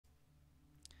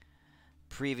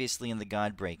Previously in the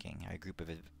GodBreaking, a group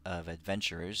of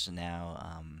adventurers,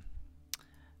 now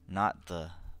not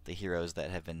the heroes that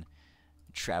have been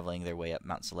traveling their way up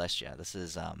Mount Celestia. This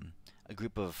is a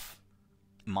group of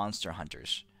monster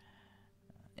hunters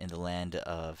in the land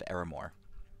of Eramor,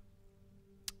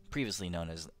 previously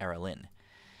known as Eralyn.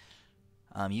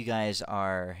 You guys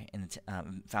are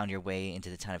found your way into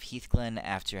the town of Heathglen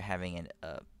after having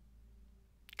a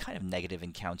kind of negative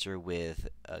encounter with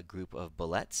a group of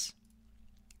bullets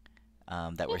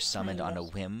that were summoned on a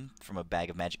whim from a bag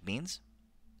of magic beans.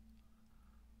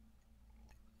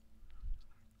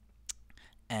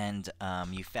 And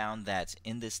you found that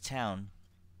in this town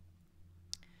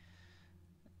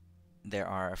there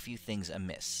are a few things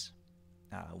amiss.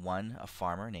 One, a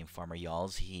farmer named Farmer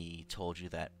Yalls, he told you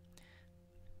that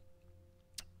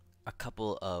a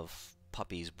couple of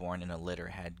puppies born in a litter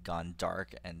had gone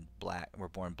dark and black, were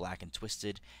born black and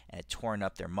twisted, and had torn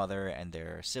up their mother and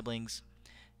their siblings,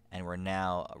 and were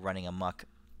now running amok,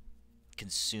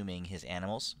 consuming his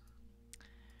animals.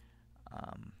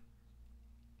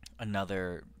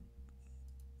 Another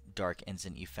dark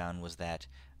incident you found was that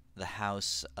the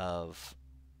house of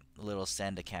little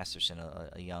Sanda Casterson,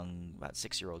 a young, about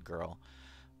 6-year-old girl,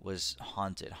 was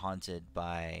haunted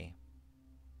by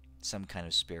some kind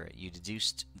of spirit. You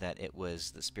deduced that it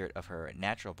was the spirit of her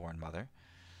natural-born mother,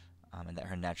 and that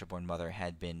her natural-born mother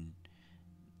had been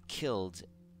killed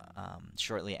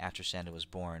shortly after Sanda was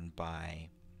born by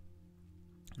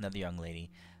another young lady,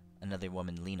 another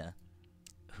woman, Lena,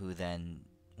 who then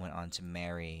went on to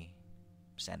marry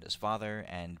Sanda's father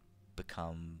and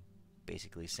become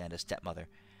basically Sanda's stepmother.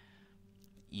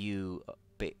 You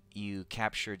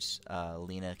captured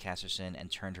Lena Casterson and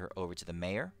turned her over to the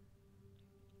mayor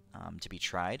to be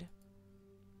tried.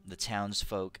 The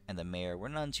townsfolk and the mayor were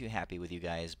none too happy with you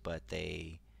guys, but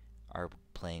they are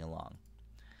playing along.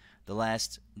 The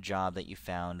last job that you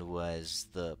found was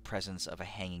the presence of a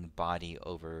hanging body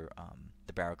over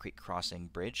the Barrow Creek Crossing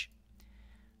Bridge,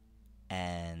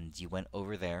 and you went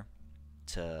over there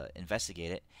to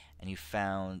investigate it, and you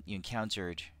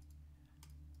encountered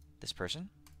this person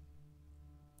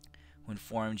who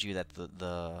informed you that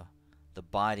the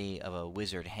body of a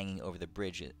wizard hanging over the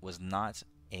bridge was not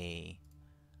a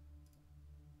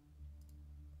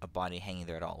body hanging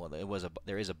there at all. Well,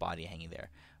 there is a body hanging there,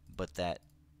 but that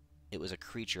it was a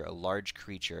creature, a large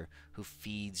creature who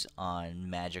feeds on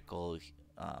magical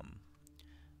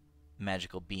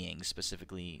beings,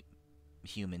 specifically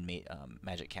human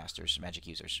magic casters, magic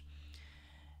users,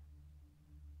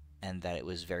 and that it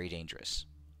was very dangerous.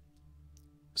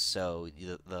 So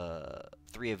the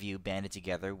three of you banded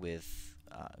together with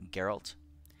Geralt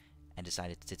and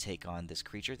decided to take on this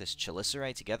creature, this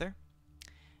Chelicerae, together.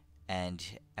 And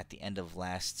at the end of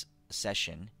last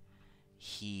session,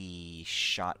 he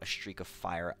shot a streak of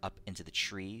fire up into the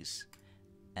trees,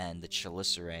 and the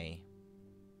Chelicerae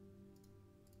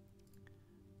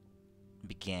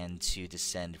began to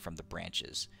descend from the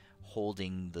branches,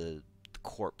 holding the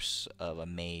corpse of a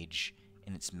mage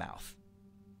in its mouth.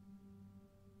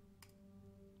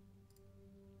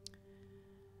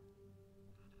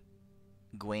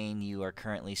 Gwaine, you are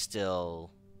currently still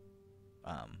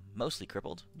mostly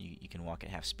crippled. You can walk at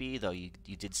half speed, though you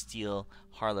did steal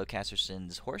Harlow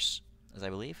Casterson's horse, as I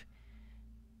believe.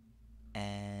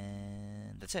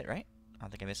 And that's it, right? I don't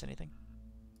think I missed anything.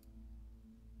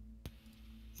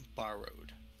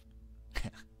 Borrowed.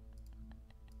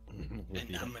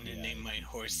 And I'm gonna name my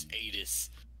horse Adis.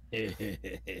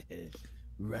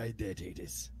 Ride that,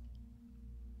 Adis.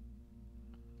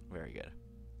 Very good.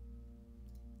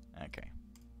 Okay.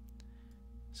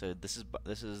 So this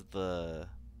is the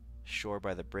shore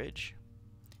by the bridge.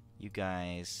 You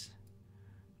guys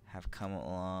have come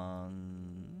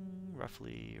along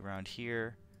roughly around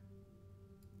here.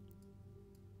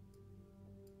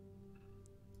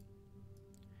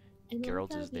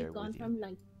 Geralt is there we've gone with you. from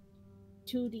like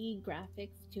 2D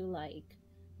graphics to like,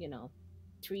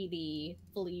 3D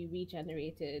fully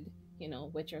regenerated,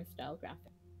 Witcher style graphics.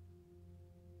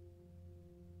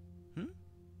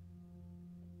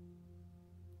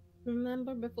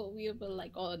 Remember before we were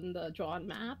like on the drawn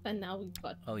map, and now we've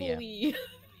got fully. Yeah.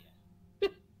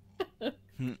 I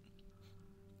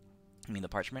mean the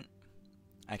parchment.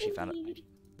 I actually found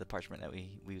the parchment that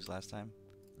we used last time.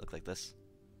 Looked like this.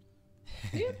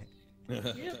 Yep.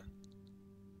 Yep.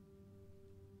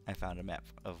 I found a map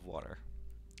of water.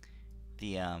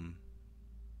 The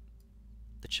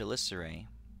Chelicerae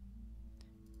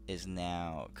is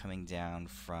now coming down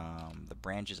from the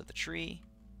branches of the tree,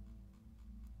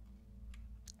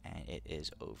 and it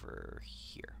is over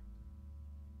here.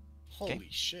 Holy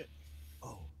shit.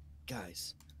 Oh,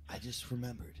 guys, I just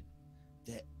remembered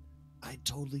that I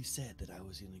totally said that I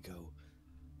was gonna go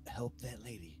help that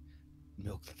lady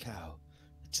milk the cow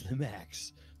to the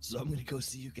max. So I'm gonna go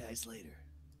see you guys later.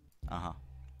 Uh-huh.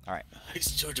 All right. I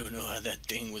still don't know how that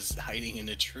thing was hiding in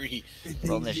a tree.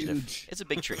 Roll Thing's initiative. huge. It's a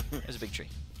big tree. It's a big tree.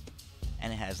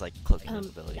 And it has, like, cloaking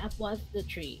ability. That was the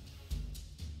tree.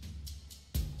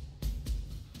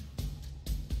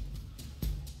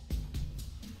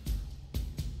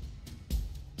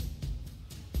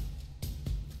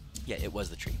 Yeah, it was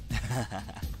the tree.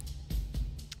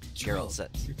 Joel, Geralt says.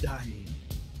 you're dying.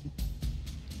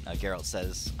 Geralt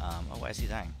says, oh, why is he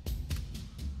dying?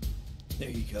 There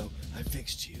you go. I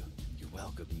fixed you. You're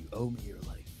welcome. You owe me your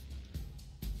life.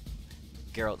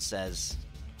 Geralt says,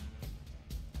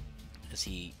 as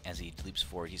he leaps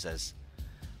forward, he says,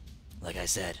 like I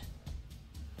said,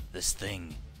 this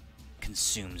thing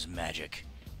consumes magic.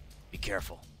 Be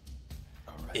careful.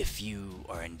 All right. If you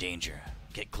are in danger,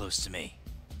 get close to me.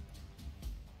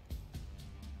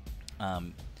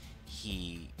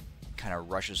 He kind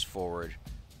of rushes forward,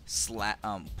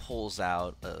 pulls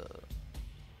out a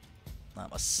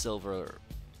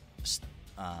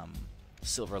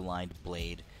silver-lined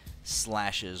blade,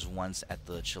 slashes once at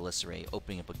the chelicerae,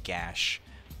 opening up a gash,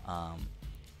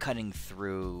 cutting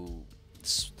through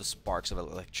the sparks of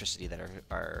electricity that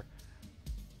are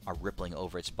rippling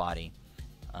over its body,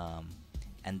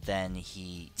 and then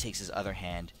he takes his other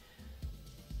hand,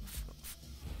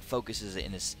 focuses it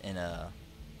in a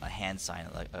hand sign,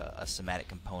 like a somatic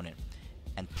component,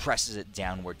 and presses it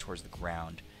downward towards the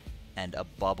ground, and a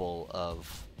bubble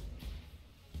of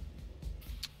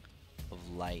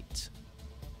light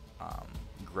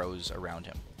grows around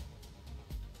him,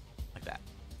 like that.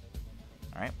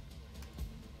 All right.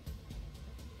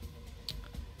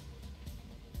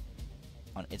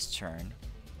 On its turn,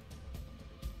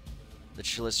 the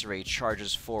chelicerae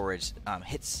charges forward,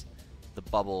 hits the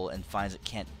bubble, and finds it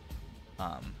can't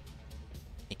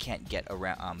get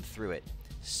around through it,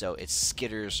 so it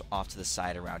skitters off to the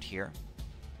side around here,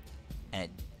 and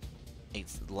it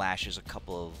lashes a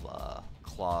couple of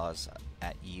claws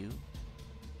at you,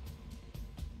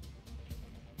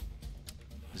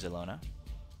 Zelona.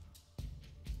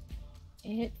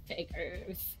 It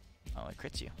figures. Oh, it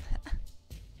crits you.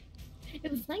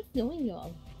 It was nice knowing you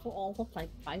all for all of like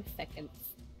 5 seconds.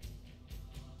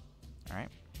 All right.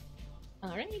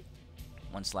 Alright.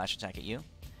 One slash attack at you,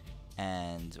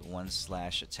 and one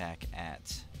slash attack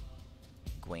at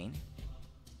Gwaine.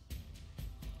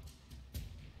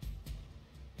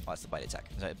 Oh, that's the bite attack.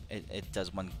 So it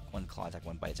does one claw attack,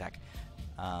 one bite attack.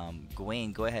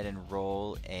 Gwaine, go ahead and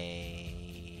roll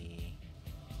a...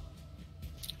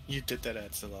 You did that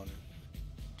at Salona.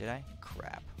 Did I?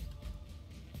 Crap.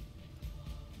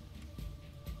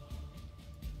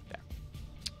 There.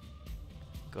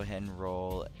 Go ahead and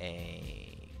roll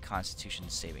a Constitution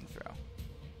saving throw.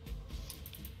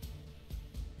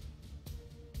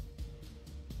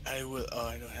 I will. Oh,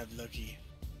 I don't have lucky.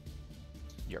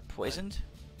 You're poisoned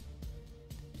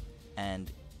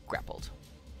and grappled.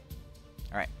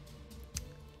 All right.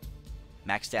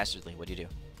 Max Dastardly, what do you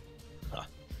do?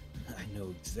 I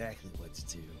know exactly what to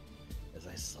do as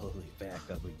I slowly back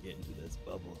up and get into this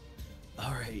bubble.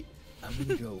 All right, I'm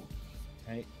gonna go.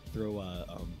 Can I throw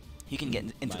You can get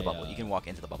into the my, bubble. You can walk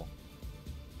into the bubble.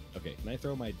 Okay, can I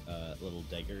throw my little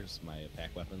daggers, my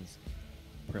attack weapons,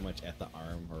 pretty much at the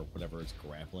arm or whatever is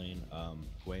grappling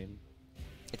Gwaine?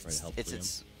 It's Try to help it's free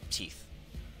its teeth.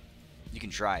 You can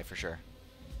try for sure.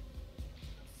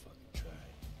 Fucking try.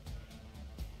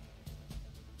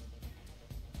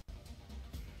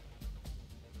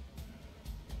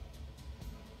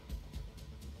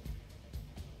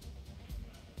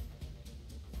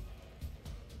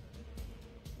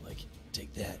 Like,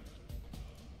 take that.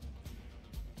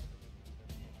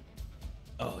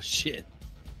 Oh shit.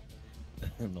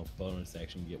 No bonus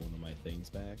action, get one of my things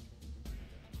back.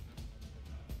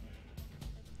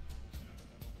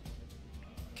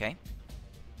 Okay.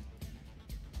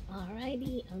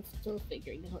 Alrighty, I'm still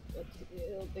figuring out what to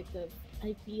do because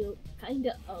I feel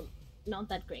kinda not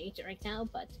that great right now,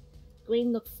 but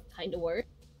Gwaine looks kinda worse.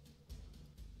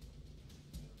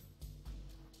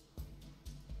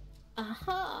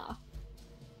 Aha!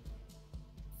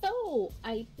 So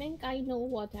I think I know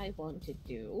what I want to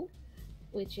do,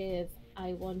 which is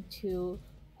I want to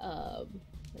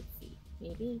let's see,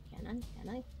 maybe can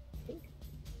I think?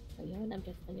 Oh, you know what? I'm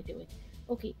just gonna do it.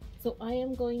 Okay, so I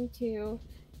am going to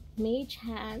Mage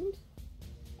Hand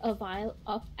a vial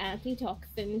of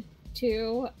antitoxin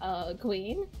to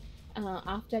Gwaine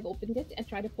after I've opened it and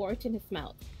try to pour it in his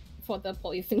mouth for the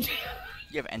poison.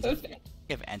 You have Okay.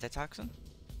 you have antitoxin?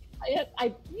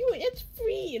 It's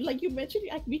free. Like you mentioned,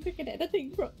 we could get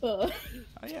anything from Oh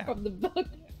yeah. from the book.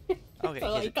 Okay.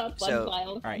 So I got one So vial.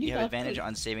 all right, You you have got advantage three.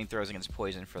 on saving throws against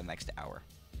poison for the next hour.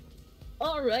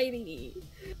 Alrighty.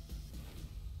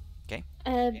 Okay.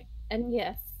 And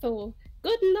yes. So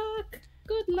good luck.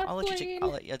 Good luck, I'll let you take. Wayne. I'll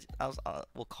let you.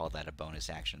 We'll call that a bonus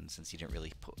action since you didn't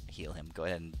really heal him. Go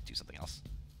ahead and do something else.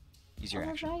 Use your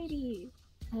action. Alrighty.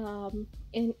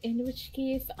 In which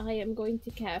case, I am going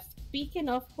to cast Beacon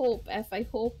of Hope, as I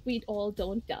hope we all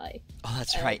don't die. Oh,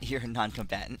 that's right. You're a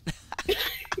non-combatant.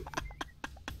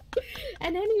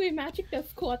 And anyway, magic does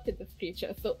squat to this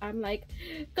creature, so I'm like,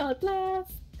 God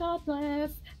bless, God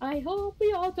bless. I hope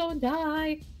we all don't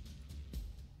die.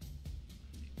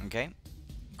 Okay.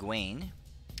 Gawain,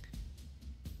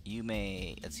 you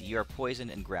may. Let's see. You are poisoned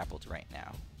and grappled right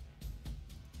now.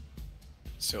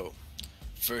 So,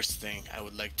 first thing I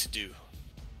would like to do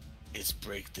is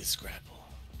break this grapple.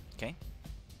 Okay.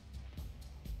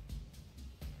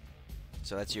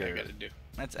 So that's What I your. gotta do.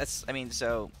 That's. I mean,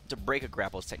 so to break a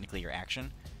grapple is technically your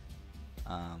action.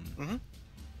 Mm-hmm.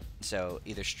 So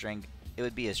either strength. It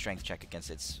would be a strength check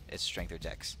against its strength or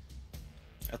dex.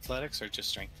 Athletics or just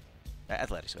strength?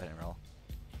 Athletics. Go ahead and roll.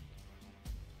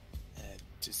 At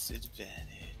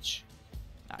disadvantage.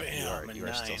 Ah, Bam, a you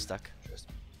are still 9. stuck. Trust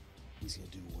me, he's gonna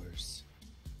do worse.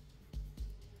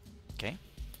 Okay.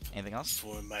 Anything else?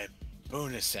 For my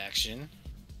bonus action,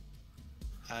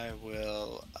 I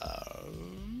will.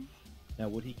 Now,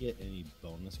 would he get any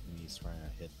bonus when he's trying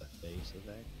to hit the face of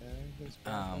that guy? That's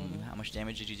grappling? How much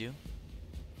damage did you do?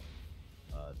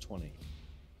 20.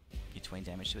 You 20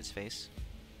 damage to its face.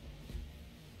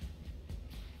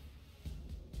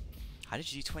 How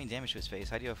did you do 20 damage to its face?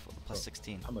 How do you have plus Oh,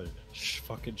 16? I'm a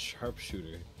fucking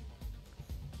sharpshooter.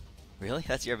 Really?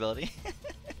 That's your ability?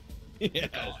 Yeah,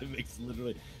 it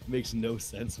literally makes no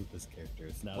sense with this character.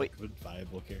 It's not Wait. a good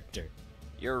viable character.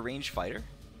 You're a ranged fighter?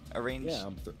 A ranged? Yeah,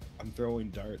 I'm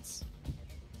throwing darts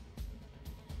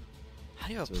How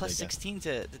do you have So plus they got- 16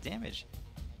 to damage?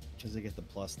 because I get the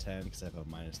plus 10 because I have a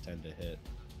minus 10 to hit,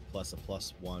 plus a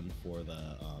plus 1 for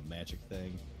the magic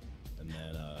thing, and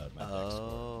then my dex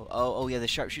score. Oh, yeah, the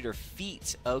sharpshooter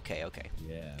feat. Okay.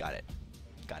 Yeah. Got it.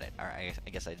 All right, I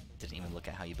guess I didn't even look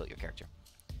at how you built your character.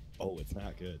 Oh, it's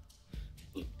not good.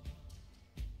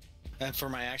 And for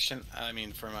my action, I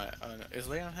mean, for my. Is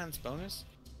Lay on Hands bonus?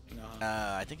 No.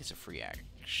 I think it's a free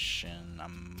action.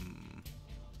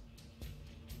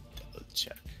 Double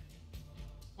check.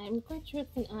 I'm quite sure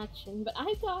it's an action, but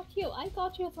I got you. I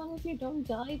got you as long as you don't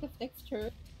die the next turn.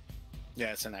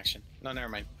 Yeah, it's an action. No, never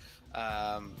mind.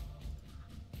 I'm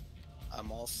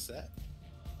all set.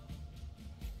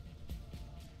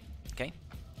 Okay.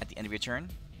 At the end of your turn,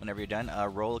 whenever you're done,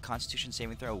 roll a Constitution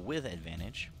saving throw with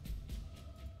advantage.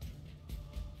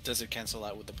 Does it cancel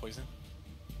out with the poison?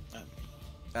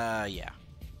 Yeah.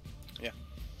 Yeah.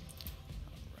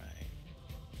 Alright.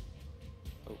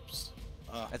 Oops.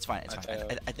 That's fine. It's I fine.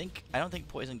 failed. I don't think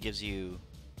poison gives you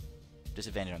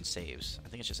disadvantage on saves. I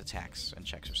think it's just attacks and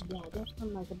checks or something Yeah, like that. there's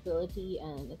some like ability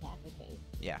and attacker thing.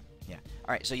 Yeah. All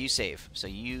right, so you save. So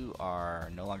you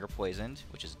are no longer poisoned,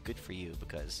 which is good for you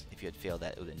because if you had failed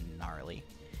that, it would have been gnarly.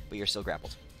 But you're still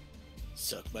grappled.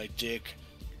 Suck my dick.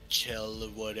 Chill,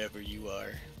 whatever you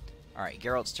are. All right,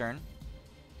 Geralt's turn.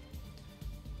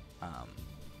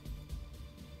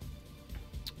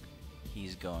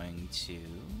 He's going to.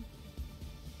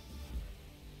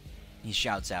 He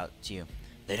shouts out to you,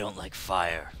 "They don't like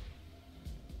fire."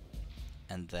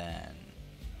 And then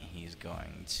he's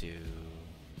going to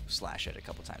slash it a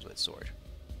couple times with his sword.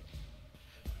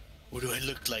 What do I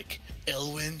look like?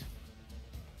 Elwyn?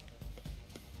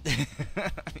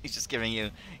 He's just giving you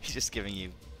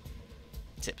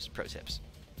tips, pro tips.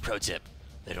 Pro tip,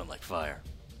 they don't like fire.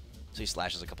 So he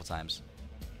slashes a couple times.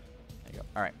 There you go.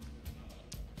 Alright.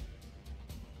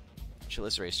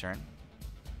 Chaliceray's turn.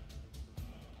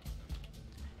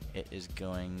 It is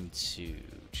going to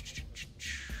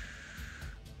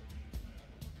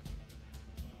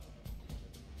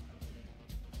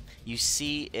you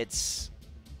see its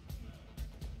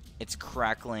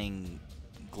crackling,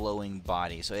 glowing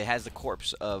body. So it has the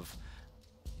corpse of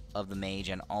the mage,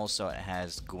 and also it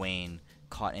has Gawain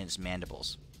caught in its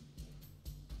mandibles.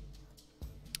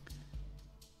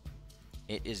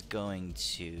 It is going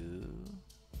to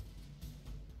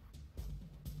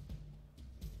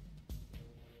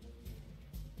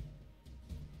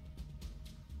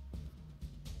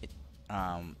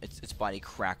its body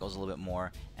crackles a little bit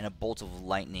more, and a bolt of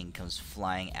lightning comes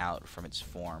flying out from its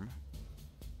form.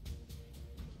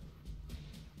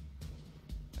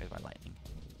 Where's my lightning?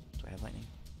 Do I have lightning?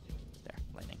 There,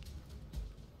 lightning.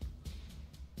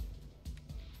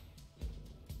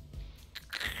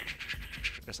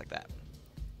 just like that,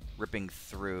 ripping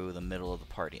through the middle of the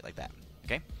party like that.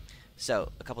 Okay,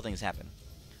 so a couple things happen.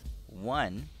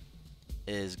 One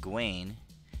is Gawain.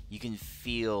 You can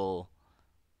feel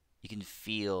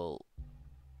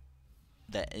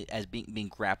that as being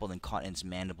grappled and caught in its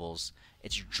mandibles,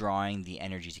 it's drawing the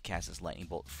energy to cast this lightning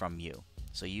bolt from you.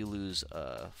 So you lose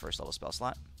a first level spell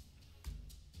slot.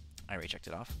 I already checked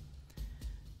it off.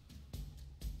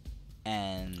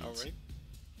 And Alright.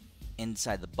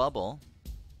 inside the bubble,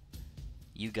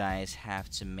 you guys have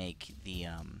to make the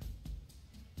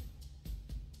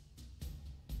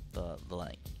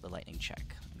lightning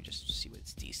check. Let me just see what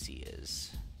its DC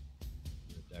is.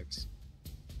 Dex.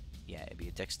 Yeah, it'd be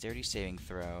a dexterity saving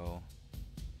throw.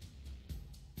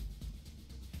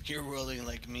 You're rolling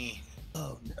like me.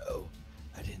 Oh no,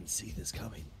 I didn't see this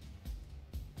coming.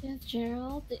 Yes,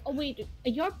 Gerald. Oh wait,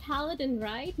 you're paladin,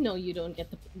 right? No, you don't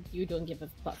get us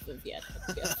pluses yet.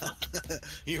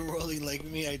 You're rolling like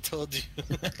me, I told you.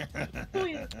 Oh,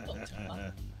 yeah.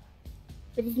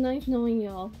 It was nice knowing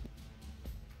y'all.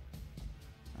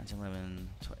 9, 11,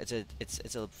 it's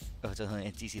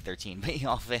DC 13, but you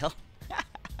all fail.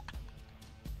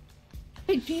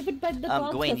 Hey, David, by the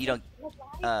box. Gawain, you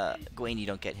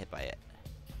don't get hit by it.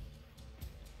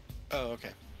 Oh,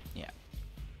 okay. Yeah.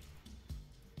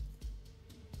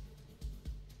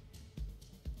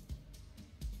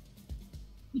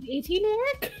 Did 18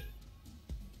 work?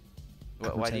 Why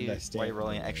are pretend I you stand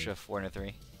rolling an in the extra 4 and a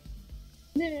 3?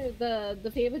 No,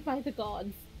 the favored by the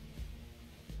gods.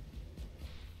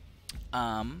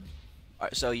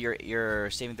 So your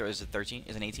saving throw is a 13,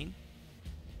 is an 18?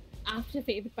 After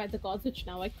favored by the gods, which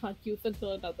now I can't use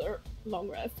until another long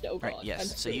rest. Oh god. Right,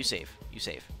 yes. So you save. You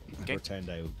save. I Okay. pretend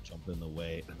I jump in the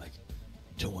way. I'm like,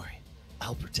 don't worry,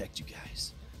 I'll protect you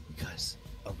guys because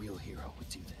a real hero would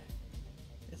do that.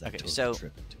 As I Okay, totally so-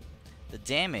 trip into it. The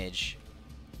damage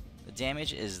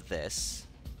is this.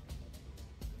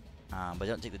 But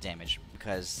don't take the damage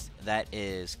because that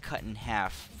is cut in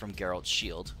half from Geralt's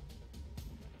shield.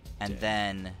 And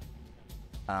then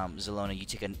Zelona, you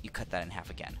cut that in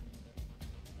half again.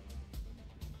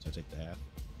 So I take the half.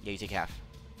 Yeah, you take half.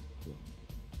 Cool.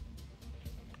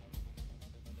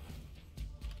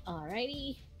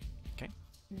 Alrighty. Okay.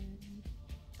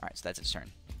 Alright, so that's its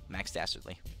turn. Max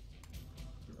Dastardly.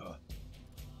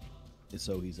 And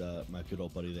so he's my good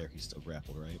old buddy there. He's still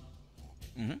grappled, right?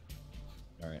 Mm-hmm.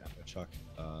 All right, I'm gonna chuck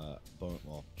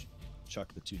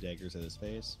chuck the 2 daggers at his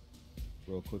face,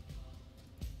 real quick.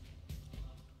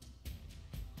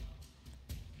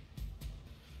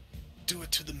 Do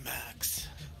it to the max.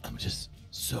 I'm just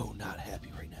so not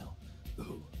happy right now.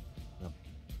 Ooh.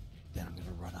 Then I'm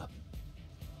gonna run up,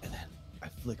 and then I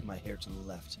flick my hair to the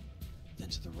left, then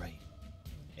to the right,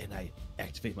 and I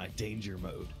activate my danger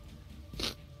mode.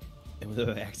 And with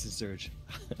an action surge,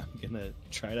 I'm gonna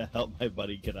Try to help my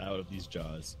buddy get out of these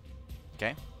jaws.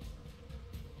 Okay.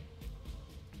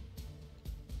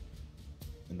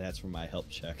 And that's for my help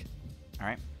check.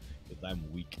 Alright. If I'm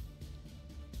weak.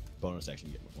 Bonus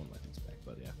action to get one of my things back,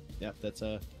 but yeah. That's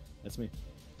me.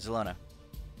 Zelona.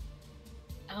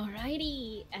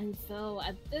 Alrighty, and so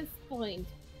at this point,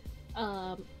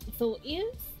 so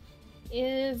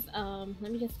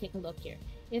let me just take a look here.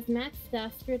 Is Max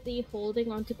Dastardly holding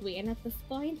on to Gwen at this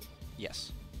point?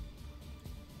 Yes.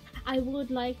 I would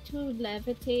like to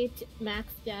levitate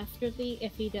Max Dastardly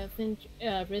if he doesn't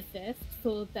resist,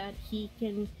 so that he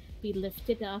can be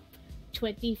lifted up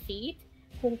 20 feet,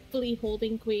 hopefully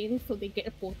holding Gwen so they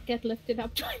both get lifted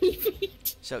up 20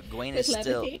 feet. So Gawain With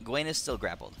is still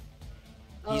grappled.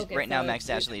 Oh, He's, okay, right now, so- Max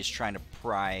Dastardly is trying to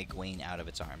pry Gawain out of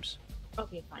its arms.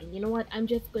 Okay, fine. You know what? I'm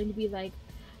just going to be like,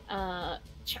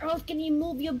 Charles, can you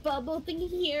move your bubble thingy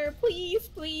here, please,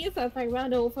 please? As I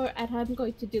run over, and I'm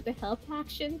going to do the help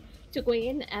action to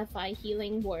Gwen as I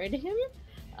healing word him.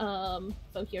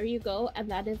 So here you go,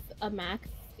 and that is a max.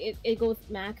 It goes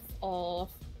max of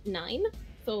 9.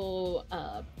 So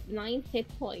 9 hit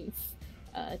points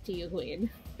to you,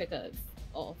 Gwen, because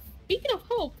of. Speaking of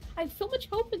hope, I have so much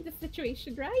hope in this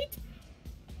situation, right?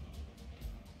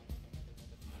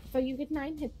 So you get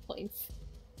 9 hit points.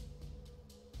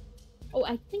 Oh,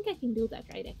 I think I can do that,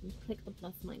 right? I can click the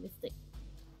plus minus thing.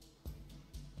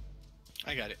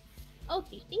 I got it.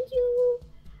 Okay, thank you.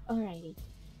 Alrighty,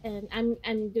 and I'm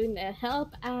doing the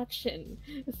help action.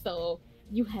 So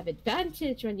you have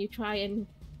advantage when you try and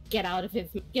get out of his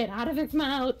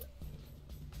mouth.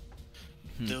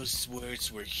 Those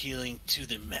words were healing to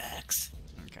the max.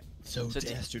 Okay. so So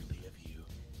dastardly of you.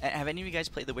 Have any of you guys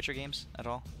played the Witcher games at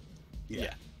all?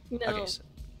 Yeah. No. Okay.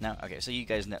 No. Okay. So you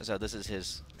guys know. So this is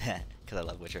his, because I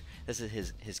love Witcher. This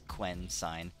is his Quen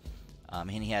sign, and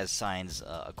he has signs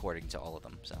according to all of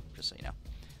them. So just so you know.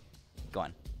 Go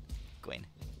on, Gwen.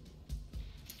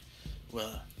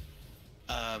 Well,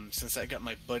 since I got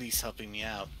my buddies helping me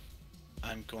out,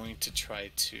 I'm going to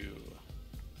try to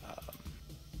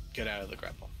get out of the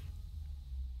grapple.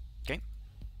 Okay,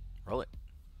 roll it.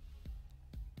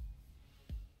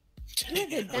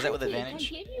 Was that with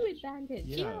advantage? I gave you advantage.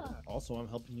 Yeah. Also, I'm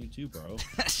helping you too, bro.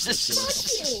 Fuck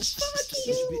you. Fuck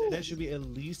you. That should be at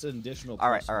least an additional. All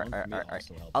right, plus all right, one all for right, me all right.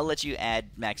 also helping. I'll let you add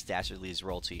Max Dastardly's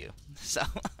roll to you. So,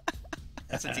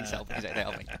 since he's helping,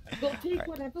 We'll take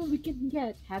whatever we can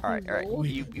get. Have All right, all right. roll.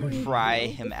 You pry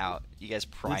him out. You guys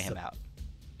pry This him out.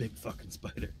 Big fucking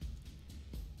spider.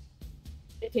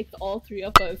 It takes all three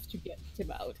of us to get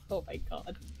him out. Oh my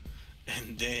god.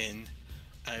 And then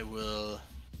I will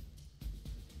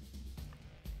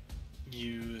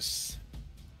use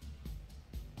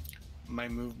my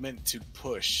movement to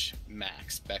push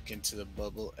Max back into the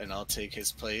bubble, and I'll take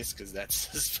his place because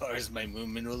that's as far as my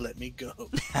movement will let me go.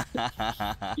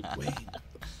 Wayne,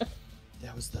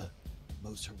 that was the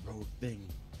most heroic thing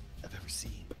I've ever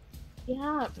seen.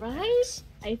 Yeah, The right? Max.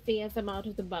 I phase him out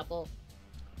of the bubble.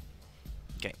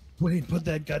 Wayne, put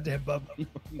that goddamn bubble.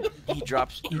 He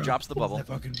drops the bubble. That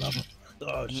fucking bubble.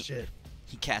 Oh shit.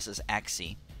 He casts his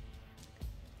Axie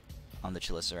on the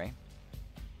Chelicerae.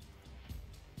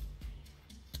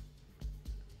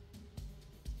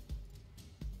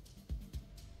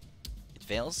 It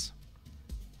fails.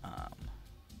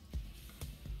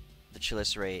 The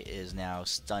Chelicerae is now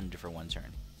stunned for 1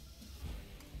 turn.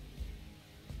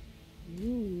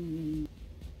 Ooh.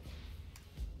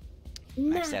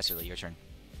 Max Max. Dastardly, your turn.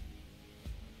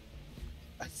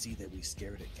 I see that we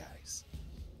scared it, guys.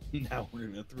 Now we're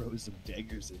gonna throw some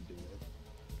daggers into it.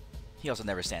 He also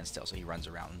never stands still, so he runs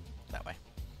around that way.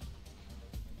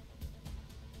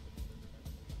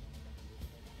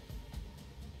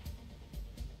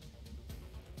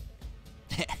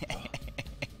 He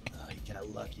got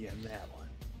lucky on that one.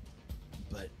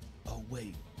 But, oh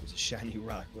wait, there's a shiny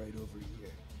rock right over here.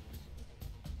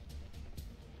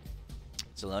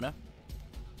 Zelona?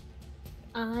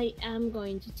 I am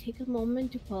going to take a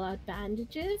moment to pull out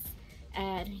bandages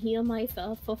and heal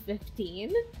myself for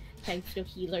 15, thanks to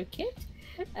healer kit.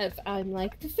 As I'm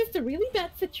like, this is a really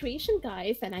bad situation,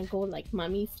 guys, and I go like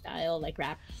mummy style, like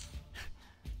rap.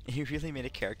 You really made a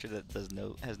character that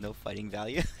has no fighting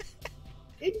value.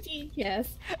 Indeed, yes.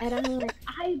 And I'm like,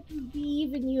 I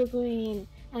believe in you, Gwen,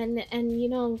 and you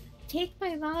know, take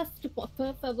my last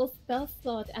first level spell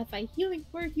slot as I healing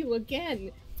word you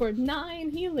again for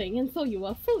 9 healing, and so you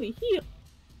are fully healed.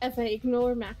 As I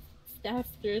ignore Max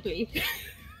Dastardly.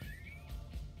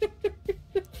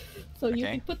 So you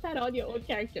Okay. can put that on your own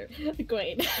character,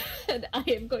 Gwen. And I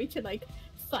am going to like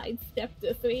sidestep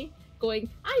this way, going,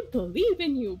 I believe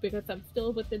in you, because I'm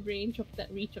still within range of that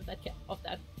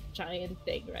giant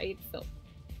thing, right? So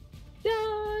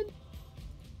done.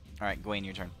 Alright, Gawain,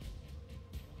 your turn.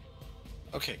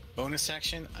 Okay, bonus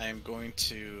action. I am going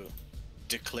to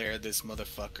declare this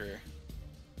motherfucker.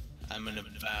 I'm gonna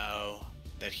vow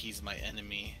that he's my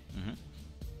enemy. Mm-hmm.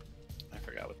 I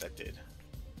forgot what that did.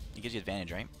 It gives you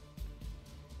advantage, right?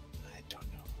 I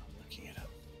don't know. I'm looking it up.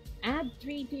 Add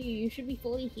 3 to you. You should be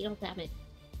fully healed, damn it.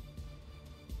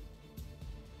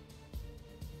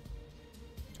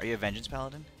 Are you a Vengeance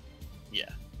Paladin? Yeah.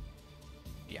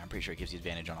 Yeah, I'm pretty sure it gives you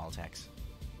advantage on all attacks.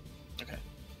 Okay.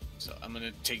 So I'm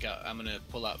gonna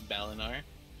pull out Balinar,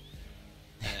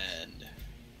 and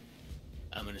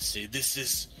I'm gonna say, "This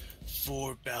is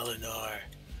for Balinar,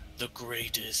 the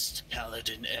greatest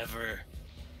paladin ever."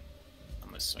 I'm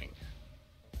gonna swing.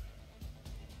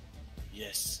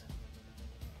 Yes.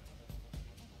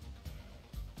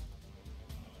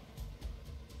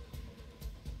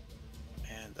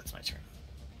 And that's my turn.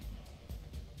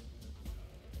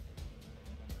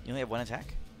 You only have 1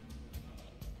 attack?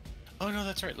 Oh no,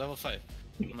 that's right. Level 5.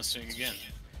 I'm gonna swing again.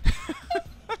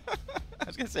 I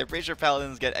was gonna say, I'm pretty sure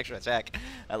Paladins get extra attack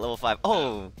at level 5.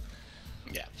 Oh!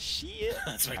 Yeah. Shit!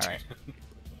 That's my turn. Alright.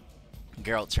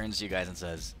 Geralt turns to you guys and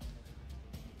says,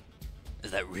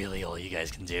 is that really all you guys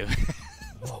can do?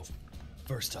 Whoa.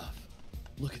 First off,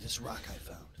 look at this rock I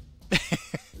found.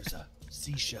 There's a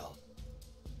seashell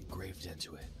engraved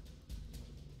into it.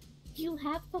 Do you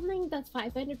have something that's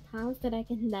 500 pounds that I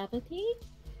can levitate?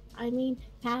 I mean,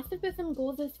 pacifism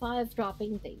goes as far as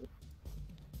dropping things.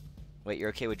 Wait, you're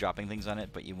okay with dropping things on it,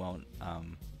 but you won't, I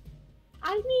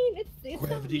mean, it's not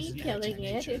Gravity's me an act of killing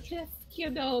it. nature. It's just, you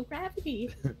know,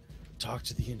 gravity. Talk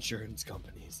to the insurance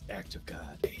companies. Act of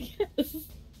God.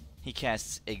 He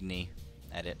casts Igni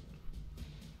at it.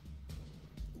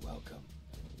 Welcome.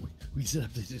 We set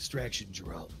up the distraction,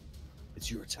 Geralt.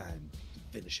 It's your time to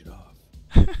finish it off.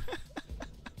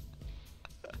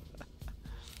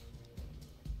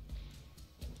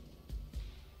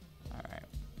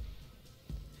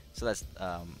 So that's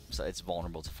so it's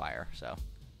vulnerable to fire. So,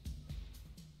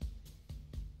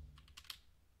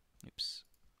 oops.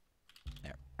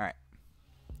 There. All right.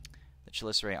 The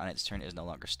Chelicerae on its turn is no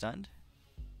longer stunned.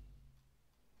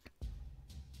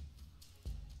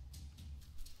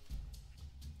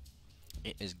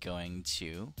 It is going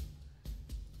to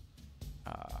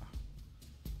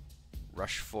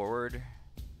rush forward.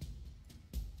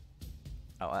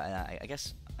 Oh, I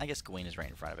guess Gawain is right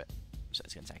in front of it, so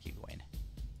it's gonna attack you, Gawain.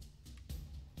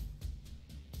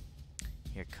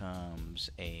 Here comes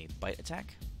a bite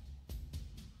attack.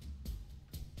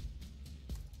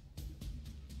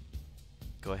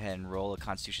 Go ahead and roll a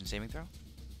Constitution saving throw.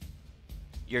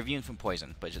 You're immune from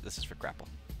poison, but this is for grapple.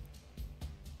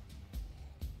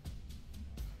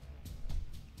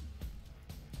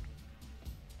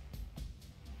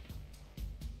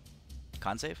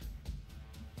 Con save?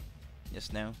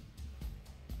 Yes, no?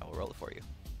 I will roll it for you.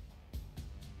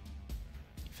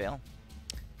 You fail.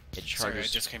 It charges. Sorry, I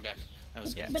just came back. I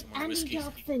was getting But some more whiskey.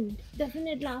 antitoxin, doesn't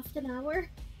it last an hour?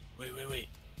 Wait.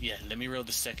 Yeah, let me roll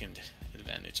the second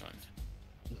advantage one.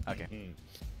 Okay.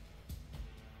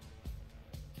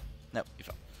 Nope, you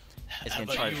fail. It's How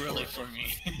gonna about charge you roll it forward. for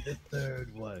me? The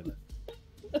third one.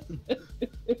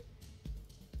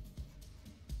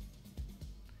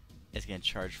 It's gonna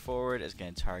charge forward. It's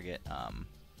gonna target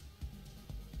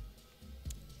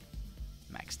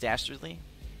Max Dastardly,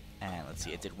 and let's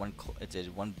see. It did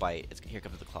one bite. Here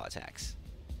comes the claw attacks.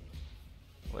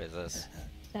 What is this?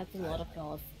 That's a lot of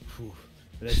claws. Whew,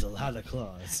 there's a lot of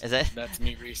claws. Is it? That's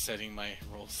me resetting my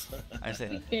rolls. I was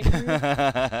saying. Okay.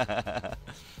 I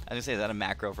was gonna say, is that a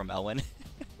macro from Elwyn?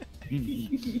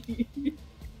 It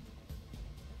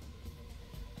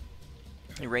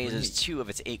raises 2 of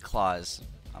its 8 claws.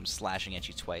 I'm slashing at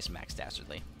you twice, Max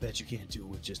Dastardly. Bet you can't do it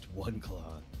with just one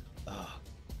claw.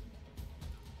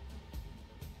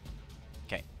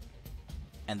 Okay.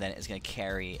 And then it's going to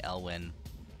carry Elwyn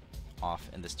off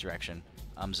in this direction.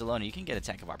 Zelona, you can get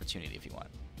attack of opportunity if you want.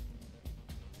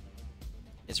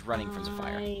 It's running from the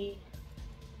fire.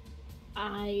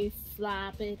 I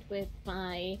slap it with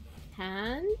my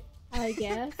hand, I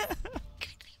guess.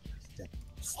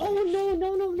 Oh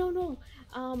no.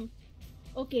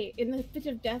 Okay, in a bit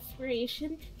of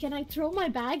desperation, can I throw my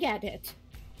bag at it?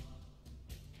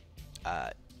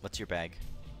 What's your bag?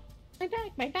 My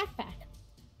backpack.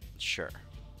 Sure.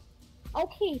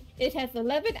 Okay, it has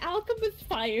 11 alchemist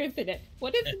fires in it.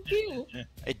 What does it do?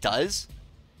 It does?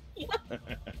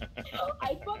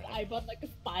 I bought like a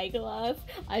spyglass.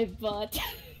 I bought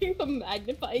a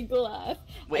magnifying glass.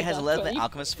 Wait, it I has got 11 20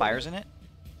 alchemist fires in it?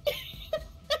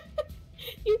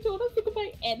 You told us you could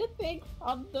buy anything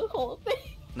from the whole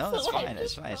thing. No, it's So I fine.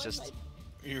 It's fine. It's bought just.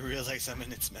 You realize I'm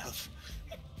in its mouth.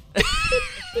 I'll be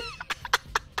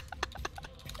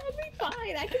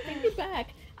fine. I can bring you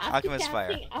back. After Alchemist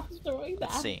fire. After throwing the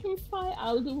Let's see. alchemist fire,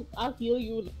 I'll heal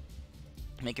you.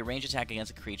 Make a range attack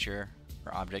against a creature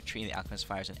or object treating the alchemist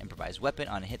fire as an improvised weapon.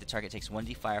 On a hit, the target takes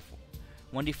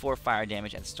 1d4 fire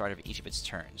damage at the start of each of its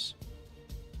turns.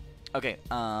 Okay,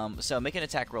 so make an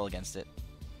attack roll against it.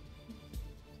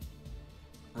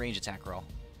 Range attack roll.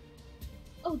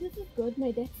 Oh, this is good.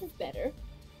 My dex is better.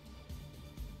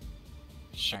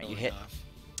 Alright, you Showing hit. off.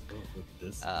 Oh, look at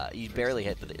this. You barely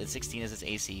hit, but 16 is its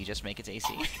AC. You just make its AC.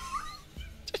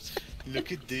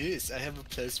 Look at this. I have a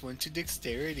 +1 to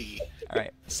dexterity. All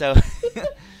right. So,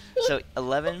 so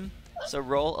 11. So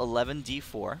roll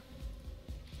 11d4.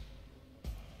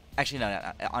 Actually,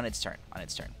 no. On its turn. On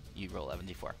its turn, you roll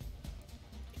 11d4.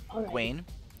 All right. Gwaine,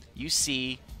 you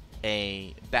see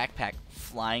a backpack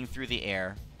flying through the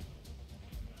air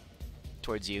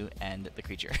towards you and the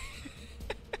creature.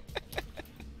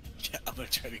 Yeah, I'm gonna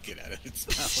try to get out of its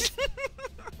mouth.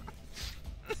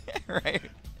 Right.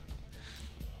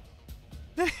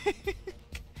 Do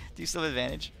you still have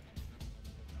advantage?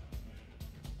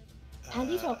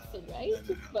 Antitoxin, right?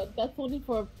 No. But that's only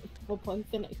for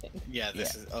poison, I think. Yeah,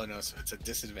 this Yeah. is. Oh no, so it's a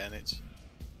disadvantage.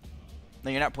 No,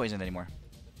 you're not poisoned anymore.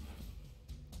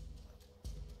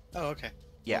 Oh, okay.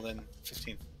 Yeah. Well, then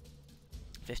 15.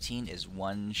 15 is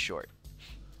 1 short.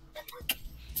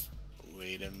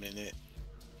 Wait a minute.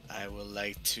 I would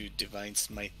like to divine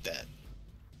smite that.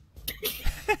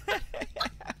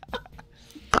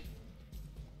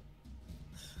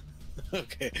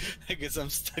 Okay, I guess I'm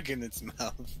stuck in its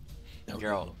mouth. The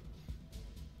girl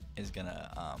is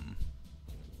gonna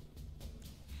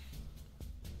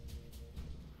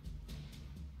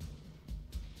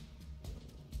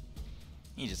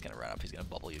he's just gonna run up. He's gonna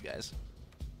bubble you guys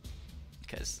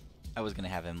because I was gonna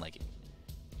have him like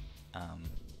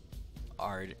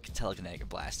Ard telekinetic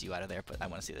blast you out of there, but I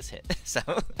want to see this hit. So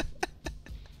all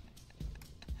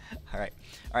right,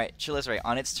 All right, Chaliceray.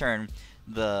 On its turn,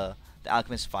 the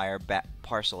alchemist fire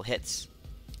parcel hits.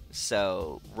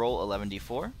 So roll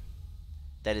 11d4.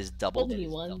 That is doubled. Only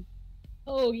one.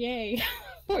 Oh, yay.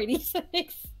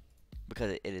 46.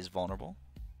 Because it is vulnerable.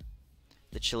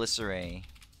 The Chaliceray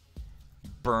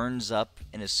burns up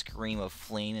in a scream of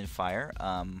flame and fire.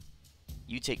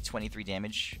 You take 23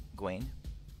 damage, Gawain.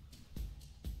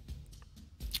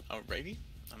 Alrighty.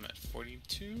 I'm at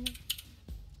 42.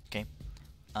 Okay.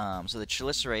 So the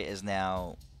Chaliceray is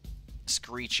now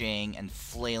screeching and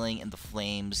flailing in the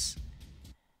flames.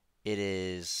 It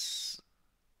is...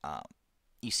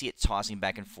 you see it tossing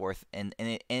back and forth, and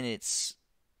in its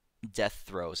death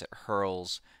throes, it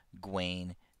hurls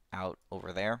Gawain out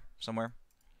over there somewhere,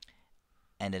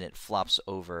 and then it flops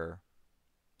over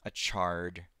a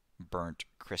charred, burnt,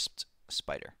 crisped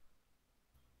spider.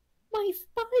 My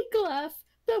spyglass!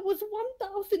 That was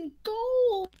 1,000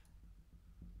 gold!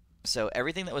 So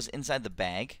everything that was inside the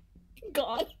bag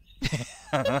God. is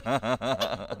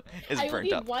I burnt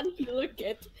only up. have one healer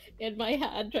kit in my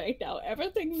hand right now.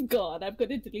 Everything's gone. I'm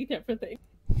gonna delete everything.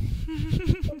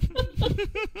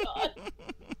 God.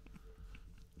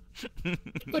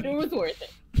 But it was worth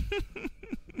it.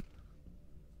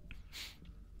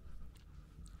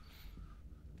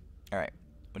 All right,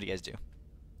 what do you guys do?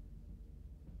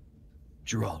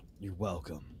 Geralt, you're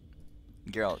welcome.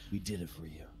 Geralt We did it for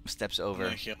you. steps I'm over.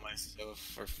 gonna heal myself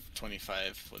for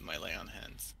 25 with my lay on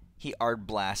hands. He ard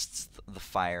blasts the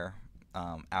fire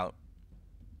out.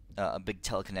 A big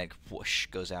telekinetic whoosh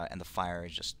goes out, and the fire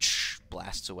just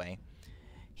blasts away.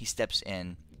 He steps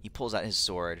in. He pulls out his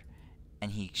sword,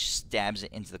 and he stabs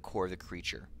it into the core of the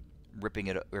creature, ripping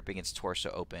its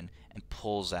torso open, and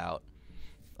pulls out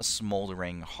a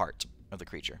smoldering heart of the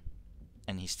creature,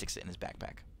 and he sticks it in his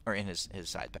backpack, or in his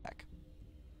side pack.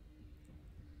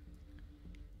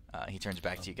 He turns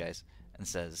back to you guys and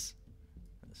says,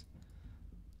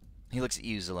 he looks at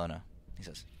you, Zelona. He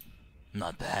says,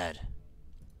 "Not bad.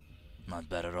 Not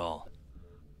bad at all.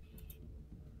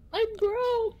 I'm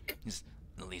broke!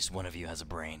 At least one of you has a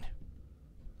brain."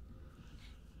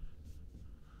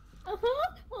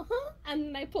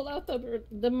 And I pull out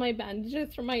my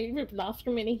bandages from my last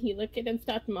remaining healer kit and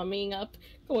start mumming up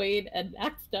Quaid and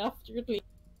axe dastardly.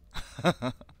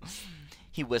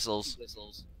 He whistles,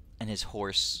 and his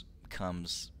horse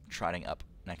comes trotting up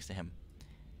next to him.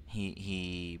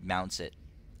 He mounts it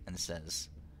and says,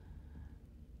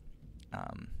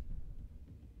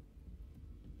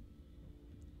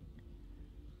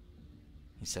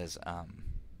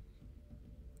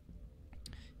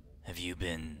 Have you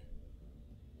been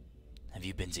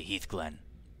to Heathglen?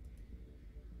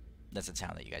 That's the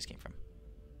town that you guys came from.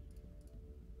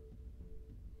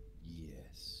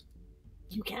 Yes.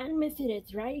 You can't miss it,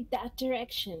 it's right that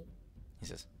direction. He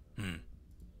says,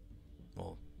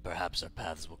 well, perhaps our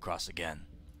paths will cross again.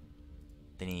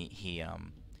 Then he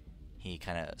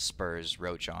kind of spurs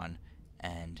Roach on,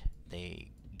 and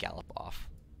they gallop off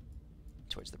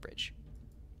towards the bridge.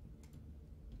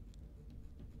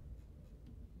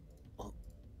 Well,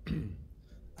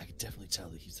 I can definitely tell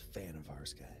that he's a fan of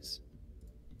ours, guys.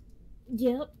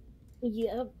 Yep.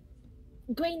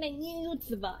 Grain, I knew you'd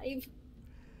survive.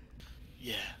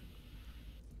 Yeah.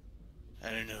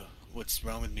 I don't know what's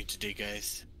wrong with me today,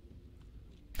 guys.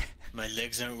 My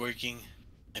legs aren't working.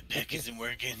 My back isn't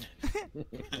working.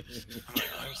 My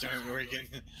arms aren't working.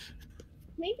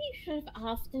 Maybe you should have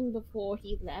asked him before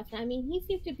he left. I mean, he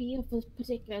seemed to be of a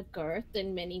particular girth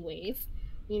in many ways.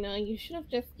 You know, you should have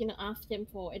just, asked him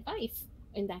for advice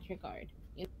in that regard.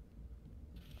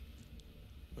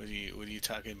 What are you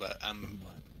talking about? I'm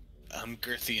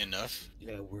girthy enough.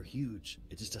 Yeah, we're huge.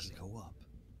 It just doesn't go up.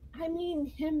 I mean,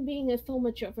 him being so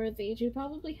much over his age, he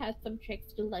probably had some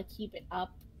tricks to keep it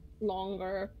up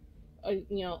longer,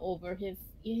 over his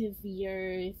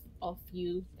years of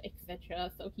youth,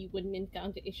 etc. So he wouldn't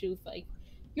encounter issues like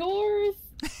yours.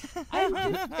 I'm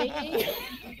just saying.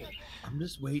 I'm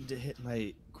just waiting to hit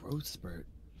my growth spurt.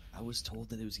 I was told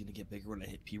that it was going to get bigger when I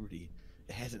hit puberty.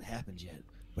 It hasn't happened yet,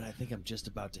 but I think I'm just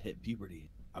about to hit puberty.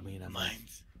 I mean, I'm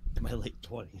in my late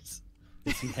 20s.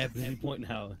 It can happen at any point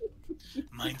now.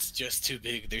 Mine's just too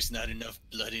big. There's not enough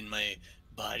blood in my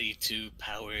body to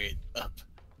power it up.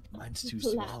 Mine's too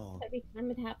Laugh small. every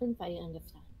time it happens, I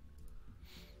understand.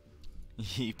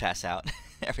 You pass out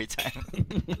every time.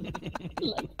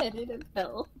 Like Bennett and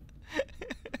Phil.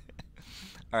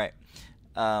 All right.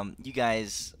 You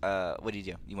guys, what do?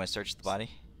 You want to search the body?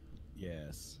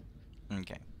 Yes.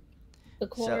 Okay. The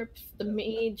corpse, the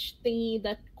mage thingy,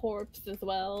 that corpse as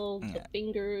well, the Yeah.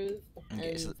 fingers, the Okay,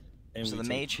 hands. And So we the take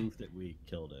mage- proof that we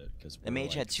killed it because The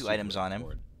mage had two items on him.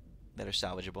 That are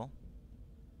salvageable.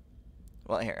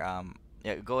 Well, here,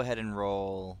 Yeah, go ahead and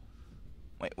roll.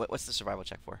 Wait, what's the survival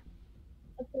check for?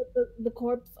 The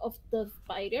corpse of the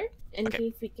spider, in Okay.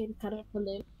 case we can cut off a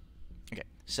limb. Okay,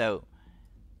 so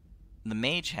the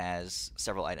mage has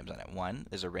several items on it. One,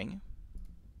 there's a ring.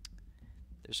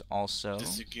 There's also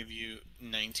Does it give you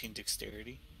 19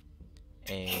 dexterity?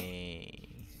 There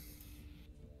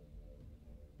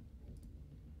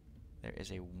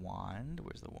is a wand.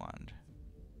 Where's the wand?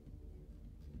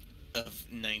 Of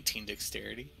 19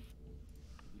 dexterity?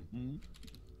 Mm-hmm.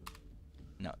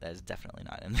 No, that is definitely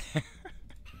not in there.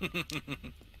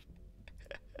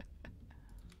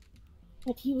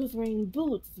 But he was wearing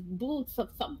boots of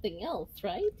something else,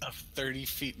 right? Of 30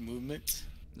 feet movement?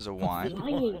 There's a wand.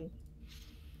 Flying.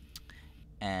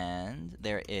 And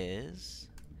there is...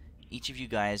 Each of you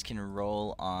guys can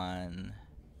roll on...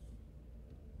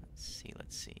 Let's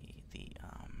see.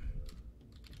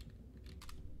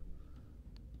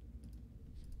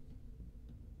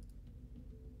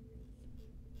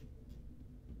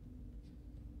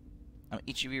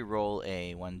 Each of you roll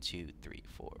a 1, 2, 3,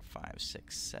 4, 5,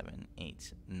 6, 7,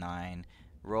 8, 9.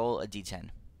 Roll a d10.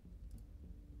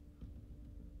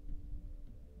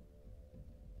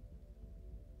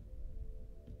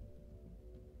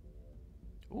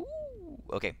 Ooh,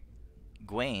 okay.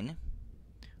 Gwaine,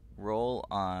 roll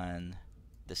on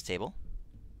this table.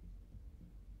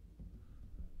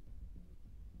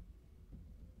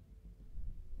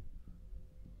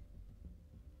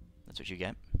 That's what you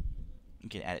get. You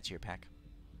can add it to your pack.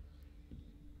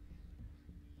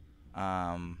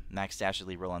 Max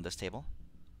Dashley, roll on this table.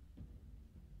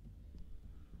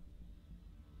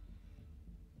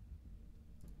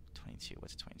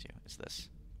 What's a 22? It's this.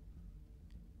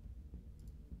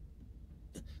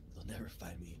 They'll never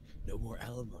find me. No more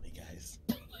alimony, guys.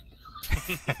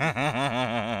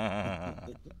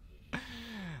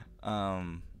 How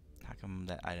come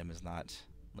that item is not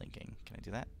linking? Can I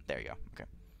do that? There you go. Okay.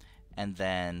 And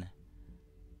then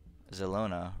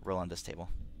Zelona, roll on this table.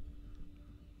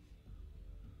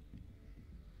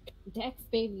 Dex,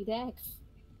 baby, Dex.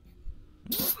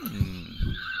 Hmm.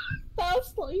 I'll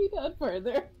slow you down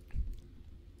further.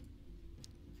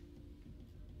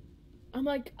 I'm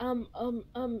like,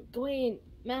 Gwen,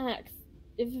 Max,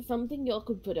 is there something y'all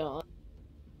could put on? What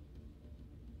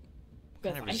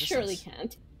Because kind of I surely resistance?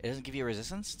 can't. It doesn't give you a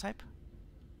resistance type?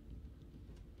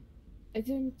 I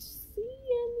don't see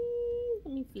any.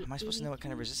 Let me see. How am I supposed to know what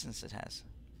kind of resistance it has?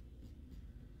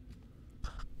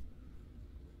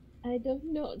 I don't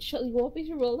know. Shall you want me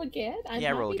to roll again? I'm Yeah,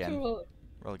 happy roll to again. roll.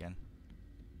 Roll again.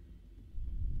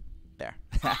 There.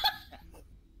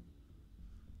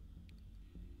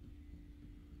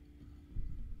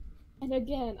 And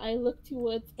again, I look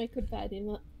towards my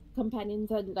companions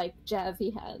and like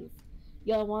jazzy hands.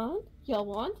 Y'all want? Y'all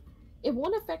want? It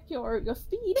won't affect your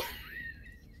speed.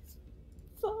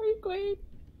 Sorry, Gwen.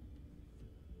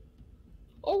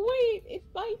 Oh wait, it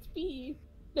might be.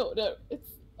 No,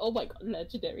 it's oh my god,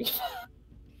 legendary.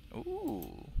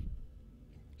 Ooh.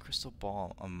 Crystal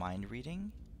ball, a mind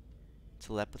reading,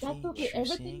 telepathy, That's okay. true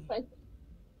Everything's seeing. like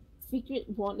secret,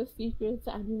 wand of secrets,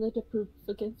 amulet approved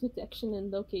against detection and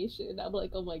location. I'm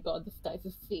like, oh my god, this guy's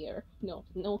a seer. No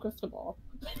crystal ball.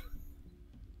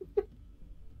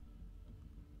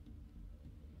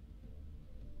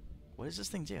 What does this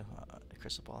thing do? A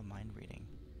crystal ball, mind reading.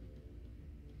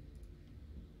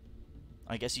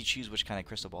 I guess you choose which kind of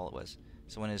crystal ball it was.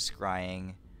 So one is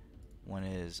scrying, one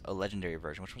is a legendary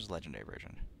version. Which one's the legendary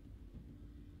version?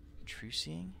 True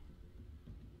seeing?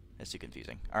 That's too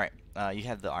confusing. Alright, you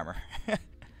have the armor.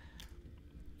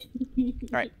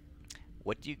 Alright,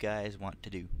 what do you guys want to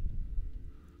do?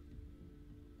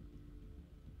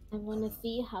 I want to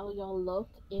see how y'all look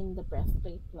in the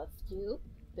breastplate +2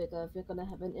 because we're gonna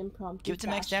have an impromptu. Give it to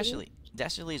Max casting. Dashley.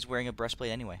 Dashley is wearing a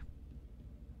breastplate anyway.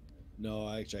 No,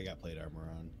 actually, I got plate armor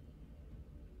on.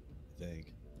 I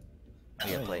think. Oh, I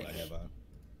yeah, don't know plate. what I have on.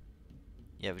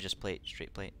 Yeah, just plate,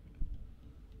 straight plate.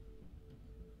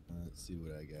 Let's see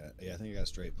what I got. Yeah, I think I got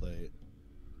straight plate.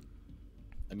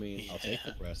 I mean, I'll take the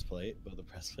Yeah. breastplate, but the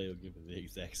breastplate will give me the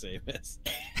exact same as.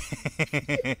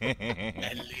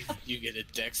 At least you get a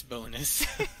dex bonus.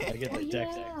 I get Oh, the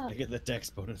dex. yeah. I get the dex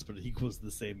bonus, but it equals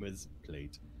the same as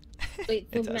plate. Wait,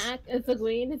 so It does.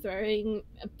 Gwen is wearing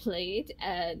a plate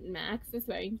and Max is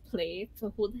wearing plate.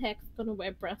 So who the heck's gonna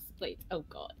wear breastplate? Oh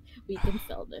god, we can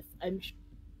sell this. I'm sure.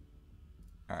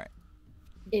 Alright.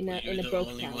 In Well, a you're in a the broke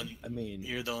only town. one. I mean,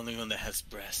 You're the only one that has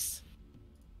breasts.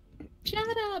 Shut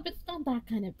up! It's not that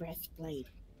kind of breastplate.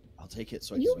 I'll take it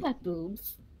so I You can. got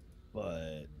boobs.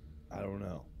 But I don't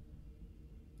know.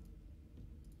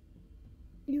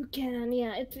 You can,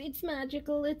 yeah. It's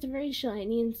magical. It's very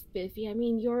shiny and spiffy. I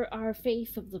mean, you're our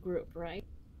face of the group, right?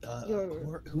 You're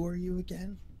Who are you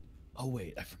again? Oh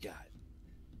wait, I forgot.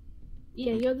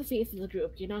 yeah, you're the face of the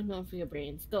group. You're not known for your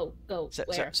brains. Go, go.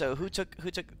 Where? So who took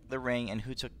the ring and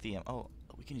who took the oh,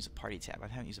 we can use a party tab. I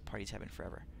haven't used a party tab in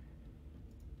forever.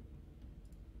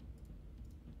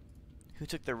 Who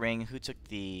took the ring? Who took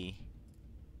the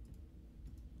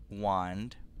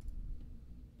wand?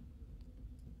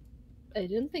 I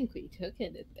didn't think we took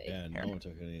anything. Yeah, Here. no one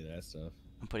took any of that stuff.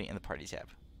 I'm putting it in the party tab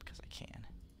because I can.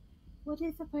 What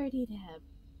is a party tab?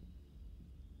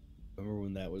 Remember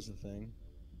when that was the thing?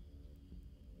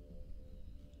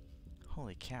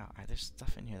 Holy cow! There's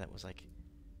stuff in here that was like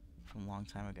from a long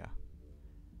time ago.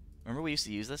 Remember we used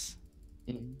to use this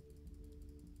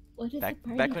What is back a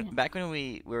party tab? back when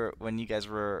we were when you guys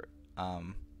were what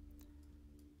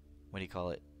do you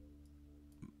call it,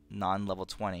 non-level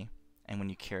 20, and when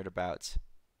you cared about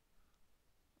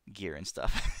gear and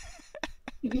stuff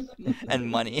and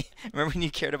money. Remember when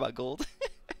you cared about gold?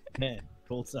 Man,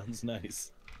 gold sounds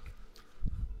nice.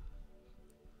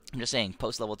 I'm just saying,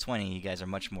 post level 20, you guys are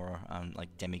much more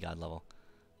like demigod level.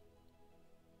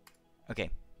 Okay.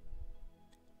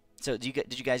 So did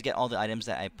you guys get all the items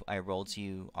that I rolled to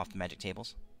you off the magic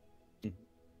tables?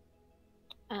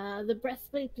 The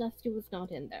breastplate plus 2 was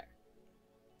not in there.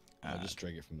 I'll just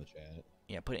drag it from the chat.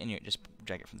 Yeah, put it in your. Just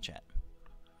drag it from the chat.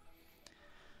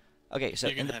 Okay, so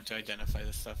You're gonna have to identify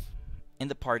this stuff. in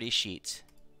the party sheet,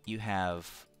 you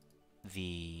have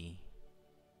the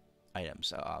items.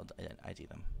 So I'll ID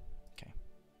them. Okay.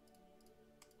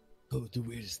 Oh, the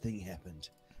weirdest thing happened.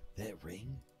 That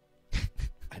ring?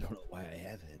 I don't know why I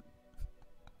have it.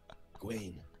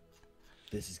 Gwen,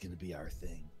 this is gonna be our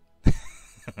thing.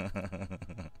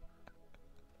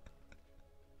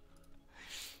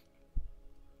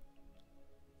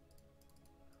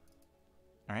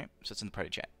 All right, so it's in the party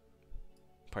chat,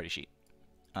 party sheet.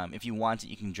 If you want it,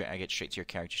 you can drag it straight to your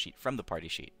character sheet from the party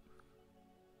sheet.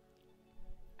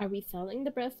 Are we selling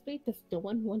the breastplate? Does no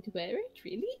one want to wear it?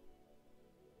 Really?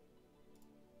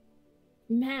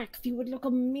 Max, you would look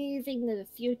amazing in this.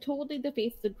 You're totally the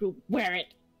face of the group. Wear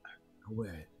it. I'll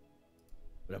wear it.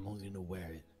 But I'm only gonna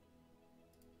wear it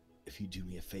if you do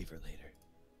me a favor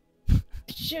later.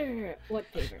 Sure. What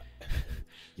favor?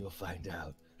 You'll find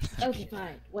out. Okay,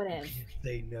 fine. Whatever.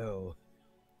 They know.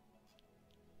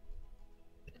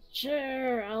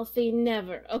 Sure, I'll say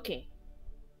never. Okay.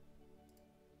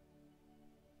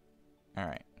 All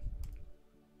right.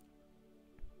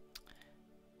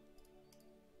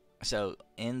 So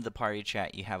in the party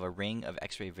chat, you have a ring of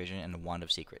X-ray vision and a wand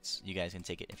of secrets. You guys can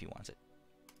take it if you want it.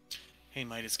 Hey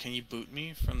Midas, can you boot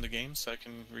me from the game so I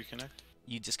can reconnect?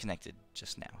 You disconnected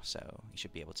just now, so you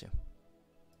should be able to.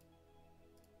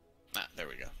 Ah, there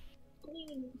we go.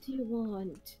 Do you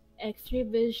want X-ray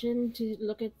vision to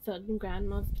look at certain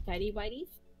grandma's tidy whities?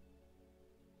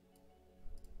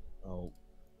 Oh,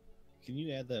 can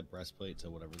you add that breastplate to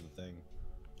whatever the thing?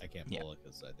 I can't Yeah. pull it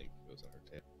because I think it goes on her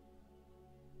tail.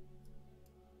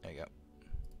 There you go.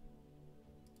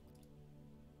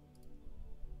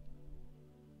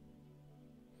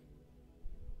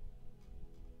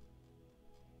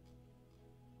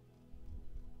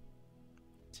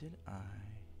 Did I?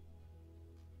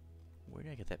 Where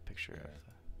did I get that picture of?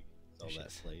 Sell There she that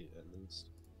is. plate at least.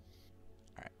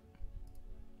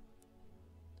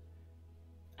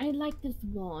 I like this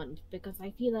wand because I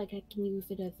feel like I can use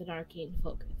it as an arcane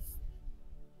focus.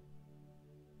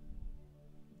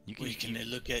 You can. Wait, can I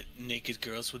look at naked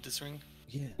girls with this ring?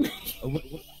 Yeah. Oh,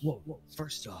 whoa.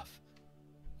 First off,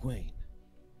 Gwen,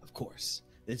 of course.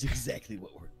 That's exactly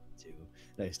what we're going to do.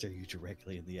 And I stare you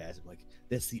directly in the eyes. I'm like,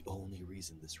 that's the only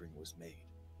reason this ring was made.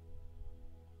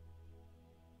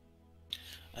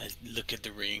 I look at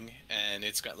the ring, and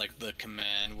it's got like the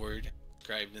command word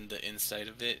described in the inside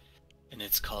of it, and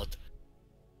it's called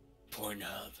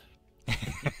Pornhub.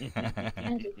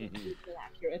 And it's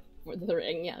accurate for the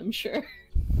ring, yeah, I'm sure.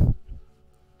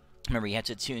 Remember, you have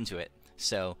to attune to it,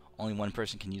 so only one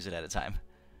person can use it at a time.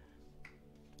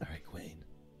 All right, Gwen.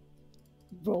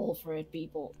 Roll for it,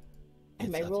 people. And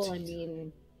It's by up roll, to I you.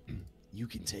 mean You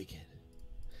can take it.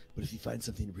 But if you find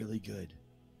something really good,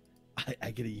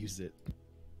 I get to use it.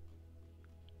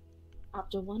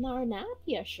 after 1 hour nap?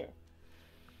 Yeah, sure.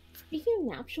 Speaking of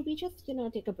nap, should we just,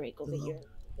 take a break over Hello? here?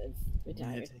 Because we're I'm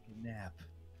gonna tired. take a nap.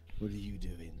 What are you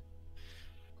doing?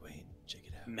 Gwen, check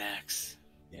it out. Max,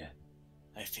 Yeah.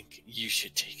 I think you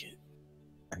should take it.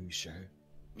 Are you sure?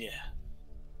 Yeah.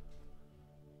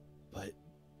 But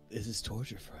this is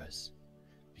torture for us.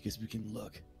 Because we can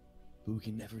look, but we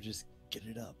can never just get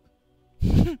it up.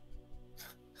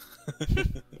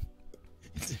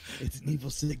 It's an evil,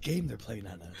 sick game they're playing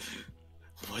on us.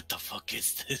 What the fuck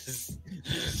is this?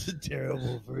 It's a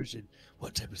terrible version.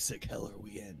 What type of sick hell are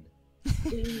we in?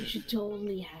 You should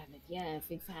totally have it. Yes,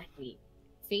 exactly.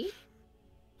 See?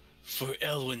 For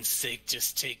Elwin's sake,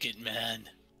 just take it, man.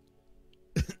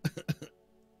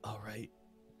 All right,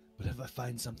 but if I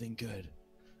find something good,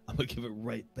 I'm gonna give it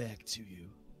right back to you,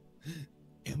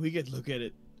 and we could look at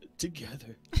it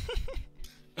together.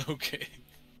 Okay.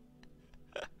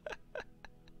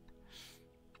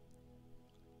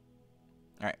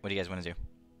 All right, what do you guys want to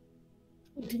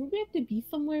do? Didn't we have to be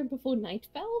somewhere before night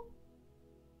fell?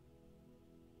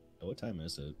 Oh, what time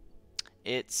is it?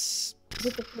 It's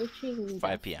With approaching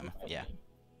 5 p.m., yeah.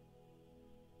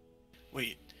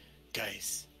 Wait,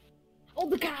 guys. Oh,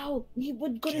 the cow! We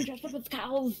would go and dress up as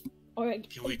cows! Or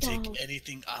Can we take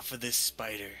anything off of this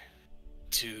spider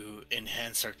to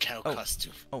enhance our cow Oh.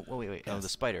 costume? Oh, wait. Oh, Yes. the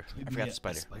spider. I forgot the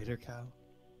spider. Spider cow.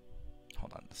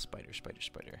 Hold on, the spider.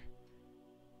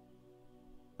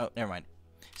 Oh, never mind.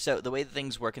 So the way that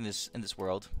things work in this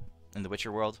world, in the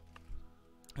Witcher world,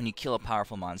 when you kill a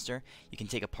powerful monster, you can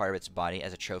take a part of its body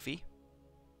as a trophy,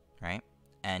 right?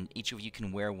 And each of you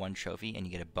can wear one trophy, and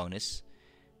you get a bonus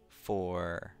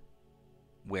for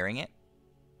wearing it.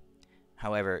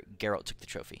 However, Geralt took the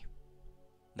trophy.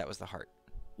 That was the heart.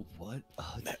 What?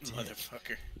 Oh, That dick.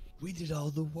 motherfucker. We did all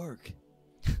the work.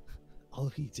 All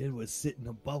he did was sit in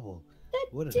a bubble. That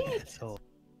What an dick. asshole.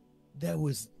 That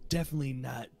was definitely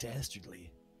not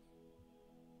dastardly.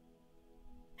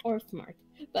 Or smart.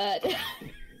 But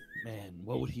Man,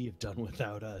 what would he have done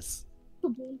without us? so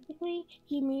basically,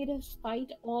 he made us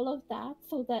fight all of that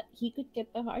so that he could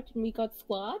get the heart and we got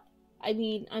squat? I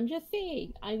mean, I'm just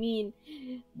saying. I mean,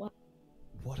 what?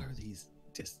 What are these?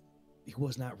 Just, he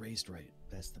was not raised right.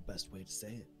 That's the best way to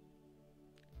say it.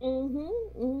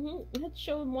 Let's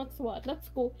show him what's what. Let's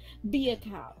go be a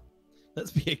cow.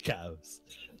 Let's be a cows.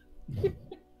 Alright,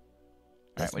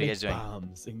 Let's what are you make guys doing?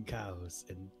 bombs and cows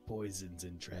and poisons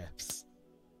and traps.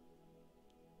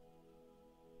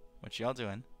 What y'all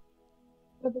doing?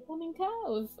 We're becoming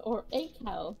cows or a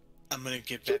cow. I'm gonna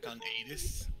get back on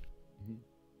Adis. Mhm.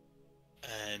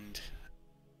 And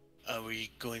are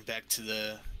we going back to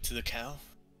the cow?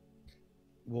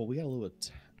 Well, we got a little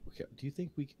bit. Do you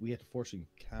think we had to fortune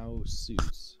cow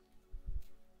suits?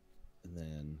 And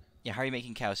then, Yeah, how are you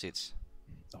making cow suits?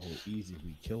 oh, easy.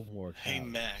 We kill more cows. Hey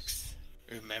Max,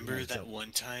 remember Yeah, that so-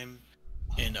 one time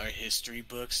in our history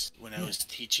books when I Yeah. was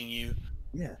teaching you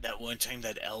Yeah. that one time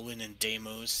that Elwin and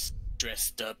Deimos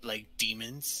dressed up like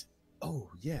demons?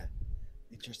 Oh, yeah.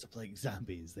 They dressed up like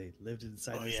zombies. They lived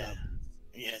inside Oh, the yeah.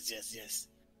 zombies. Yes.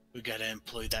 We gotta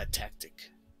employ that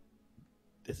tactic.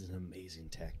 This is an amazing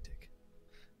tactic.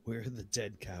 Where are the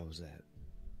dead cows at?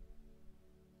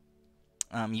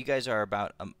 You guys are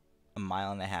about a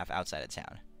mile and a half outside of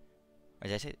town. Or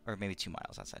did I say, or maybe 2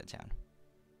 miles outside of town.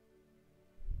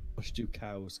 How much do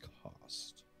cows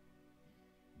cost?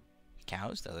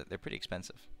 Cows, though, they're pretty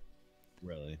expensive.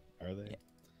 Really? Are they? Yeah.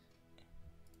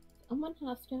 Someone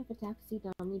has to have a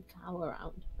taxidermied cow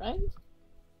around, right?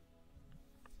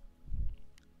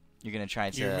 You're gonna try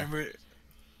to. You remember?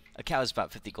 A cow is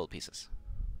about 50 gold pieces.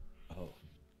 Oh.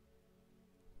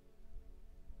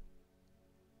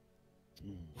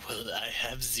 Well, I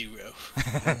have 0.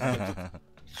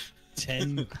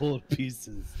 10 gold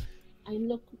pieces. I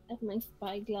look at my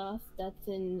spyglass that's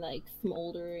in like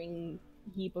smoldering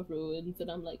heap of ruins,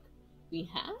 and I'm like, we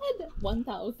had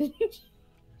 1,000.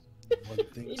 One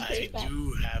thing I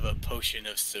do have a potion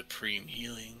of supreme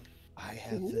healing. I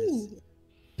have this Ooh.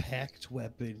 packed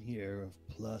weapon here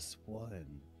of +1.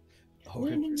 Or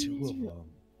No, no, no, 2 of no. them.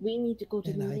 We need to go to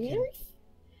And I can Mayor's,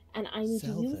 and I need to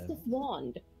sell use them. this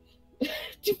wand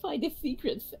to find his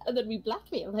secrets, and then we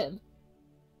blackmail him.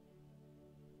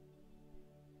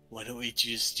 Why don't we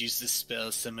just use the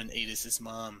spell summon Adis'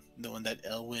 mom, the one that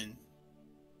Elwin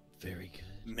Very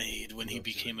good. made when he Love to.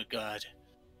 became a god?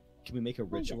 Can we make a yeah.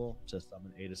 ritual to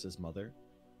summon Adis' mother?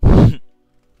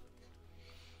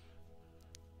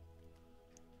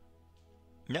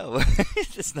 No,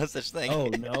 there's no such thing. Oh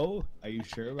no? Are you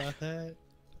sure about that?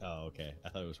 Oh, okay. I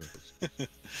thought it was worth it.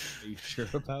 Are you sure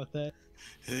about that?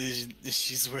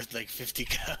 She's worth like 50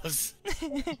 cows.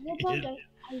 What about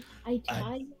I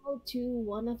tie y'all to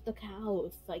one of the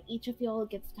cows. Like each of y'all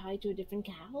gets tied to a different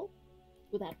cow.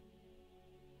 With that,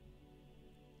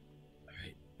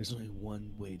 Alright, there's only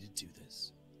one way to do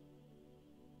this.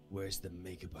 Where's the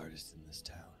makeup artist in this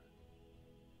town?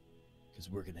 Because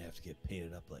we're gonna have to get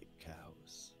painted up like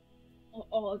cows.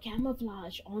 or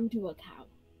camouflage onto a cow.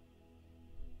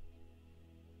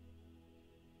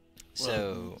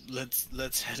 So, Well,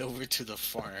 let's head over to the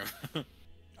farm.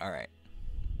 all right.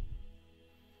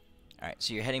 All right,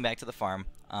 so you're heading back to the farm.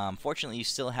 Fortunately, you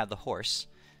still have the horse,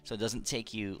 so it doesn't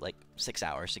take you like 6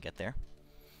 hours to get there.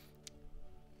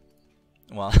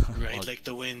 Well, Right like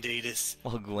the wind, Adis.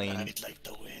 Well, Gawain Right like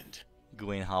the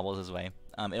wind. hobbles his way.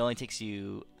 It only takes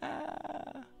you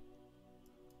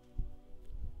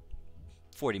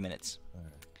 40 minutes. All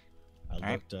right. I All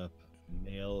right. looked up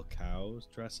male cows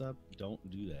dress up. Don't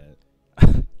do that.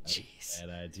 Jeez. Bad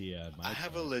idea. on my I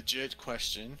have a part. legit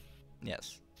question.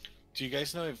 Yes. Do you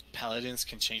guys know if paladins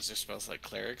can change their spells like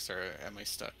clerics, or am I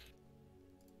stuck?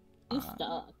 I'm Uh,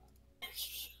 stuck.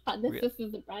 Unless Re- this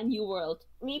is a brand new world.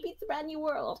 Maybe it's a brand new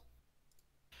world.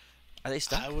 Are they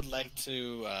stuck? I would like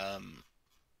to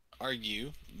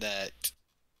argue that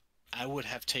I would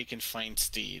have taken Find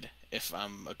Steed if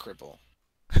I'm a cripple.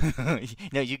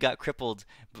 No, you got crippled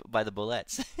by the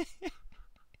bullets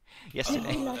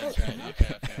yesterday. Oh, that's right.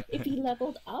 Okay, okay. If you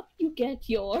leveled up, you get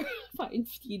your fine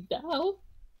speed now.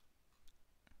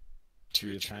 Do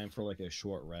you have time for like a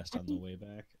short rest on the way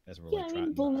back as we're Yeah, like I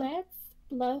mean, trotting? bullets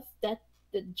plus that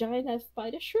the giant ass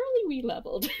spider surely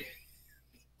re-leveled.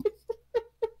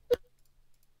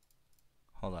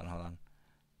 Hold on.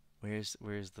 Where's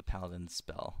the paladin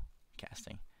spell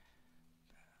casting?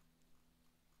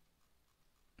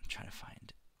 I'm trying to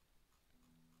find.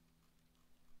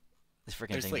 This freaking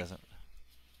There's thing like- doesn't.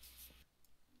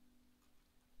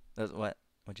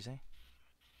 What'd you say?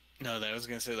 No, I was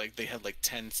gonna say like they had like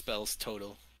 10 spells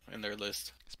total in their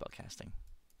list. Spell casting.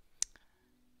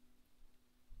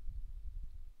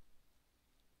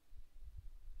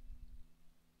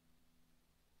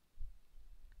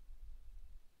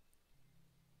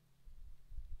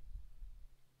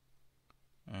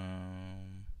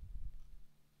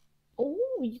 Oh,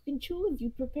 you can choose. You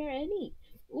prepare any.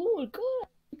 Oh, good.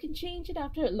 You can change it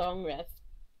after a long rest.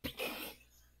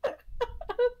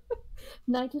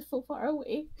 Night is so far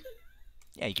away.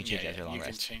 Yeah, you can change after a long you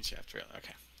rest. can change after it.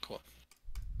 Okay, cool.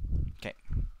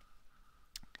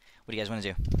 What do you guys want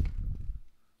to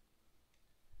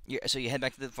do? So you head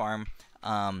back to the farm.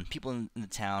 People in the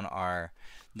town are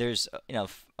there's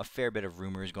a fair bit of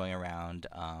rumors going around.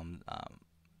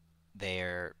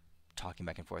 They're talking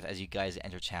back and forth as you guys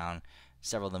enter town.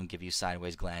 Several of them give you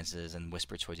sideways glances and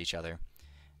whisper towards each other.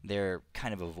 They're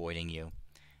kind of avoiding you.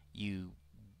 You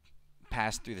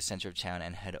pass through the center of town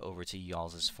and head over to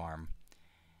Yalls' farm.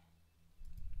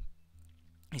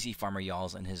 You see Farmer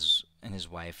Yalls and his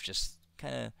wife just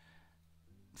kind of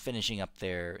finishing up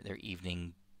their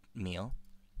evening meal.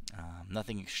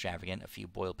 Nothing extravagant. A few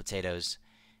boiled potatoes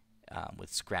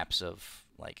with scraps of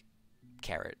like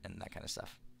carrot and that kind of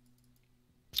stuff.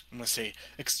 I'm gonna say,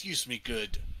 excuse me,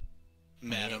 good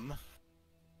madam.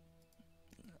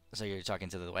 So you're talking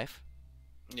to the wife?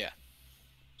 Yeah.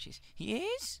 He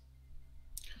is?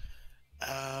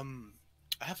 I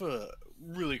have a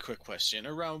really quick question.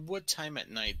 Around what time at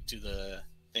night do the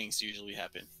things usually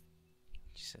happen?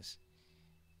 She says,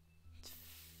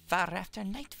 far after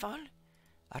nightfall,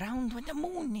 around when the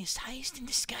moon is highest in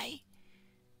the sky.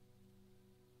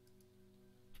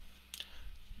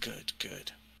 Good,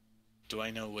 good. Do I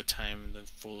know what time the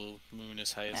full moon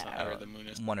is highest, or the moon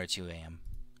is? 1 or 2 a.m.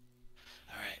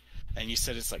 All right. And you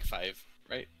said it's like 5,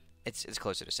 right? It's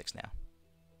closer to 6 now.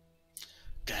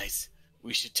 Guys,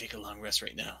 we should take a long rest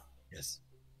right now. Yes.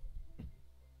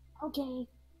 Okay.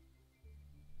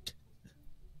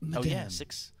 Oh yeah, Madame,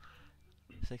 6.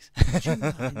 would you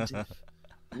mind if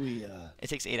we It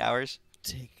takes 8 hours.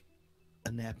 take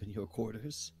a nap in your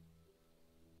quarters?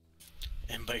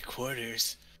 And by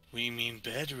quarters, we mean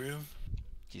bedroom.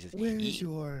 She says, Where is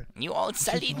your... You all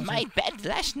sullied your my bed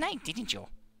last night, didn't you?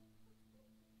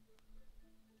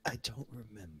 I don't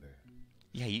remember.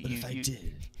 Yeah, But if I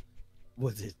did,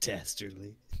 was it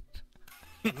dastardly?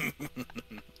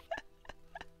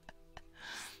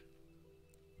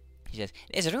 He says,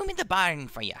 there's a room in the barn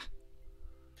for you.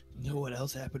 Know what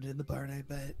else happened in the barn, I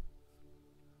bet?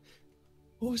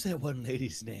 What was that one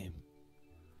lady's name?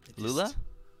 Lula?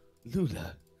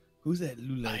 Lula. Who's that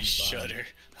Lula? in the I barn? shudder.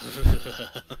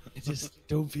 I just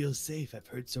don't feel safe. I've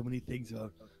heard so many things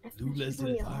about Lula's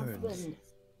Especially in your barns. husband.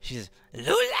 She says,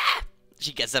 Lula!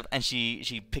 She gets up and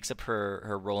she picks up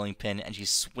her rolling pin and she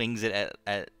swings it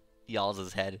at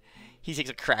Yalls' head. He takes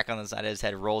a crack on the side of his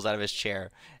head, rolls out of his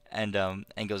chair, and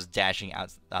goes dashing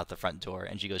out the front door,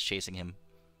 and she goes chasing him.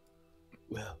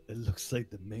 Well, it looks like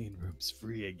the main room's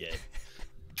free again.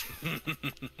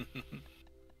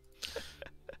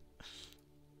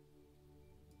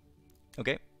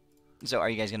 Okay. So are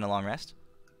you guys getting a long rest?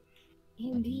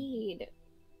 Indeed.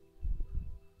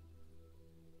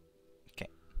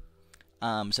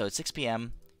 So it's 6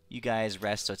 p.m. You guys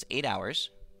rest, so it's 8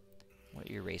 hours.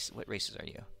 What races are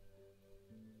you?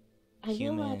 I will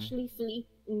human. actually sleep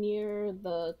near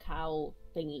the cow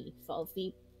thingy, so I'll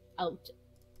sleep out,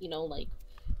 like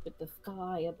with the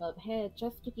sky above head,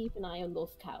 just to keep an eye on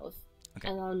those cows. Okay.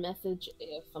 And I'll message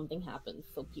if something happens,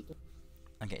 so people.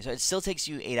 Okay, so it still takes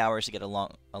you 8 hours to get a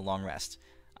long rest.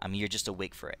 You're just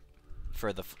awake for it,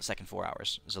 for the second 4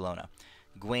 hours. Zelona,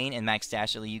 Gwaine, and Max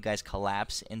Dashley, you guys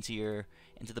collapse into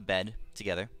the bed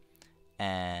together,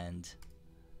 and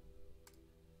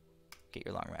get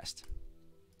your long rest.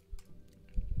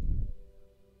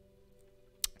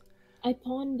 I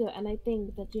ponder and I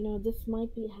think that, this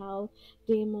might be how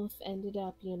Deimos ended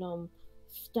up,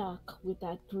 stuck with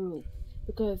that group.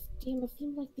 Because Deimos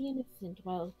seemed like the innocent,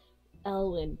 while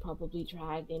Elwyn probably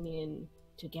dragged him in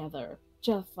together.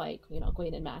 Just like,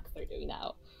 Gwen and Max are doing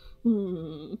now.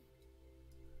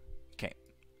 Okay.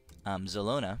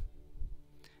 Zelona,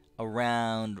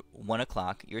 around 1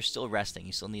 o'clock, you're still resting.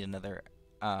 You still need another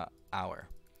hour.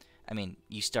 I mean,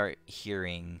 you start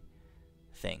hearing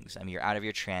things. I mean, you're out of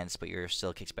your trance, but you're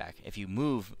still kicked back. If you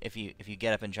move, if you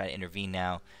get up and try to intervene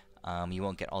now, you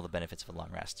won't get all the benefits of a long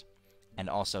rest. And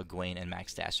also, Gwaine and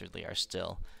Max Dastardly are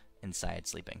still inside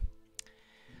sleeping.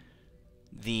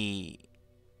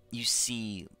 You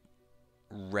see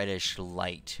reddish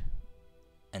light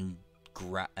and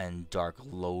dark,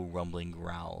 low rumbling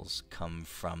growls come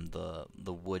from the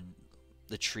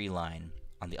tree line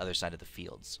on the other side of the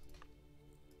fields.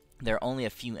 There are only a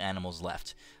few animals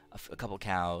left. A couple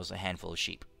cows, a handful of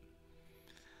sheep.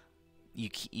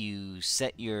 You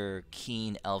set your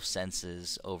keen elf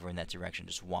senses over in that direction,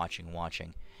 just watching,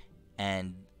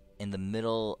 and in the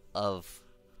middle of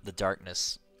the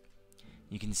darkness,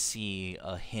 you can see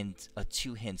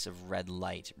two hints of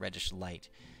reddish light,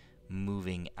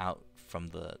 moving out from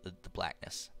the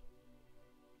blackness.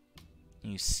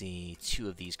 You see two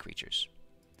of these creatures.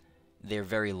 They're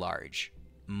very large,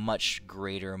 much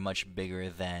greater, much bigger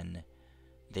than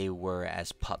they were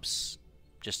as pups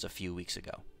just a few weeks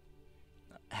ago,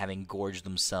 having gorged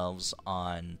themselves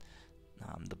on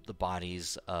the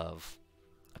bodies of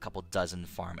a couple dozen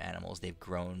farm animals. They've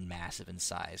grown massive in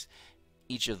size,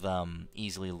 each of them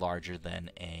easily larger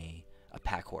than a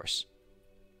pack horse.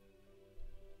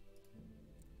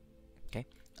 Okay,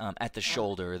 at the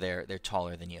shoulder, they're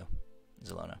taller than you,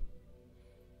 Zelona.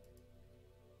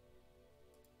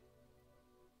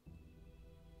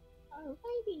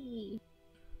 Alrighty.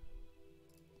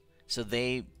 So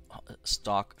they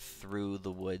stalk through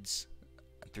the woods,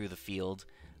 through the field,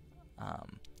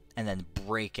 and then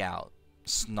break out,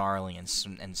 snarling and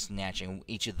snatching.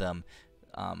 Each of them.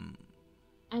 I'm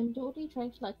totally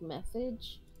trying to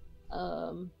message,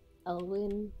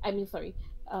 Elwyn.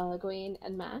 Gwen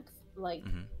and Max.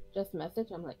 Just message.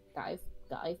 I'm like, guys.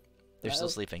 They're still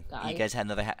sleeping. Guys. You guys had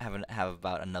have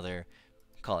about another,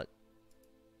 call it.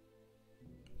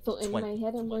 So in my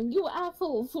head, I'm going, you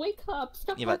assholes, wake up!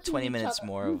 Stop About 20 each minutes other.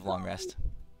 more of long rest.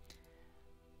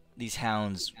 These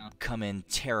hounds come in,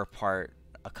 tear apart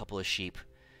a couple of sheep,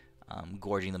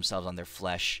 gorging themselves on their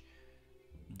flesh.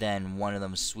 Then one of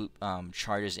them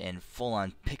charges in, full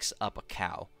on picks up a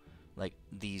cow, like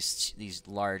these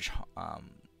large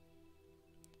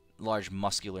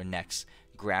muscular necks.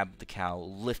 Grab the cow,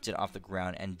 lift it off the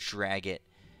ground, and drag it,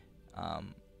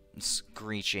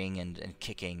 screeching and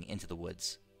kicking into the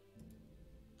woods.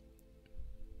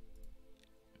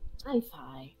 High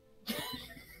five.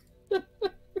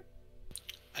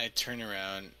 I turn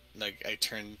around, I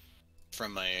turn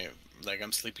from my,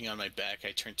 I'm sleeping on my back,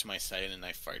 I turn to my side and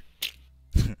I fart.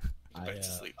 Back to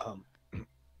sleep.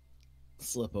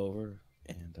 Slip over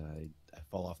and I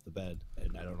fall off the bed,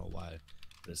 and I don't know why,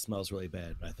 but it smells really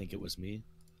bad. I think it was me.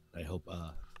 I hope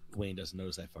Wayne doesn't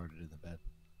notice I farted in the bed.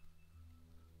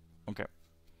 Okay.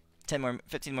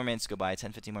 15 more minutes go by,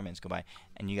 15 more minutes go by,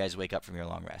 and you guys wake up from your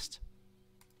long rest.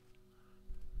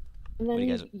 And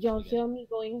then y'all hear me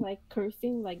going,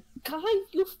 cursing, guys,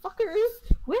 you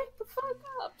fuckers, wake the fuck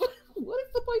up! What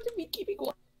is the point of me keeping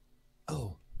quiet?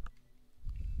 Oh.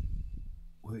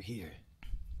 We're here.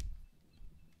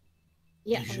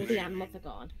 Yeah, all the animals are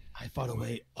gone. I fought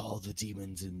away all the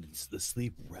demons in the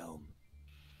sleep realm.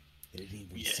 I didn't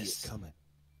even see it coming.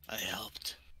 I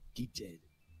helped. He did.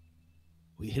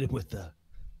 We hit him with the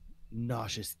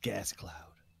nauseous gas cloud.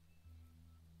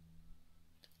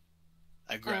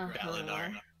 I grabbed Balinar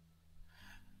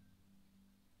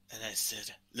and I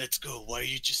said, let's go. Why are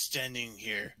you just standing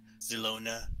here,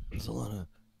 Zelona? Zelona,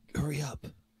 hurry up.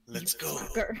 Let's go.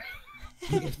 Fucker.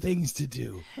 We have things to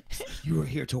do. You were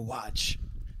here to watch.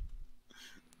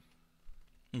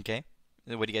 Okay.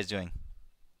 What are you guys doing?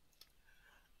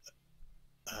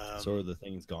 So are the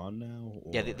things gone now?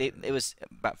 Or... Yeah, it was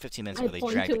about 15 minutes I ago they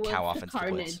point dragged the towards cow off the into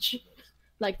the woods. carnage.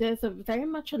 Like there's a very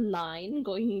much a line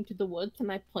going into the woods,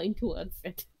 and I point towards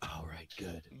it. All right,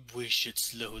 good. We should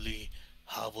slowly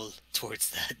hobble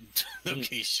towards that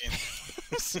location.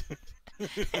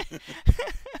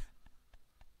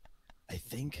 I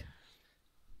think.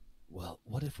 Well,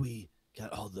 what if we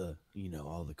got all the,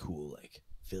 all the cool like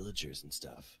villagers and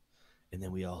stuff, and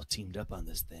then we all teamed up on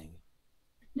this thing?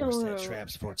 No, Or set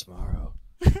traps for tomorrow.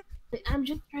 I'm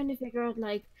just trying to figure out,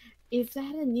 like, is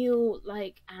that a new,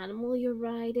 like, animal you're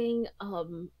riding?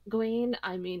 Gwen,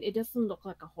 I mean, it doesn't look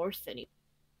like a horse anymore.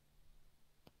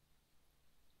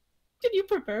 Did you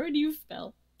prepare a new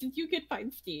spell? Did you get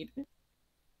Fine Steed?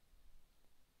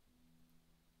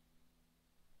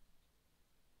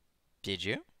 Did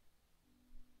you?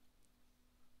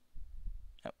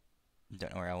 Oh,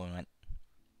 don't know where Elwin went.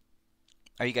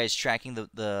 Are you guys tracking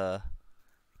the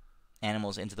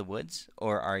animals into the woods,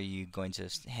 or are you going to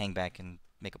hang back and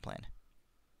make a plan?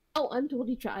 Oh, I'm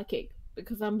totally tracking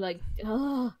because I'm like,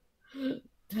 Okay.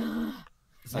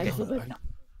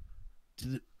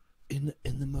 In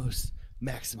the most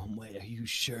maximum way, are you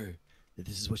sure that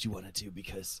this is what you want to do?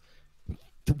 Because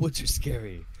the woods are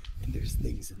scary and there's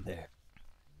things in there.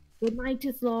 The night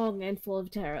is long and full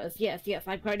of terrors. Yes,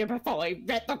 I've heard it before. I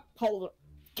read the whole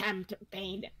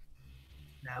campaign.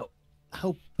 Now,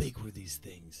 how big were these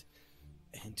things?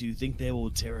 And do you think they will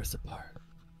tear us apart?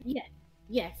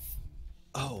 Yes.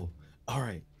 Oh, all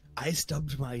right. I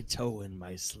stubbed my toe in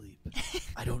my sleep.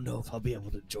 I don't know if I'll be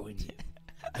able to join you.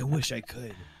 I wish I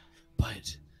could,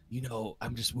 but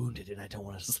I'm just wounded and I don't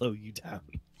want to slow you down.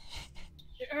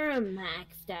 Sure,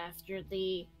 Max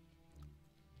Dastardly.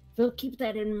 We'll keep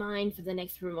that in mind for the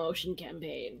next promotion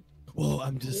campaign. Well,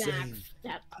 I'm just saying.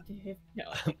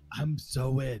 No. I'm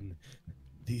so in.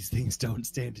 These things don't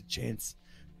stand a chance.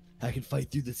 I can fight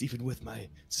through this even with my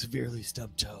severely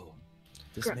stubbed toe.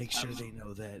 Just make sure they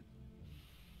know that.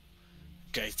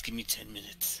 Guys, give me 10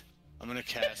 minutes. I'm gonna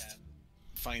cast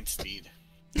Find Steed.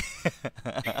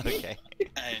 Okay.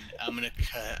 And I'm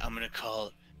gonna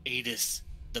call Adis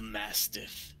the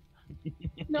Mastiff.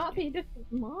 Not Adis'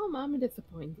 mom. I'm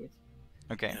disappointed.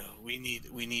 Okay. No, we need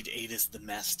Adis the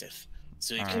Mastiff.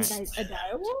 So he All can. right. And a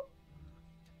direwolf?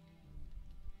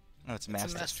 Oh, it's It's a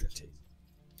master. mastiff.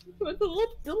 It's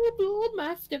a little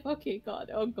mastiff. Okay,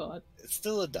 God. Oh, God. It's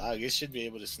still a dog. It should be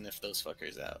able to sniff those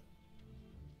fuckers out.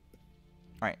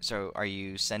 All right. So, are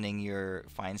you sending your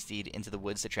fine steed into the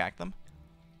woods to track them?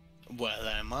 Well,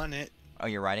 I'm on it. Oh,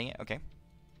 you're riding it. Okay.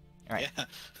 All right. Yeah.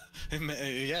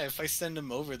 Yeah, if I send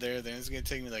him over there, then it's gonna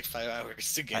take me like 5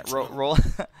 hours to All get right, to roll,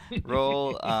 him.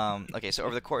 roll. Okay. So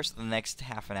over the course of the next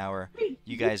half an hour, Wait,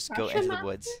 you did guys go crush a into the mastiff?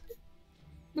 woods.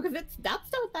 Because that's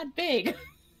not that big.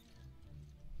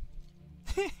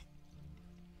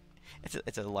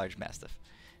 It's a large mastiff.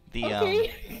 The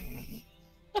Okay.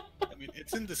 I mean,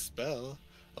 it's in the spell.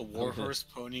 A warhorse,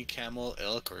 pony, camel,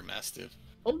 elk, or mastiff.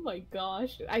 Oh my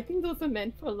gosh. I think those are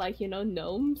meant for, like,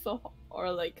 gnomes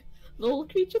or like little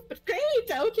creatures. But great.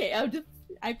 Okay.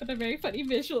 I put a very funny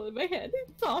visual in my head.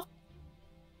 It's awesome.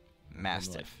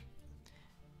 mastiff.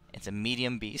 It's a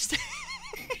medium beast.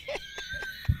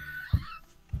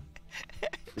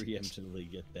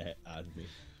 Preemptively get that out of me.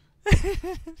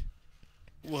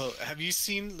 Well, have you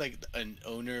seen like an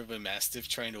owner of a mastiff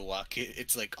trying to walk it?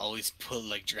 It's like always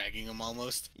dragging him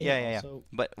almost. Yeah. Also,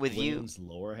 But with you, William's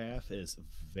lower half is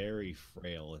very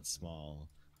frail and small,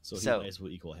 so he So- might as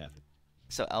well equal half.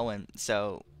 so Elwin,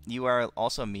 so you are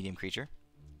also a medium creature.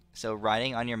 So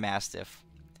riding on your mastiff,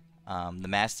 the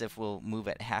mastiff will move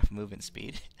at half movement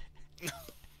speed.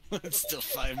 It's still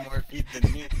 5 more feet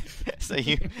than me. So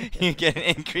you get an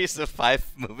increase of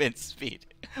 5 movement speed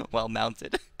while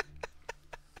mounted.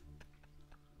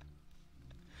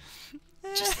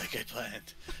 Just like I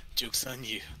planned. Joke's on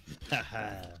you.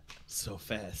 Haha, so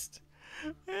fast.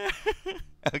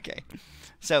 Okay.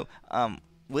 So,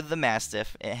 with the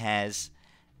Mastiff, it has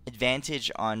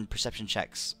advantage on perception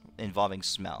checks involving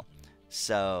smell.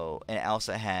 So, and it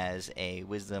also has a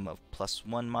wisdom of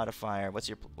 +1 modifier. What's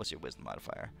your wisdom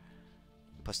modifier?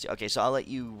 +2. Okay, so I'll let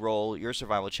you roll your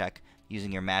survival check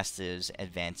using your Mastiff's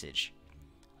advantage.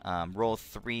 Roll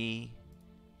 3.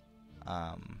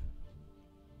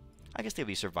 I guess they'll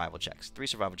be survival checks. 3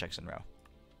 survival checks in a row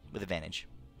with advantage.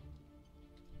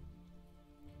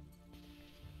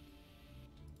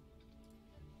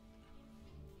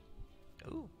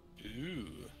 Ooh. Ooh.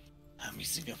 I'm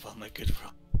using up all my good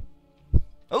roll.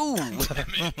 Oh,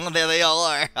 there they all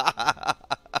are.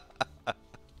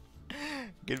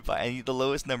 Goodbye. And the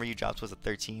lowest number you dropped was a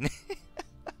 13.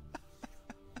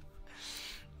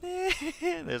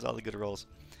 There's all the good rolls.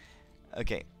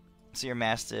 Okay, so your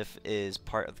Mastiff is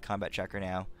part of the combat tracker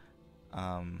now.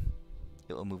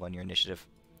 it will move on your initiative.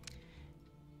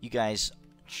 You guys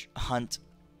hunt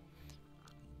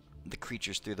the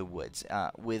creatures through the woods.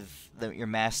 With your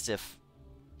Mastiff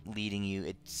leading you,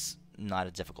 it's not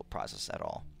a difficult process at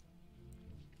all.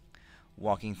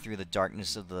 Walking through the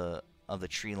darkness of the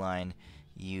tree line,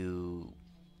 you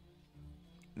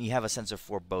have a sense of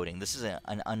foreboding. This is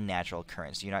an unnatural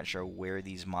occurrence. You're not sure where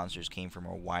these monsters came from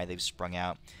or why they've sprung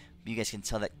out. But you guys can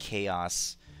tell that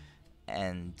chaos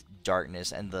and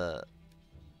darkness and the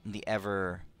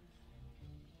ever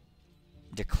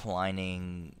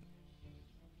declining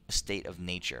state of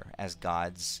nature as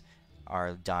gods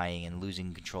are dying and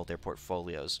losing control of their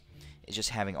portfolios is just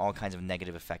having all kinds of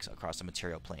negative effects across the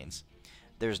material planes.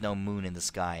 There's no moon in the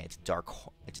sky. It's dark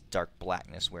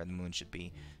blackness where the moon should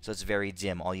be. So it's very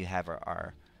dim. All you have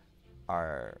are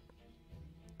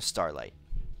starlight.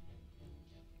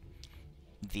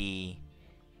 The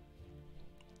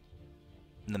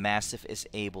Mastiff is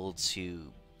able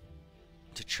to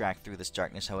track through this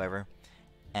darkness, however,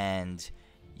 and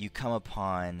you come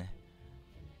upon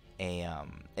a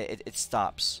it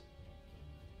stops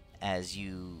as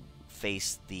you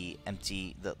face the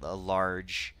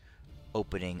large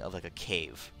opening of like a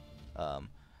cave.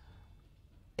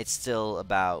 It's still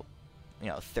about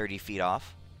 30 feet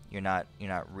off. You're not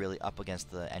really up against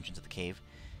the entrance of the cave,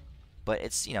 but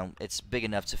it's it's big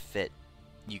enough to fit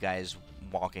you guys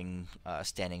walking,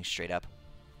 standing straight up.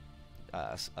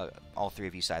 All three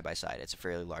of you side by side. It's a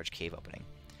fairly large cave opening.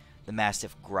 The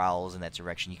Mastiff growls in that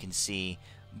direction. You can see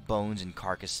bones and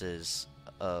carcasses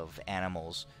of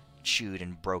animals chewed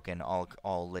and broken,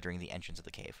 all littering the entrance of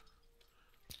the cave.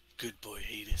 Good boy,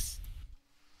 Hades.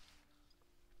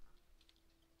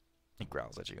 It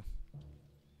growls at you.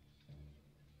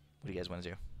 What do you guys want to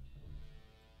do?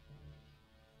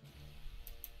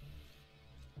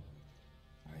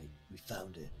 Alright, we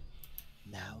found it.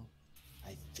 Now,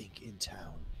 I think in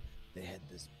town they had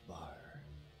this bar.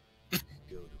 We could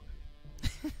go to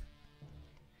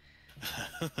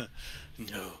it.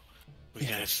 No, we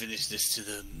gotta finish this to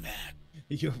the map.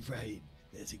 You're right.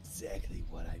 That's exactly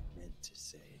what I meant to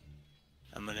say.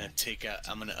 I'm gonna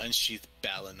unsheath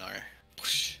Balinar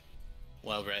whoosh,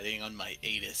 while riding on my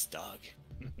Atis dog.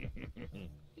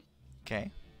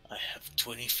 Okay. I have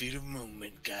 20 feet of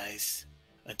movement, guys,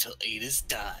 until Atis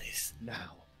dies.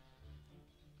 Now,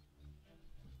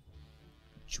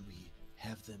 should we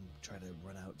have them try to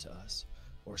run out to us,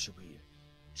 or should we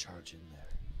charge in there?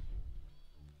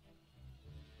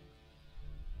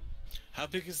 How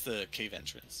big is the cave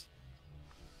entrance?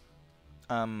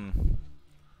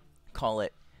 Call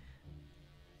it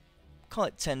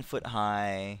 10 foot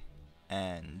high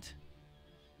and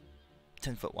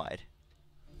 10 foot wide.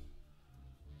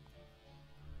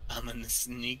 I'm gonna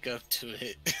sneak up to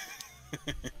it.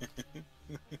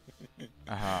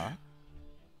 Uh-huh.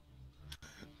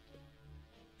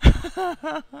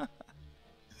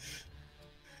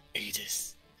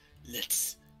 Atis,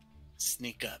 let's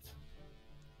sneak up.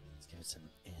 Let's give it some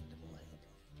animal handling.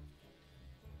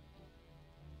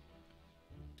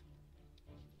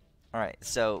 Alright,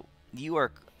 so you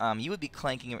are you would be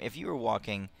clanking if you were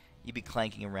walking, you'd be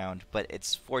clanking around, but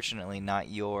it's fortunately not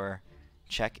your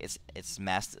check. It's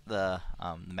the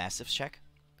Mastiff's check,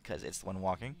 because it's the one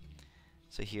walking.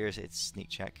 So here's its sneak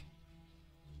check.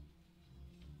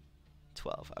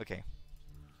 12. Okay.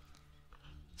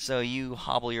 So you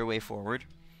hobble your way forward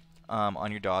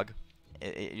on your dog.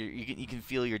 You can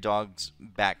feel your dog's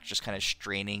back just kind of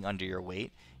straining under your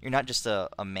weight. You're not just a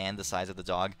man the size of the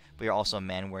dog, but you're also a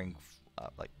man wearing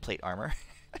like plate armor.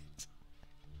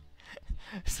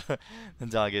 So the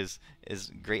dog is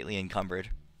greatly encumbered.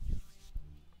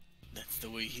 That's the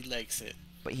way he likes it.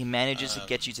 But he manages to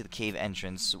get you to the cave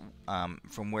entrance,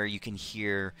 from where you can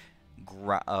hear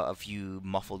a few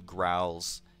muffled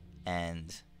growls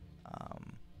and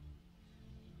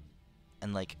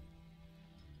like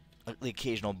the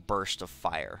occasional burst of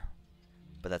fire.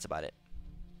 But that's about it.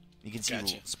 You can see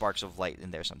Gotcha. sparks of light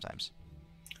in there sometimes.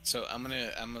 So I'm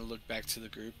gonna look back to the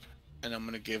group, and I'm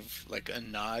gonna give like a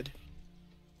nod.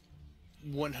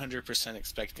 100%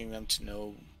 expecting them to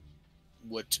know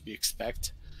what to be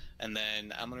expect, and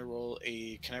then I'm gonna roll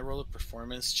a. Can I roll a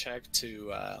performance check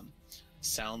to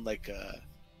sound like a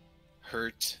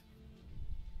hurt,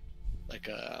 like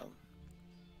a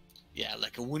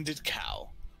like a wounded cow?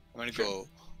 I'm gonna go.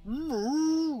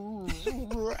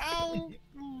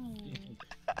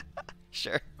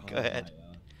 Sure, go ahead.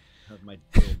 Have my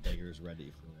little daggers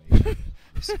ready for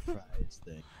a surprise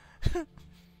thing.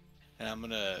 And I'm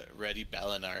gonna ready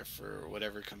Balinar for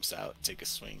whatever comes out. Take a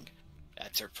swing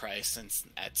at her price and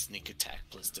add sneak attack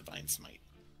plus divine smite.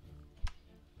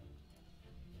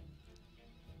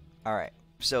 All right,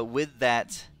 So with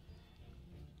that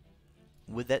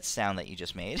sound that you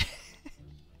just made,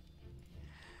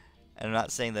 and I'm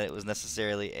not saying that it was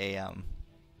necessarily a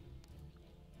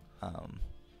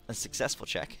successful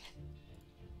check.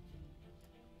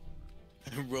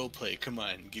 Roleplay, come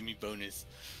on, give me bonus.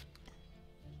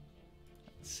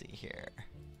 Let's see here.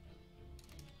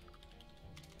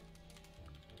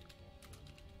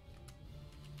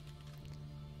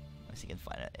 Unless you can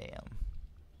find a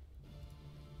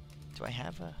do I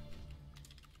have a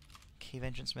cave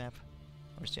entrance map?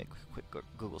 I'm just doing a quick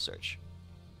Google search.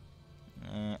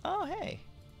 Oh, hey.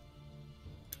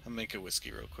 I'll make a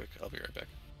whiskey real quick. I'll be right back.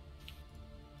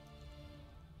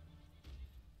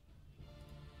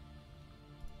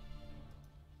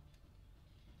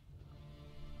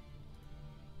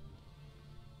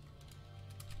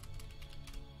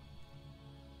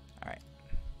 All right.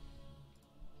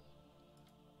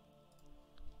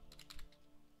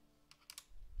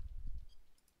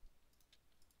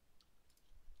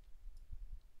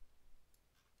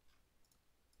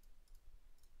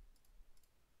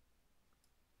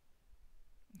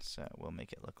 So we'll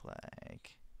make it look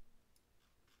like,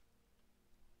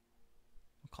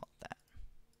 we'll call it that.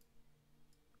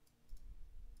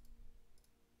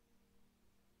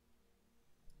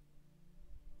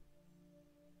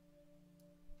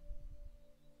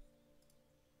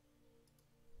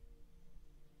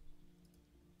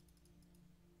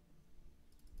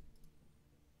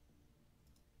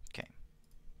 Okay.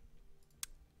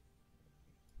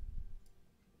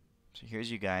 So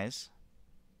here's you guys.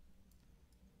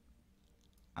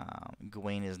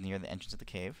 Gawain is near the entrance of the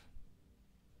cave.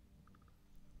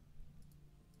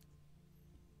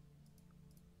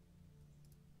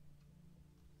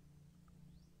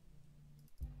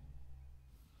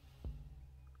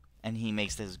 And he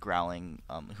makes this growling,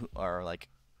 or like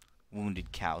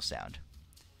wounded cow sound.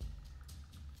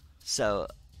 So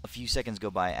a few seconds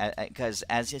go by, because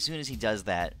as soon as he does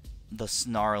that, the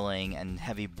snarling and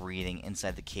heavy breathing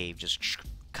inside the cave just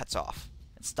cuts off.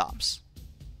 It stops.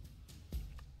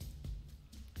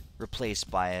 Replaced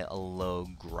by a low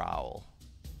growl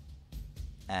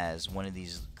as one of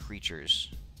these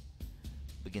creatures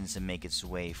begins to make its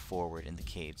way forward in the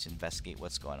cave to investigate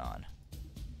what's going on.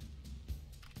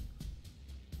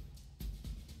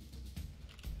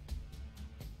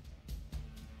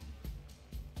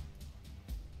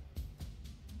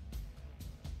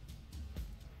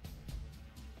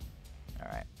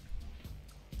 Alright.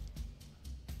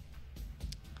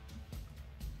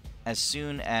 As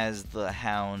soon as the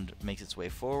hound makes its way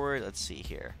forward, let's see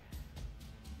here.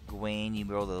 Gawain, you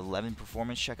rolled an 11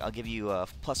 performance check. I'll give you a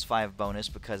 +5 bonus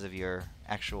because of your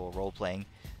actual role playing.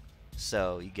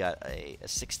 So you got a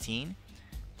 16.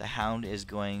 The hound is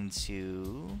going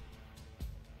to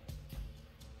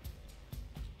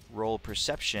roll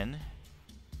perception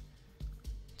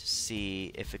to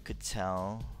see if it could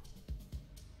tell.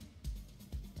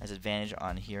 Has advantage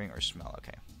on hearing or smell.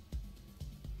 Okay.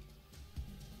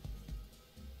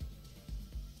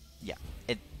 Yeah,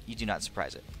 you do not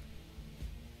surprise it.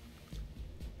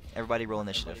 Everybody roll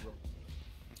initiative.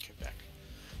 Okay, back.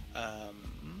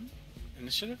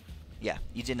 Initiative? Yeah,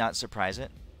 you did not surprise it.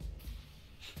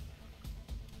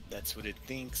 That's what it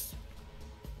thinks.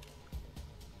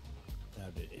 Now,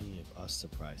 did any of us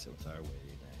surprise it with our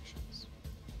waiting actions?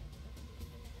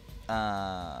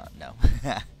 No.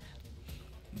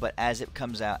 But as it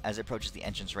comes out, as it approaches the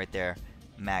entrance right there,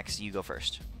 Max, you go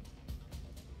first.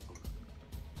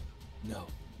 No,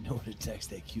 no one attacks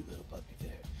that cute little puppy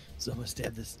there. So I'm gonna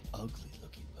stab this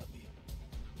ugly-looking puppy.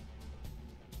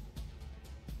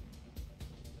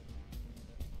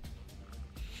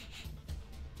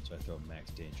 So I throw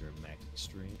Max Danger and Max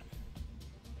Extreme.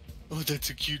 Oh, that's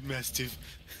a cute mastiff.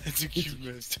 That's a cute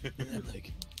mastiff. And I'm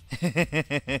like,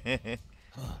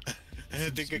 huh, I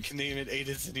don't think I can name it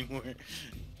Adis anymore.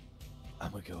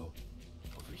 I'm gonna go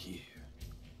over here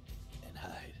and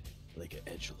hide like an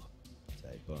edgelord. So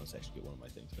I bonus actually get one of my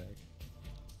things back.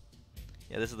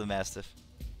 Yeah, this is the Mastiff.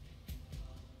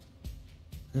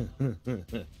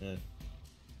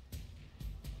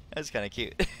 That's kind of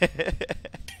cute.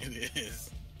 It is.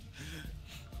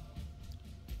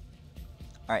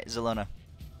 Alright, Zelona.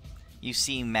 You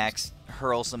see Max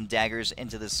hurl some daggers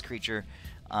into this creature.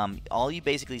 All you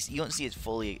basically see, you don't see it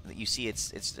fully, you see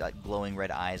its like glowing red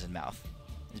eyes and mouth.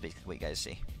 Is basically what you guys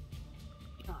see.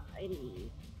 Alrighty.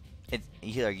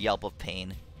 You hear a yelp of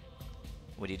pain.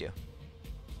 What do you do?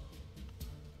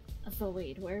 So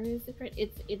wait, where is it?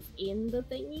 It's in the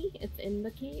thingy. It's in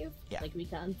the cave. Yeah. Like we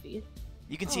can't see it.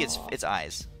 You can see its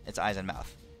eyes and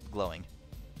mouth glowing.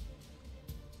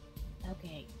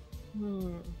 Okay.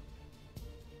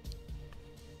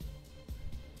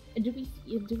 Do we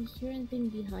hear anything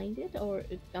behind it, or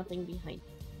it's nothing behind?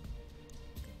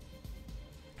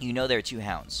 You know there are two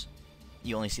hounds.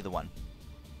 You only see the one.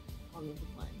 Only the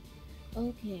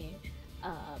one. Okay.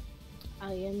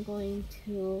 I am going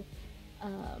to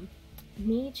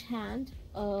mage hand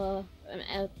a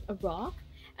rock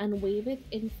and wave it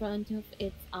in front of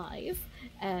its eyes,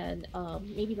 and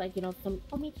maybe like some,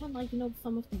 or maybe like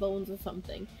some of the bones or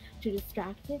something to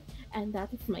distract it, and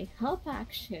that is my help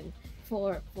action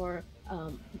for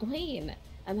Gwen.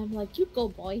 And I'm like, you go,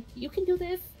 boy, you can do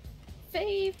this.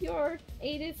 Save your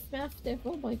Aegis Mastiff.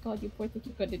 Oh my god, you poor thing,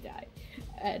 you're gonna die.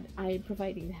 And I'm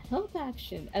providing the help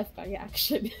action as my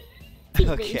action. to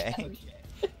mage Okay. hand.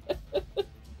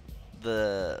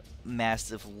 The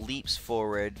Mastiff leaps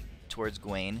forward towards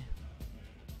Gawain.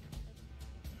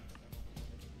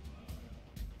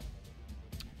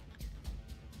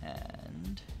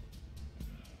 And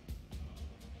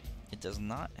it does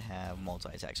not have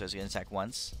multi-attack, so it's going to attack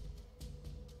once.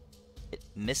 It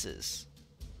misses.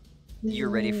 You're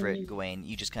ready for it, Gawain.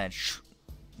 You just kind of,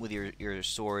 with your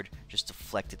sword, just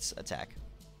deflect its attack.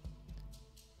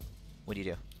 What do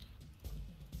you do?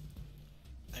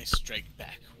 I strike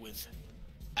back with.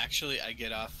 Actually, I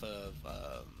get off of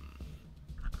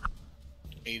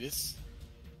Aegis,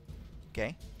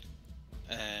 Okay.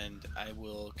 and I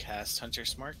will cast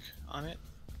Hunter's Mark on it.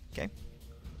 Okay.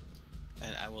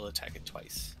 And I will attack it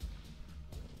twice.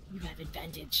 You have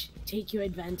advantage. Take your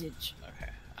advantage.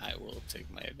 Okay, I will take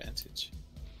my advantage.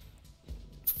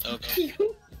 Okay.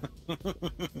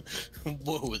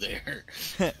 Whoa there.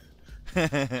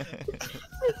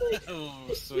 Oh,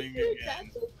 swing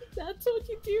again. That's what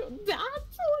you do.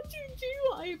 That's what you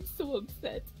do. I am so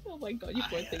upset. Oh my god, you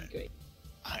poor thing. Great.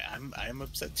 I'm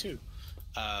upset too.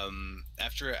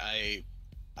 After I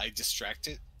distract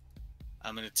it,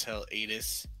 I'm gonna tell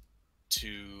Aegis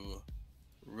to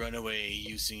run away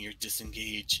using your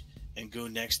disengage and go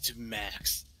next to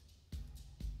Max.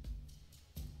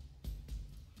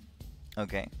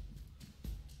 Okay.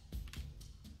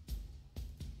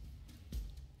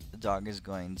 The dog is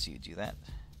going to do that.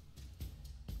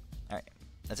 Alright.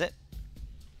 That's it?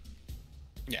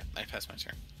 Yeah, I passed my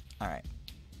turn. Alright.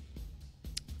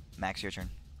 Max, your turn.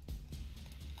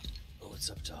 Oh, what's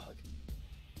up, dog?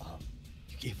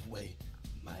 You gave away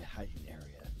my hiding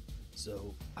area,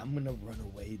 so I'm gonna run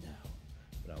away now.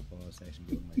 But I'll bonus action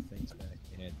give my things back.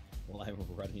 And while I'm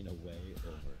running away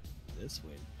over this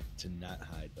way, to not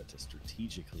hide, but to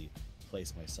strategically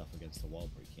place myself against the wall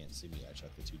where he can't see me, I chuck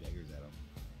the 2 daggers at him.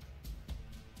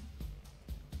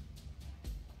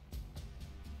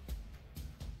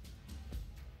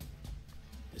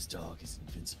 This dog is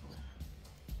invincible.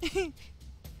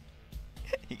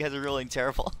 You guys are rolling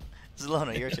terrible.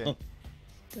 Zelona, your turn.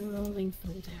 They're rolling so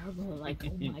terrible. Like,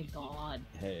 oh my god.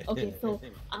 Hey. Okay, so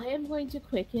I am going to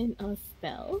quicken a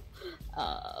spell.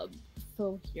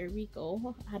 So here we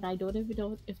go. And I don't even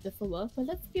know if this will work, but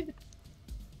let's give it.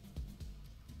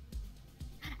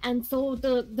 And so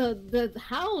the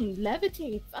hound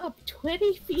levitates up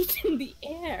 20 feet in the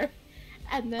air,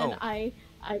 and then Oh.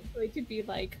 I'm going to be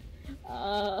like,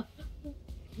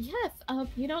 yes,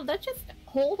 let's just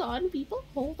hold on, people,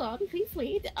 hold on, please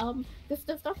wait. This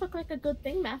does not look like a good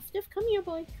thing. Mastiff, come here,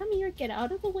 boy, come here, get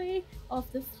out of the way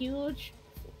of this huge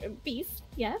beast.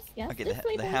 Yes, Okay, this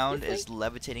way, the boy, hound this is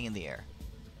levitating in the air.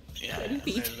 Yeah, Pretty and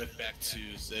feet. I look back to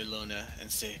Zelona and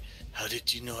say, "How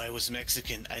did you know I was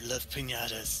Mexican? I love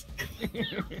piñatas."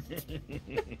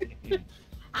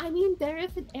 I mean, there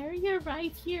is an area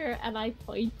right here, and I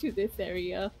point to this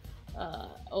area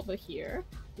over here.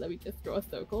 Let me just draw a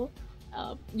circle.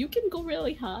 You can go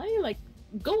really high, like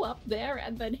go up there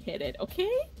and then hit it,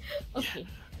 okay? Okay.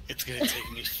 It's gonna take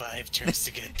me 5 turns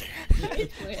to get there.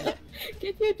 It will.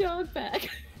 Get your dog back.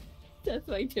 That's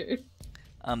my turn.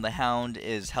 The hound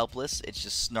is helpless. It's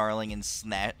just snarling and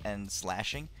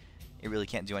slashing. It really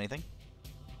can't do anything.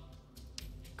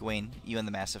 Gawain, you and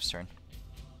the Mastiff's turn.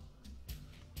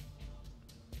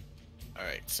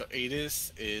 Alright, so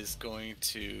Aegis is going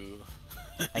to...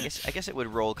 I guess it would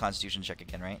roll a Constitution check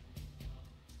again, right?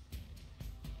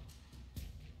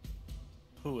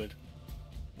 Who would?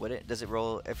 Would it? Does it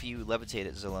roll if you levitate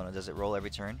it, Zelona? Does it roll every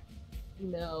turn?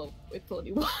 No, it's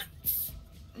only once.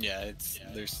 Yeah,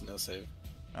 there's no save.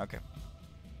 Okay.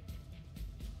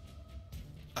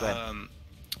 Go ahead.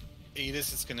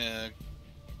 Aegis is gonna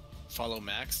follow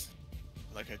Max,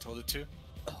 like I told it to.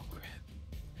 Oh crap!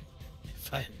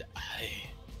 And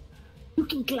You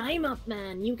can climb up,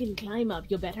 man. You can climb up.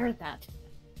 You're better at that.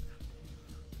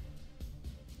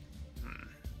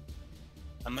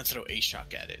 I'm gonna throw a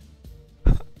shock at it.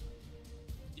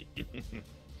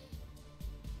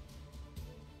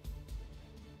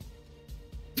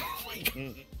 my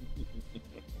god.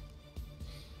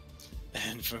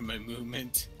 And for my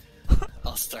movement,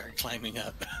 I'll start climbing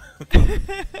up.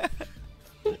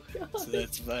 So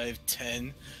that's 5,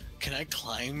 10. Can I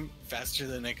climb faster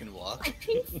than I can I walk?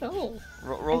 think so.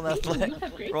 Roll an I think you athletic,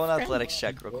 have great roll an strength. athletics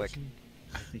check real quick.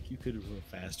 I think you could run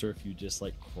faster if you just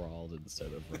like crawled instead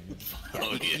of running.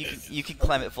 Oh, You can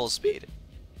climb at full speed.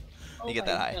 Oh You get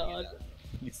my that high. God.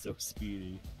 He's so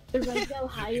speedy. The Rydell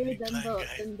higher me than climb,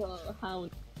 the guys.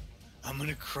 hound. I'm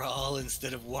gonna crawl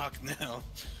instead of walk now.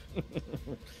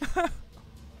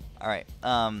 All right.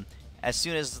 As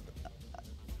soon as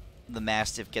the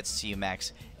mastiff gets to you,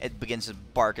 Max, it begins to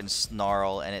bark and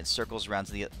snarl, and it circles around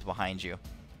to the behind you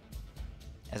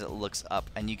as it looks up,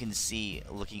 and you can see,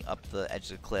 looking up the edge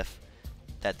of the cliff,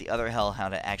 that the other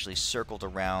hellhound had actually circled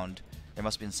around. There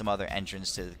must have been some other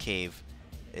entrance to the cave.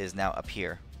 It is now up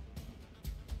here,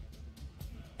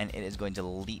 and it is going to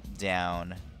leap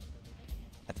down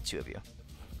at the two of you.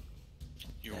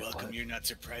 You're Yeah, welcome. what? You're not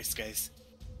surprised, guys.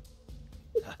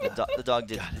 The dog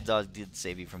did Got it. the dog did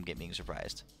save you from being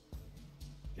surprised.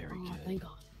 Very Oh, good. thank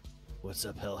God. What's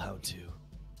up, Hellhound 2?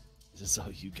 Is this all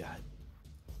you got?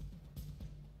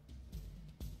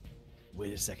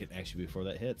 Wait a second, actually, before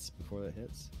that hits.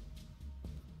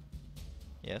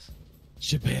 Yes.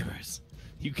 Shabammers!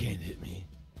 You can't hit me.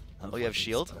 I'm Oh, you have fucking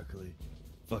shield? Sparkly.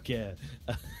 Fuck yeah.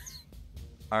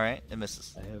 All right, it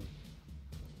misses. I have.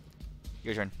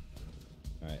 Your turn.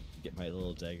 Alright, get my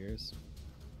little daggers.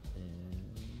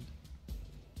 And.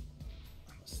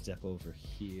 I'm gonna step over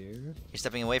here. You're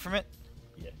stepping away from it.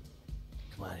 Yeah.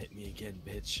 Come on, hit me again,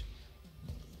 bitch.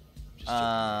 Just joking,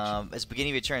 actually. It's the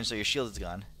beginning of your turn, so your shield is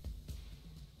gone.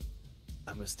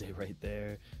 I'm gonna stay right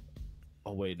there.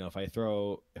 Oh, wait, no, if I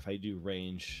do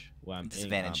range while I'm in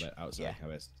Disadvantage. combat, outside Yeah.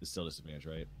 combat, it's still disadvantage,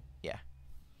 right? Yeah.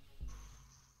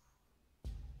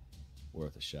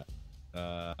 Worth a shot.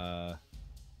 I'm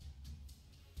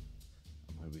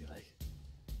gonna be like,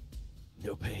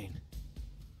 No pain.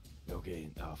 No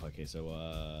gain. oh, okay, so,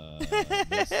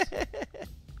 miss.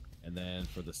 And then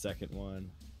for the second one,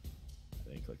 I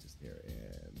think click this here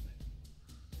and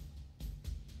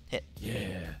Hit.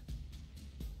 Yeah.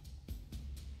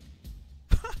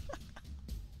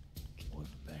 One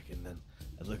back, and then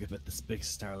I look up at this big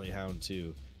snarly hound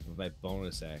too. With my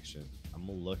bonus action, I'm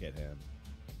gonna look at him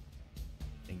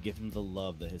and give him the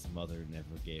love that his mother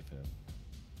never gave him.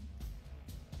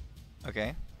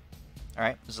 Okay. All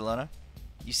right, Zelona.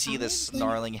 You see this I'm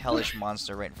snarling, hellish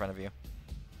monster right in front of you.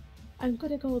 I'm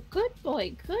gonna go, good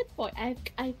boy, good boy. I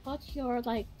got your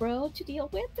like bro to deal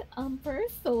with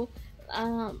first, so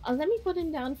let me put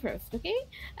him down first, okay?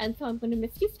 And so I'm gonna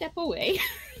misty step away.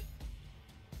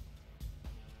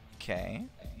 Okay.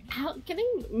 How can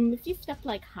I misty step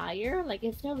like higher? Like,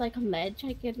 is there like a ledge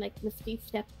I can like misty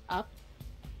step up?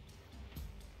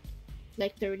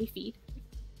 Like 30 feet?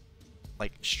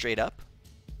 Like straight up.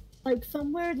 Like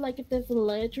somewhere, like if there's a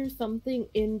ledge or something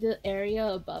in the area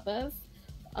above us,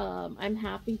 I'm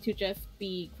happy to just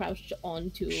be crouched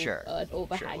onto Sure. an Sure.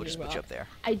 overhanging We'll just put rock. you up there.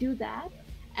 I do that,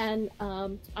 and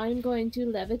I'm going to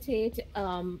levitate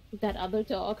that other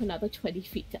dog another 20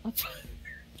 feet up.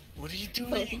 What are you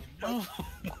doing? No.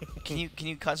 Can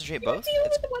you concentrate You're both? dealing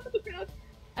It's, with the one on the ground.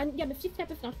 And yeah, Misty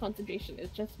Step is not concentration;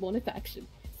 it's just bonus action.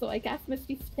 So I cast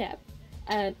Misty Step,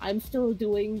 and I'm still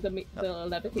doing the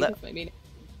levitate as my main.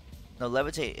 no,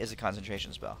 levitate is a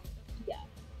concentration spell.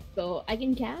 So I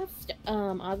can cast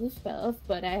other spells,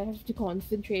 but I have to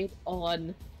concentrate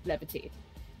on levitate.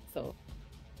 So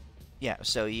Yeah.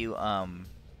 So you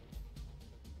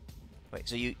Wait.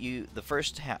 So you the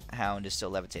first hound is still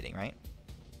levitating, right?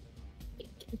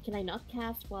 can I not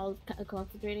cast while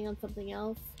concentrating on something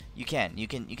else? You can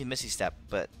misty step,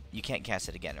 but you can't cast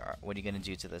it again. Or what are you gonna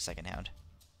do to the second hound?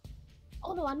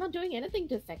 Oh no, I'm not doing anything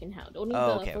to second hound. Only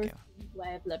Oh, the okay, first okay. where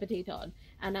I have levitate on,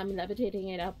 and I'm levitating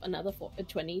it up another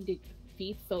 20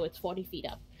 feet, so it's 40 feet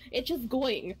up. It's just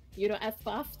going, as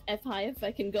fast, as high as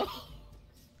I can go,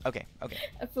 Okay. Okay.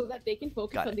 so that they can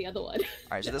focus Got on it. the other one. All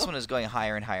right. So this one is going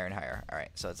higher and higher and higher. All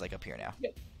right. So it's like up here now.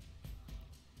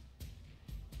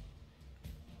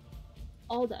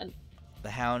 All done. The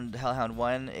hellhound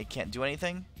 1, it can't do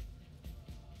anything.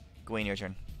 Gawain, your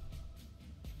turn.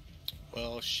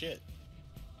 Well, shit.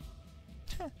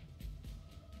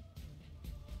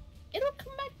 It'll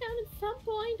come back down at some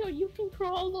point, or you can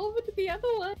crawl over to the other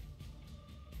one.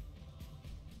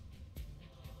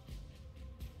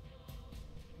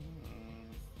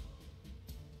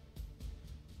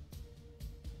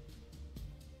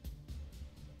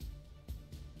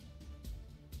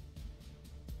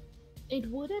 It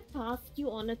would have passed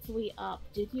you on its way up.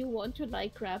 Did you want to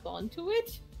like grab onto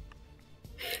it?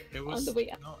 It On was the way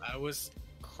up. no. I was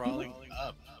crawling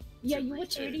up. Yeah, to you were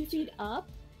reach 30 it. feet up.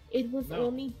 It was No.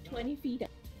 only 20 feet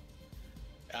up.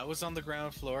 I was on the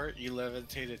ground floor. You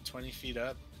levitated 20 feet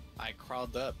up. I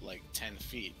crawled up like 10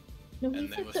 feet. No, he And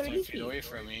it said was 30 20 feet. feet away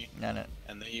from me. No, no.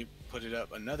 And then you put it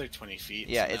up another 20 feet.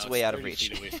 Yeah, so it's now way out of 30 reach.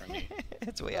 feet away from me.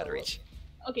 It's way out of reach.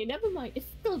 Okay, never mind. It's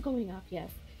still going up,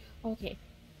 yes. Okay.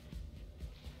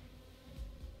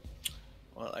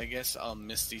 Well, I guess I'll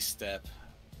Misty Step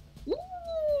Woo!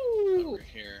 over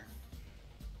here.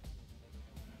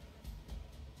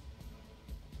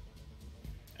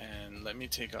 And let me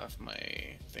take off my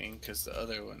thing, because the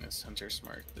other one is Hunter's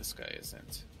Mark. This guy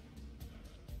isn't.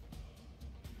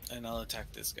 And I'll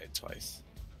attack this guy twice.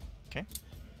 Okay.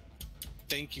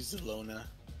 Thank you, Zelona.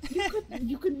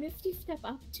 You could Misty step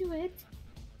up to it.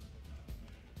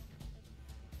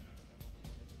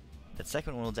 That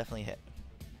second one will definitely hit.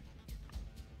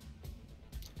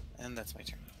 And that's my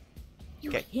turn.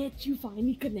 You Okay. hit. You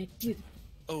finally connected.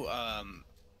 Oh,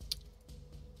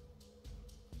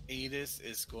 Adis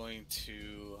is going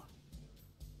to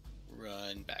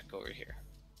run back over here.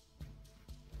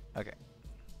 Okay.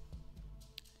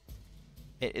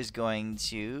 It is going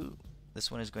to. This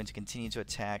one is going to continue to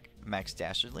attack Max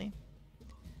Dastardly.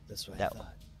 That's what That I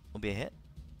thought. will be a hit.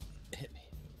 Hit me.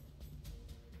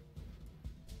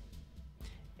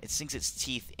 It sinks its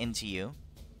teeth into you.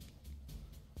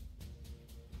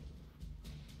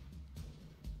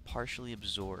 Partially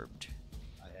absorbed.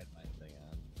 I had my thing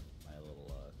on, my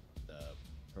little,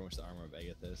 pretty much the armor of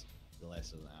Agathis. The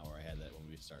last of an hour I had that when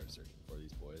we started searching for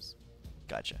these boys.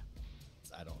 Gotcha.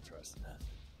 I don't trust nothing.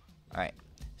 Alright.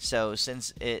 So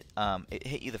since it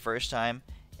hit you the first time,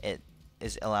 it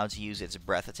is allowed to use its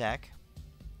breath attack.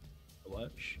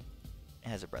 What? It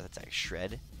has a breath attack,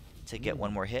 Shred, to get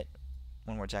one more hit,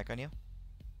 one more attack on you.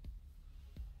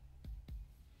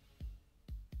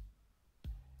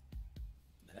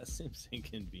 That seems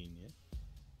inconvenient.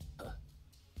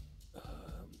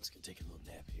 I'm just gonna take a little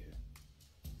nap here.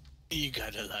 You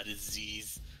got a lot of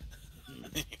Z's.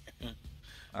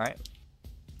 Alright.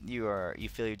 You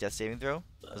feel your death saving throw?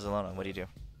 Zelona, what do you do?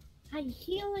 I'm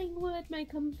healing with my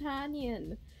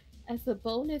companion as a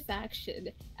bonus action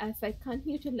as I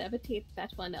continue to levitate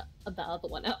that one up, the other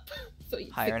one up. So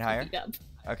you Higher and 60 higher? feet up.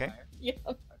 Okay. Yeah.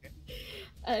 Okay.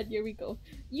 And here we go.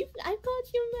 I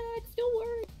got you, Max. Don't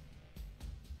worry.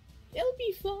 It'll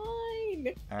be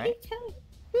fine. Alright. I tell you.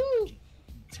 Woo.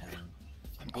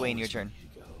 I'm Gawain, your always turn. ready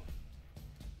to go.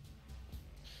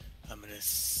 I'm gonna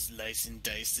slice and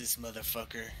dice this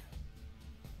motherfucker.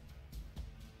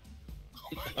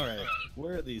 Alright,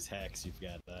 where are these hacks you've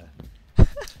got?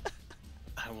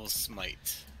 I will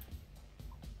smite.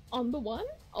 On the one?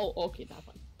 Oh, okay, that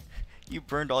one. You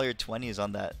burned all your 20s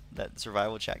on that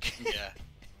survival check. Yeah.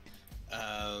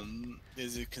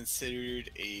 Is it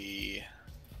considered a...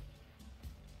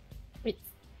 It's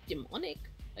demonic,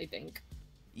 I think.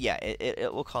 Yeah,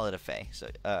 it will call it a fae, so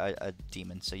a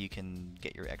demon, so you can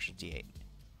get your extra d8.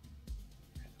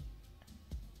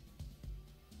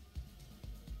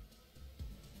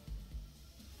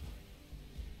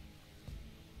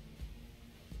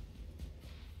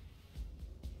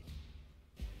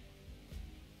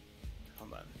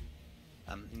 Hold on.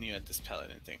 I'm new at this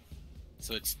paladin thing.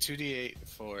 So it's 2d8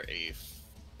 for a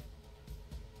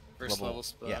first level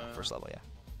spell. Yeah, first level, yeah.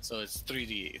 So it's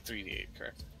 3d8,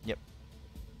 correct? Yep.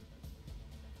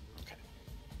 Okay.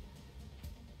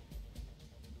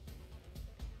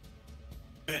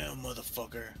 Bam,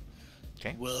 motherfucker.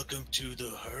 Okay. Welcome to the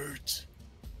hurt.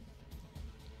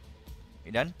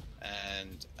 You done?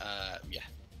 And, yeah.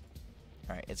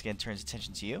 Alright, it's gonna turn its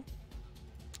attention to you.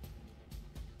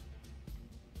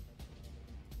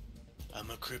 I'm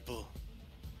a cripple.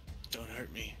 Don't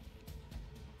hurt me.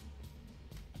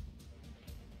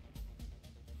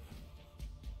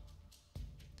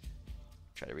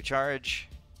 Try to recharge.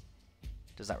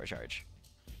 Does not recharge.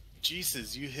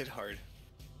 Jesus, you hit hard.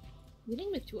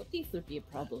 Dealing with two of these would be a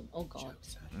problem. Oh god.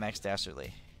 Joke's on you. Max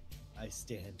Dastardly. I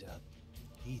stand up.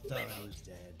 He thought I was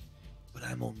dead, but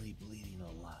I'm only bleeding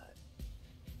a lot.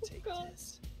 Take God.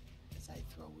 this as I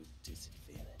throw with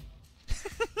disadvantage.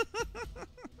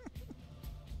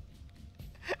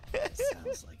 It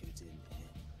sounds like it didn't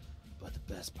hit, but the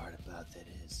best part about that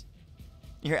is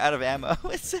You're out of ammo,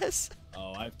 it says.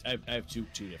 Oh, I have two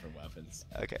different weapons.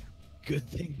 Okay. good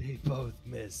thing they both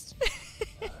missed.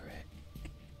 All right.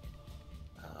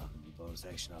 Bonus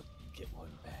action, I'll get one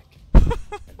back,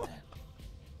 and then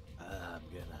I'm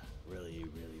gonna really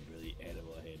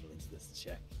animal handle into this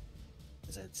check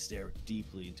as I stare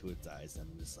deeply into its eyes. And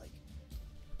I'm just like,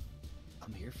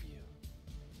 I'm here for you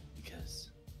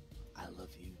because I love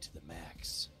you to the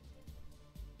max.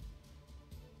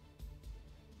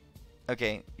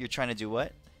 Okay, you're trying to do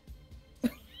what?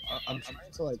 I'm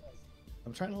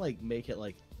trying to make it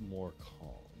like more calm.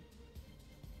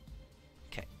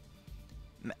 Okay.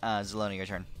 Zelona, your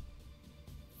turn.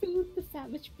 Food the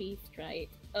savage beast, right?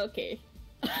 Okay.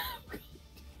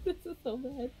 This is so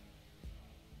bad.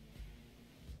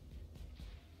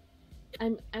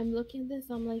 I'm looking at this,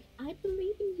 I'm like, I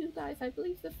believe in you guys, I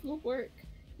believe this will work.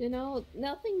 You know,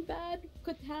 nothing bad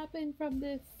could happen from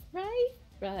this, right?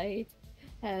 Right.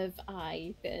 Have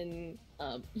I been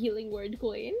healing word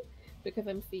Gwen? Because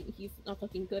I'm seeing he's not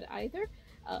looking good either.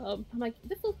 I'm like,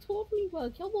 this will totally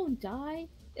work. Y'all won't die.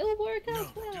 It'll work No,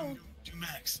 out well. do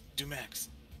Max. Do Max.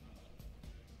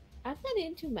 I'm not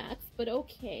into Max, but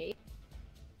okay.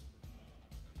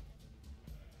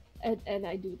 And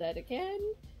I do that again.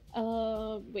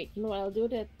 Wait, you know what? I'll do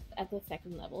it at the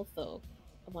second level, so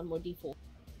one more d4. Let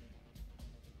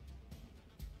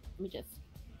me just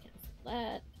cancel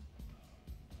that.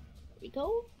 There we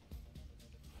go.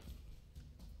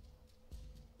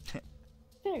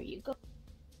 There you go.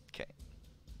 Okay.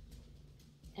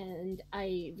 And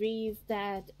I raise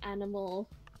that animal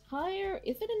higher.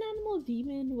 Is it an animal,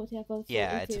 demon, whatever? So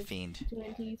Yeah, it it's a is fiend.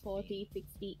 20, 40,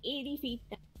 60, 80 feet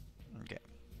down. Okay.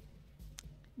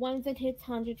 Once it hits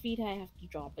 100 feet, I have to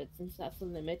drop it, since that's the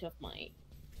limit of my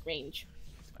range.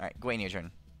 All right, Gwen, your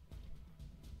turn.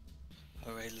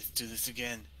 All right, let's do this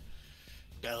again.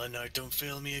 Balinar, don't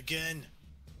fail me again.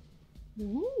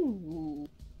 Ooh.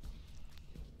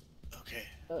 Okay.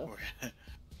 Uh.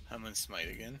 I'm gonna smite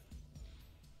again.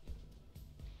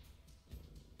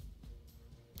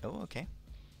 Oh, okay.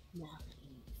 Nice.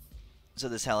 So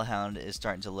this hellhound is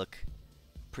starting to look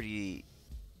pretty.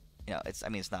 You know, it's. I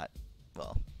mean, it's not.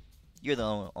 Well, you're the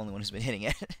only one who's been hitting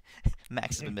it.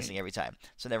 Max has been missing every time,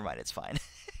 so never mind. It's fine.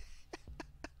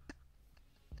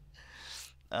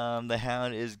 The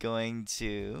hound is going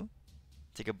to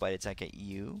take a bite attack at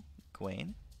you,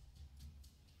 Gwen.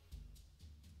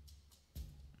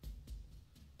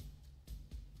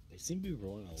 They seem to be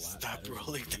rolling a lot. Stop better than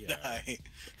rolling we the are. die.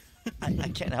 I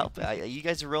can't help it. You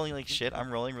guys are rolling like shit. I'm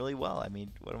rolling really well. I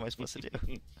mean, what am I supposed to do?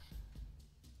 It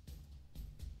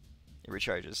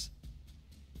recharges.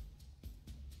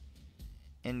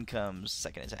 In comes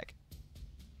second attack.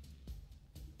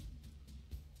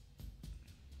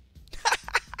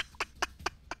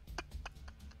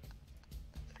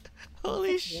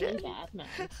 Holy That's shit. really bad, man.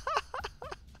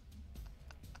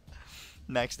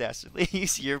 Max Dastardly, you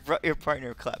see your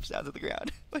partner collapse down to the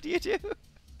ground. What do you do?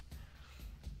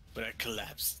 But I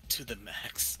collapsed to the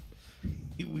max.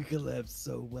 We collapsed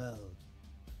so well.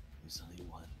 There's only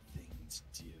one thing to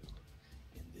do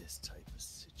in this type of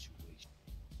situation.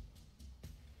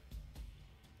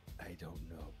 I don't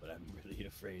know, but I'm really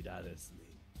afraid,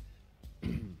 honestly.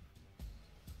 Alright,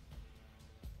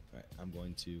 I'm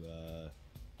going to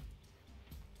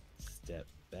step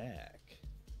back.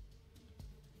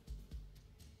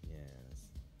 Yes.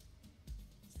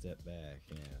 Step back,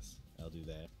 yes. I'll do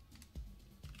that.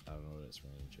 I don't know what its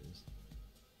range is.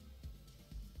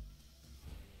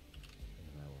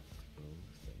 And I will throw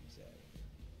things at it.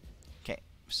 Okay,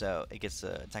 so it gets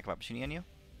an attack of opportunity on you.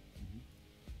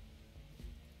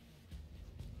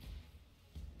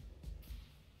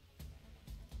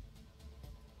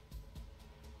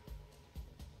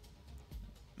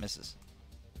 Misses.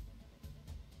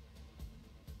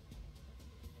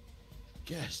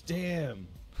 Gosh damn!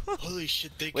 Holy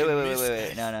shit, they Wait, can wait, wait, miss wait,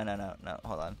 wait. that. No.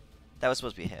 Hold on. That was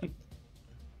supposed to be a hit.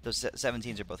 Those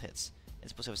 17s are both hits.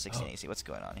 It's supposed to have a 16 AC. What's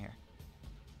going on here?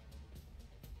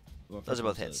 Well, Those are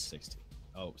both first one's a hits. 16.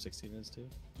 Oh, 16 is too?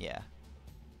 Yeah.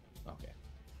 Okay.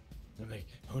 I'm like,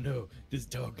 oh no, this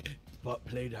dog bought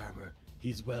plate armor.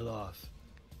 He's well off.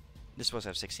 This is supposed to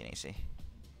have 16 AC.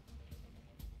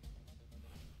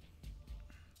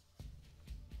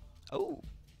 Oh.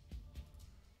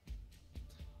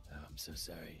 Oh, I'm so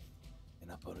sorry. In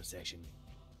our bonus action,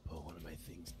 pull one of my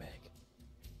things back.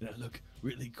 And I look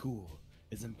really cool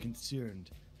as I'm concerned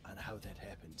on how that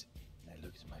happened. And I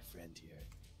look at my friend here.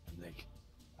 I'm like,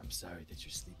 I'm sorry that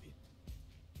you're sleepy.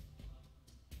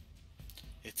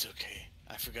 It's okay.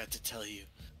 I forgot to tell you.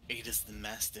 Ada's the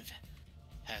Mastiff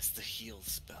has the heal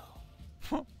spell.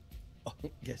 Oh,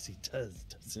 yes, he does,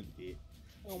 doesn't he?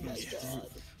 Oh my Yes. god.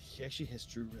 He actually has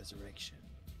true resurrection.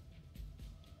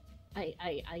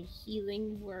 I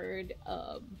healing word,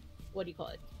 what do you call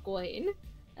it? Goin,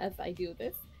 as I do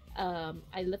this.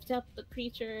 I lift up the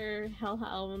creature,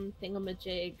 hellhound,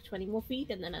 thingamajig, 20 more feet,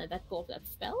 and then I let go of that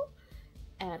spell.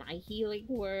 And I healing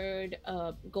word,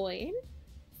 Goin.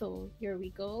 So here we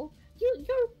go.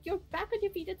 You're back on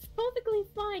your feet. It's perfectly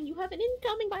fine. You have an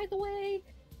incoming, by the way.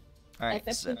 All right.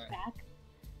 As I So, push back.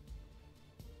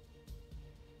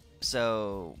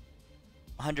 So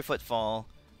 100-foot fall.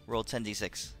 Roll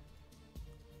 10d6.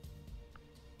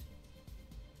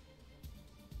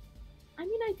 I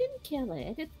mean, I didn't kill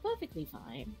it. It's perfectly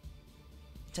fine.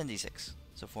 10d6.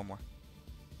 So 4 more.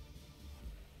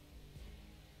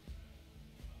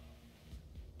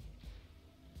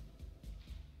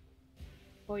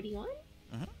 $41?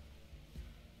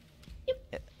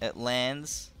 It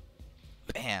lands.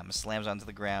 Bam! Slams onto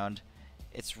the ground.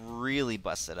 It's really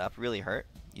busted up. Really hurt.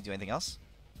 You do anything else?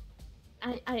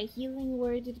 I healing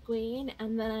worded Gwen,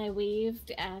 and then I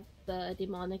waved at the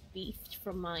demonic beast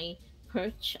from my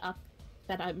perch up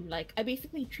that I'm like, I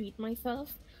basically treat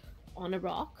myself on a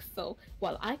rock, so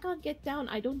while I can't get down,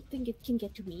 I don't think it can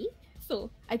get to me, so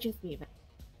I just wave it.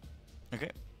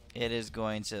 Okay. It is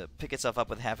going to pick itself up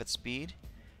with half its speed,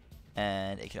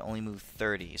 and it can only move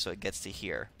 30, so it gets to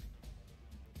here.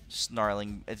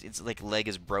 Snarling. Its like leg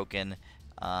is broken.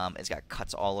 It's got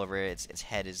cuts all over it. Its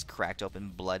head is cracked open,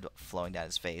 blood flowing down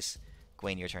its face.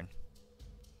 Gwen, your turn.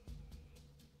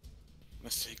 I'm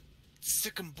gonna say,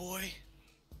 sick 'em, boy.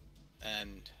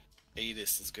 And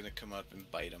Adis is gonna come up and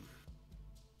bite him.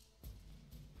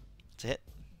 It's a hit.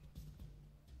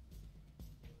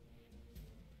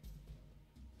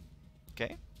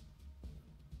 Okay.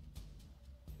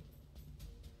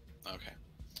 Okay.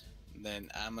 Then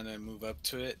I'm gonna move up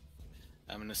to it.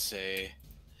 I'm gonna say,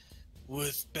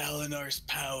 with Balinar's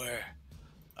power,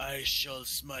 I shall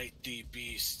smite thee,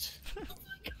 beast.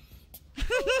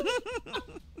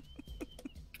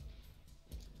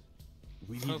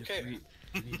 We need Okay.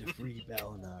 we need to free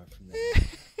Balinar from that.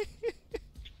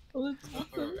 Oh, that's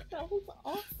awesome. That was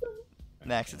awesome.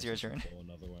 Max, it's your turn. Pull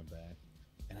another one back.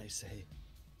 And I say,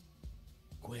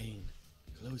 Gwen,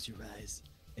 close your eyes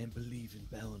and believe in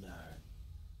Balinar.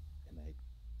 And I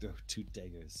throw 2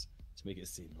 daggers to make it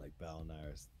seem like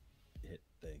Balinar's hit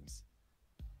things.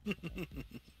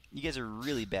 You guys are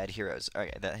really bad heroes.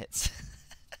 Okay, that hits.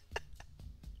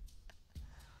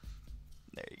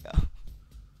 There you go.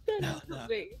 That's No.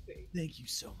 amazing. Thank you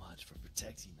so much for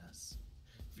protecting us.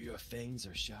 For your fangs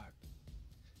are sharp,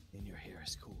 and your hair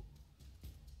is cool.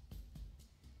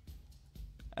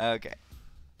 Okay.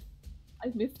 I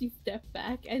missed you step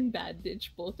back and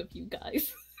bandage both of you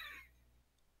guys.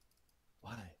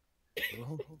 Why?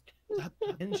 Well, stop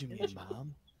bandaging me,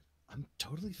 Mom. I'm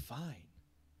totally fine.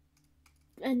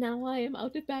 And now I am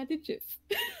out of bandages.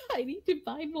 I need to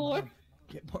buy more. Mom,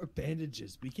 get more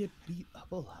bandages. We get beat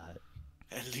up a lot.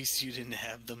 At least you didn't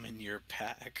have them in your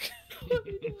pack.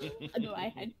 No, I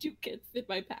had 2 kits in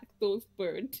my pack. Those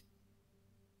burned.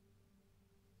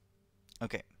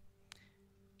 Okay.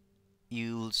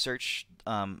 You search.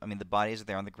 I mean, the bodies are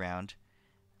there on the ground.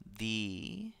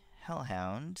 The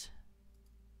hellhound.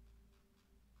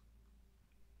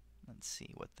 Let's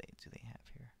see what they have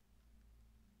here.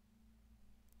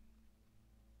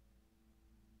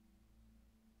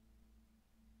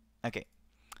 Okay,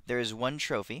 there is 1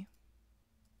 trophy.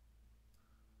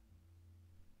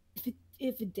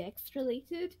 If Dex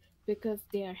related, because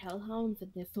they are hellhounds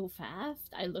and they're so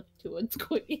fast, I look towards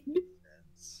Quinn.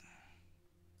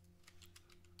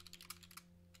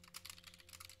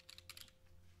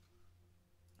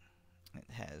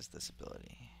 It has this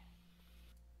ability.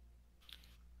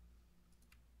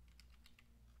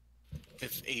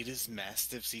 If Ada's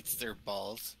Mastiffs eats their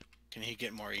balls, can he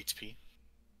get more HP?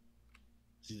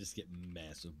 So you just get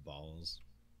massive balls.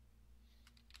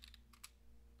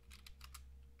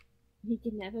 He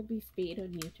can never be spayed or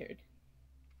neutered.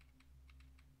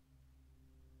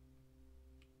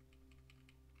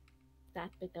 That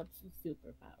becomes a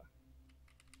superpower.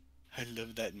 I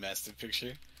love that Mastiff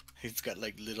picture. He's got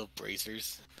like little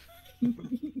bracers.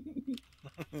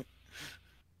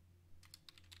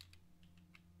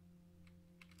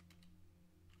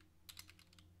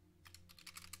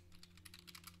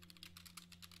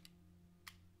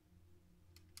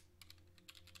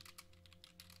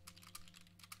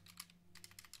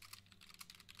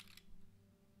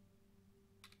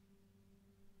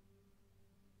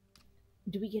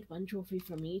 Do we get 1 trophy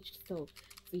from each? So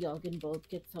y'all can both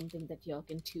get something that y'all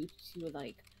can choose to,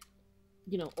 like,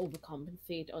 you know,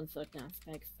 overcompensate on certain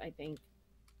aspects, I think.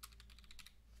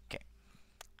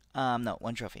 No,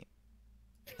 1 trophy.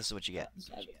 This is what you get.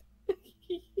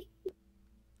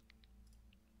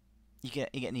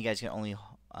 You guys can only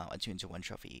attune to 1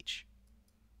 trophy each.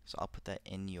 So I'll put that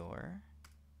in your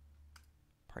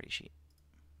party sheet.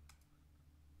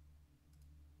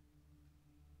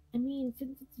 I mean,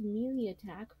 since it's a melee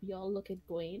attack, we all look at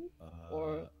Gwen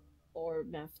or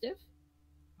Mastiff.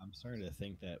 I'm starting to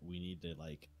think that we need to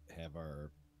like have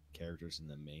our characters in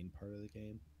the main part of the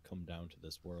game come down to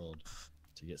this world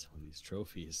to get some of these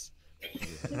trophies.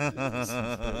 This is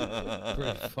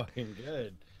pretty fucking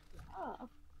good. Ah,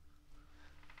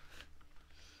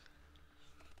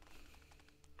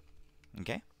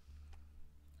 Okay.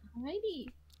 alrighty.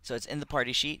 So it's in the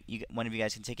party sheet. One of you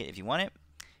guys can take it if you want it.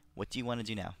 What do you want to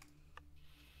do now?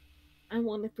 I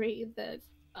want to pray that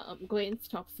Gwen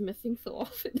stops missing so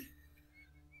often.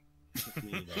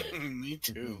 Me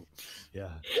too. Yeah.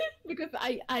 Because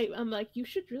I'm like, you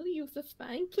should really use the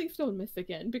spine. Please don't miss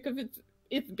again, because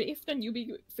it's based on you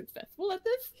being successful at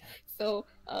this. So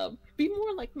be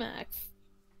more like Max.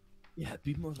 Yeah,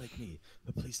 be more like me,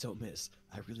 but please don't miss.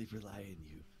 I really rely on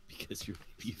you because you're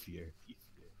beefier.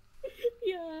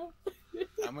 Yeah,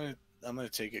 I'm gonna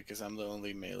take it because I'm the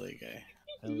only melee guy.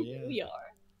 Hell yeah. we are.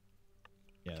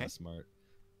 Yeah, Okay. that's smart.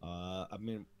 I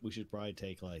mean, we should probably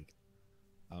take like,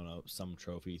 I don't know, some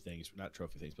trophy things, not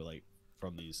trophy things, but like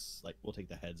from these, like we'll take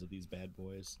the heads of these bad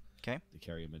boys. Okay. To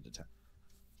carry them into town.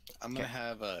 I'm gonna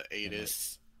have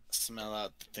Adis smell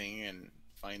out the thing and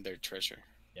find their treasure.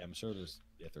 Yeah, I'm sure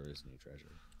if there is any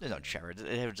treasure. There's no treasure.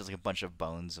 They have just like a bunch of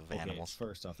bones of Okay, animals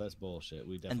first off, that's bullshit.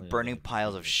 We definitely and burning that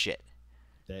piles of shit.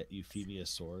 That Euphemia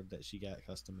sword that she got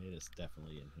custom made is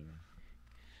definitely in here.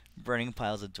 Burning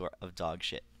piles of dog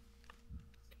shit.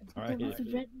 All There right, was a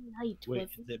red light, wait,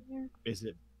 wasn't there? is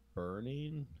it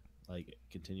burning? Like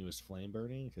continuous flame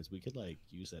burning? Because we could like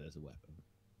use that as a weapon.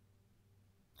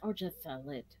 Or just sell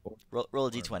it. Roll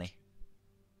a d20.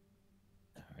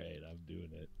 All right, I'm doing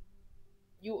it.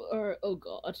 You are. Oh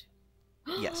God.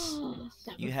 Yes.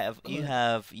 That You was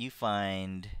good. you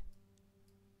find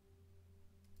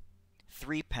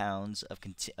 3 pounds of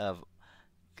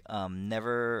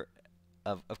never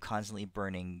of constantly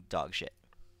burning dog shit.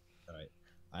 All right,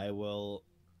 I will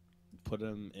put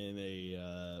them in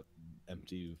a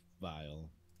empty vial.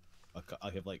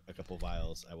 I'll have like a couple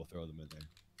vials. I will throw them in there.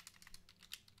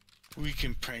 We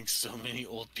can prank so many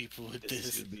old people with This is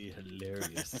this. gonna be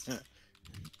hilarious.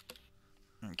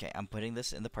 Okay, I'm putting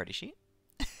this in the party sheet.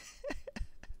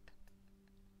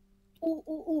 Ooh,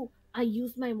 ooh, ooh! I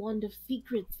used my wand of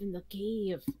secrets in the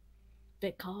cave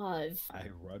because I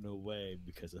run away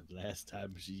because of last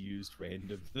time she used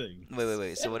random things.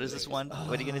 Wait. So what is this one?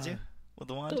 What are you gonna do with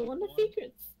the wand? the wand of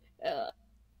secrets.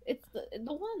 It's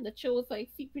the one that shows like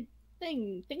secret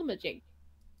thingamajig.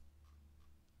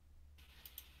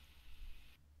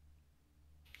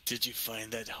 Did you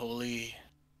find that holy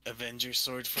Avenger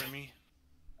sword for me?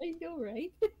 I know,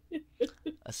 right?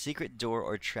 A secret door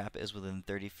or trap is within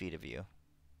 30 feet of you.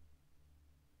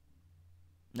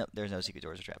 No, there's no secret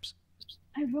doors or traps.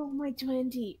 I rolled my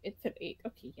 20. It's an 8.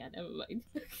 Okay, yeah, never mind.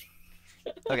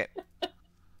 Okay.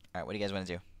 Alright, what do you guys want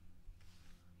to do?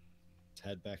 Let's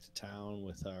head back to town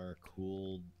with our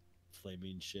cool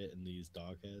flaming shit and these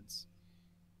dog heads.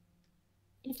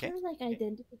 Is Okay. there like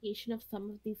identification of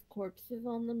some of these corpses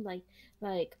on them? Like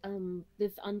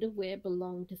this underwear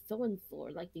belonged to so and so,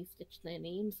 or like they stitched their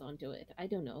names onto it. I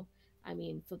don't know. I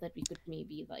mean, so that we could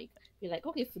maybe like be like,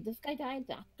 okay, so this guy died,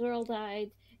 that girl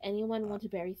died. Anyone want to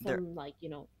bury they're- some like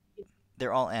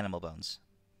They're all animal bones.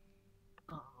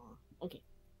 okay.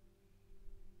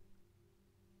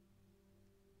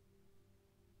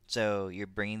 So you're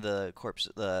bringing the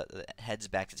the heads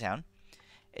back to town.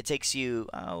 It takes you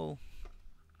how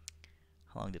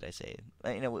long did I say?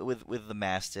 With the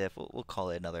mastiff, we'll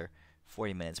call it another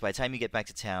 40 minutes. By the time you get back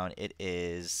to town, it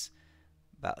is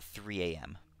about 3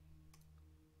 a.m.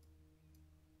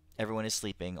 Everyone is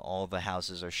sleeping. All the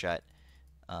houses are shut.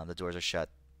 The doors are shut.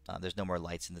 There's no more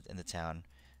lights in the town.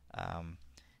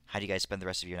 How do you guys spend the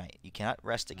rest of your night? You cannot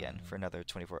rest again for another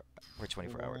 24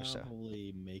 hours. So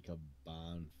Probably make a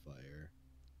bonfire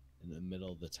in the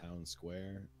middle of the town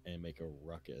square and make a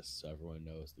ruckus so everyone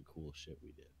knows the cool shit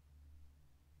we did.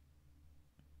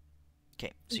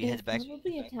 okay, so you head There's back.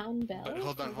 probably a town bell. But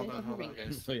hold on, so there's a ring.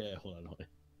 guys. So yeah, hold on.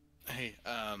 Hey,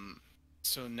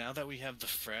 so now that we have the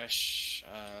fresh,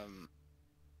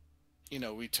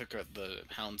 we took the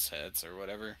hound's heads or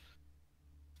whatever.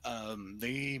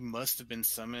 They must have been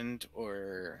summoned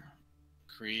or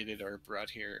created or brought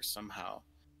here somehow.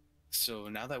 So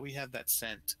now that we have that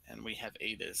scent and we have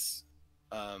Adis,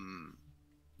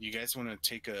 you guys want to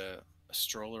take a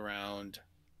stroll around,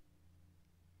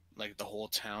 like the whole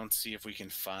town, see if we can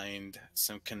find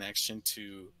some connection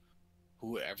to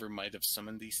whoever might have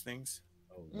summoned these things?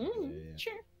 Oh, yeah.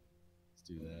 Sure. Let's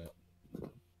do that.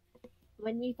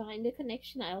 When we find a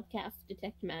connection, I'll cast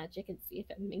detect magic and see if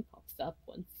anything pops up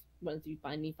once we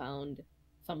finally found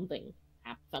something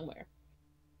somewhere.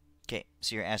 Okay,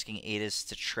 so you're asking Adis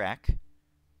to track.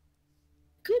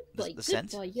 Good The boy, good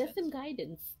scent? boy. Yes, some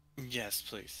guidance. Yes,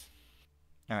 please.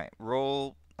 All right,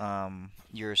 roll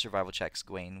your survival checks,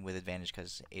 Gawain, with advantage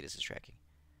because Adis is tracking.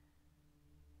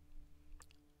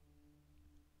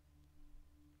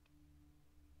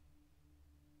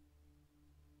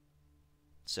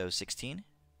 So 16.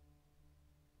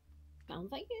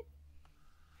 Sounds like it.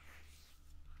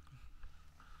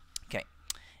 Okay.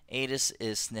 Adis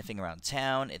is sniffing around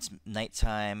town. It's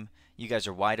nighttime. You guys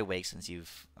are wide awake since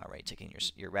you've already taken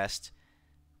your rest.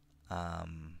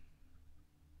 Trying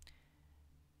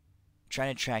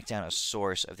to track down a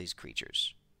source of these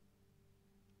creatures.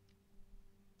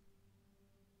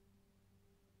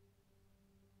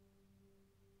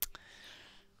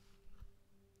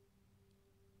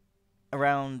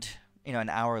 Around, an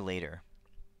hour later,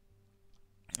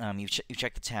 you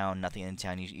check the town. Nothing in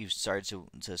town. You've started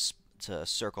to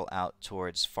circle out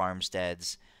towards farms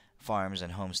and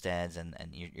homesteads, and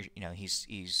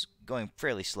he's going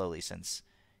fairly slowly since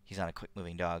he's not a quick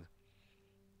moving dog.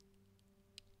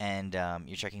 And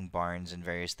you're checking barns and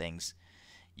various things.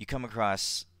 You come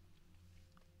across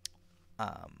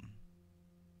a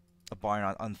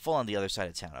barn on the other side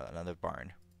of town. Another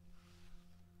barn.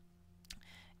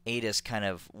 Adis kind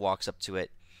of walks up to it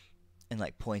and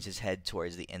points his head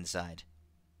towards the inside,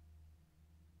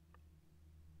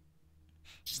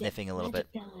 sniffing a little bit.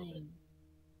 Time.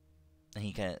 And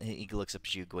he looks up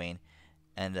at you, Gawain,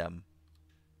 and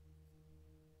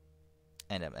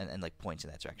points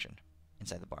in that direction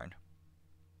inside the barn.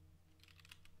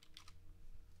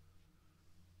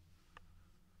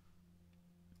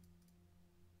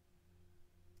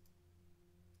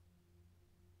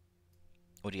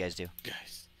 What do you guys do?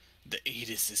 Guys, the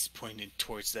Adis is pointed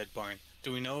towards that barn.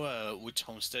 Do we know which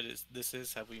homestead this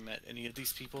is? Have we met any of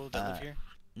these people that live here?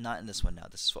 Not in this one, no.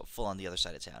 This is full on the other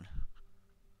side of town.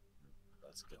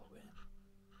 Let's go in.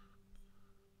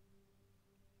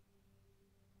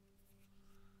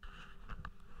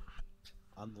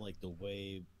 On the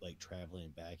way traveling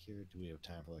back here, do we have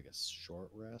time for a short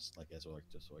rest? As we're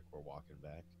we're walking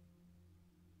back?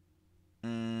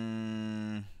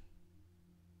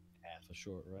 Half a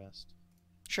short rest?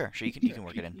 Sure. You can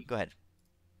work it in. Go ahead.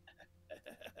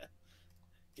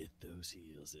 Get those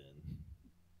heels in.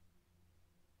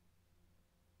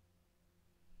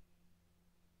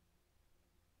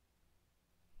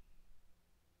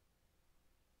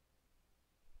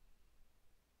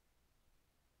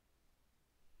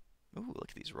 Ooh, look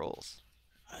at these rolls.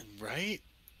 Right?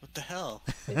 What the hell?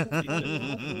 This is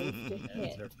Yeah,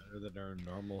 hit. they're better than our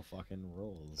normal fucking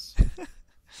rolls.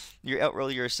 You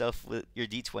outroll yourself with your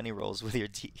D20 rolls with your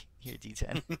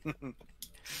D10.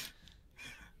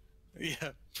 Yeah,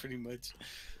 pretty much.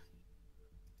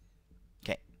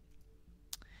 Okay.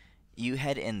 You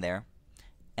head in there,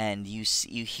 and you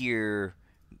see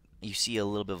a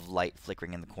little bit of light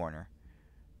flickering in the corner,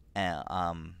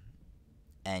 and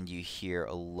you hear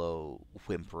a low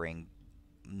whimpering,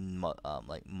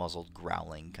 muzzled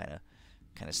growling kind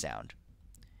of sound.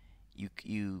 You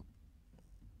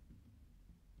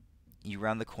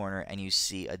round the corner and you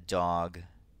see a dog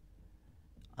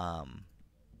on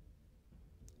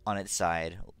its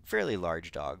side, fairly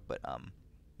large dog, but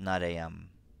nothing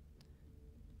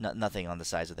on the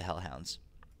size of the hellhounds.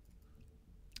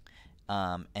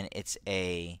 And it's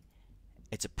a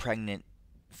pregnant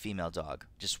female dog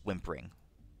just whimpering.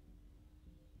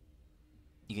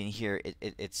 You can hear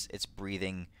it's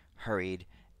breathing hurried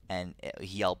and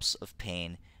yelps of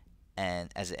pain, and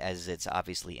as it's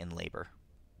obviously in labor.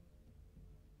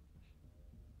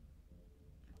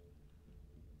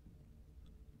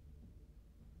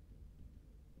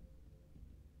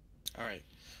 All right.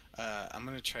 I'm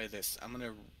gonna try this. I'm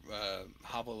gonna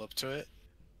hobble up to it,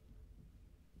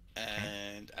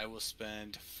 and I will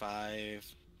spend 5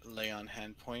 lay on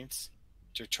hand points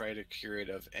to try to cure it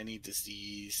of any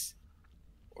disease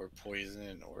or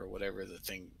poison or whatever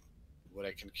what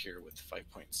I can cure with 5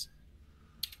 points.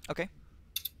 Okay.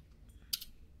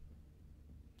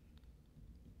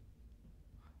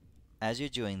 As you're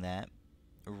doing that,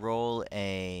 roll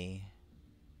a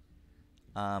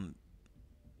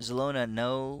Zelona,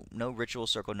 no ritual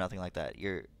circle, nothing like that.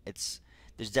 There's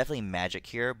definitely magic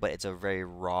here, but it's a very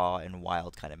raw and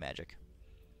wild kind of magic.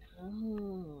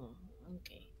 Oh,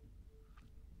 okay.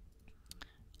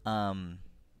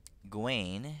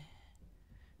 Gawain,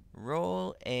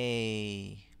 roll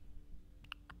a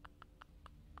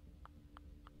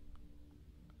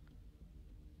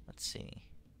let's see.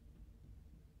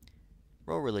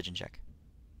 Roll a religion check.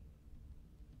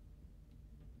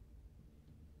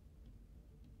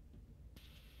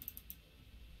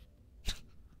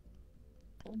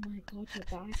 Oh my god, you're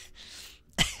back.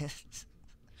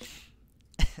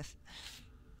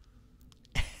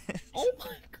 Oh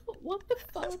my god. What the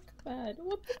fuck, man?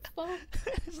 What the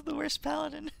fuck? This is the worst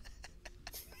paladin.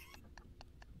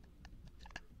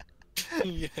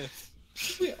 Yes.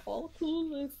 We're all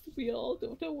clueless. We all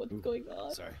don't know what's going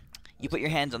on. Sorry. You put your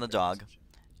hands on the dog.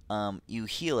 You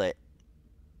heal it,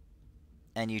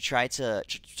 and you try to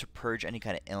purge any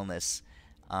kind of illness.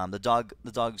 The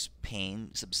dog's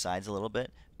pain subsides a little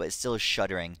bit, but it's still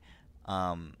shuddering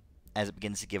as it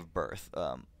begins to give birth.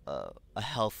 A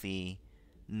healthy,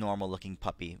 normal-looking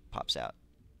puppy pops out.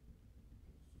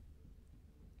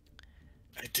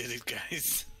 I did it,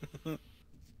 guys.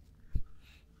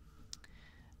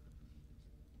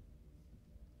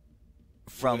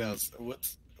 From what else?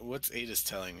 What's Ada's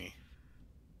telling me?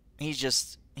 he's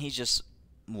just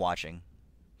watching.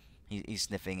 He's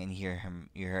sniffing, and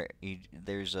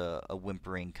there's a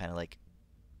whimpering kind of like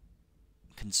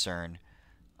concern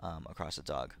across the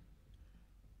dog.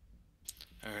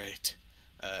 All right,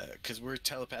 because we're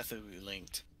telepathically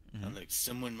linked. Mhm. I'm like,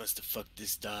 someone must have fucked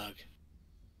this dog,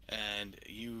 and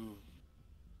you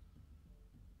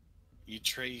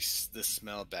trace the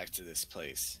smell back to this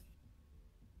place.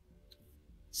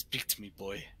 Speak to me,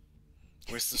 boy.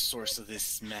 Where's the source of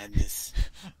this madness?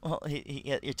 Well,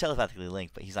 you're telepathically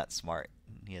linked, but he's not smart.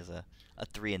 He has a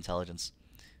 3 intelligence,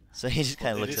 so he just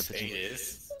kind of looks up at you.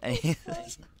 It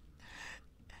is.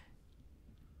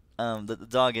 And the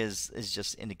dog is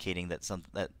just indicating that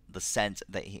that the scent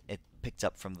that it picked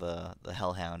up from the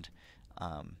hellhound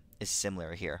is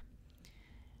similar here.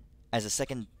 As a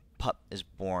second pup is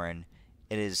born,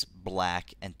 it is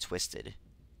black and twisted.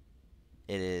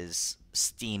 It is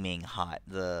steaming hot.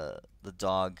 The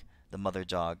mother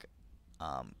dog,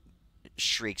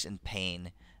 shrieks in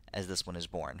pain as this one is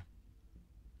born.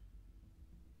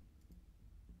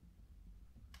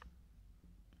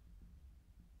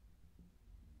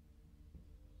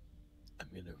 I'm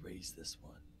gonna raise this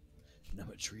one, and I'm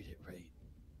gonna treat it right.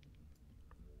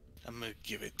 I'm gonna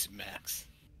give it to Max.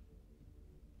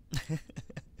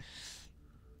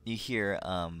 You hear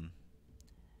a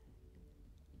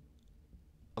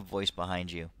voice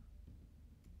behind you.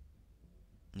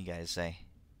 You guys say,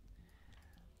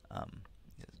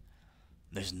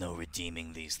 "There's no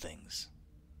redeeming these things.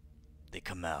 They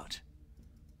come out.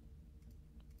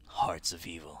 Hearts of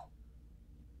evil.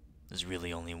 There's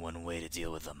really only one way to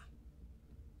deal with them."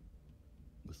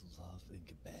 With love and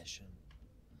compassion.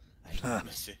 I'm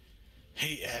gonna say,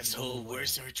 hey asshole,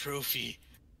 where's our trophy?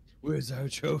 Where's our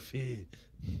trophy?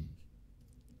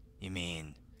 You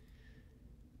mean,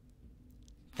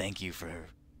 thank you for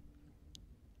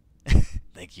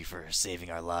saving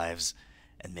our lives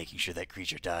and making sure that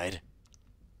creature died?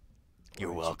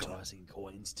 You're Or aren't welcome. you tossing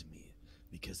coins to me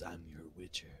because I'm your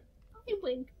witcher. I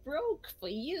went broke for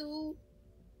you.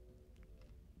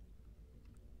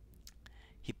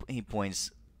 He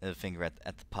points a finger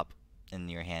at the pup in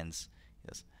your hands. He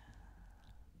goes,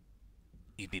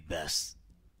 "You'd be best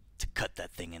to cut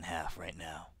that thing in half right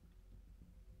now.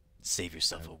 Save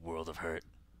yourself a world of hurt."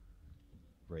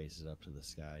 Raise it up to the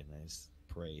sky, and I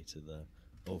pray to the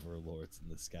overlords in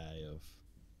the sky of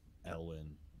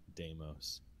Elwyn,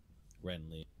 Deimos,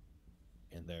 Renly,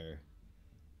 and their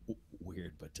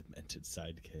weird but demented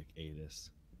sidekick,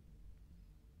 Adis.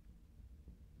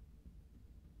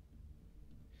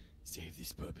 Save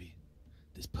this puppy.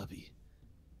 This puppy,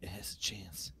 it has a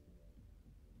chance.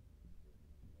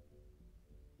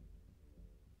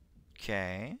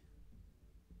 Okay.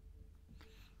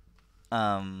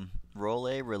 Roll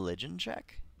a religion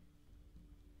check.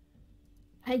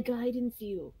 I guidance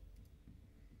you.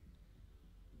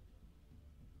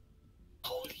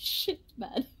 Holy shit,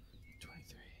 man.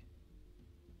 23.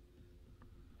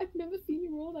 I've never seen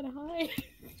you roll that high.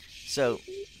 So,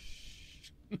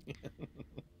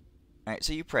 alright,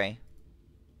 so you pray.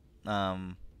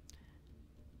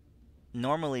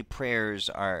 Normally prayers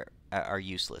are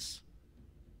useless.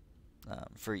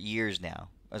 For years now,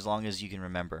 as long as you can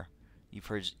remember, you've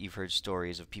heard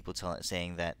stories of people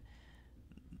saying that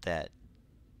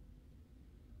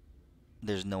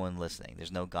there's no one listening,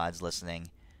 there's no gods listening,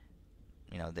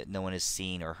 that no one has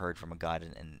seen or heard from a god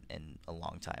in a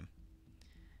long time.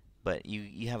 But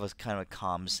you have a kind of a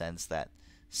calm sense that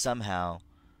somehow,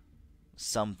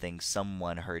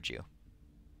 someone heard you.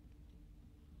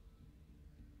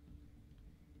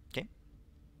 Okay.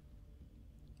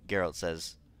 Geralt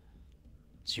says,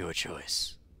 "It's your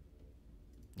choice.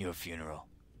 Your funeral."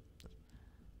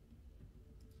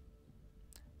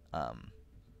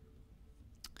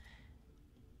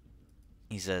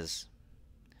 He says,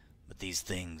 "But these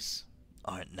things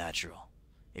aren't natural.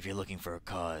 If you're looking for a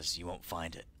cause, you won't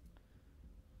find it.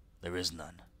 There is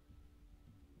none.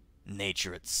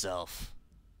 Nature itself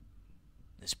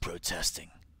is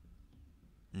protesting.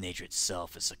 Nature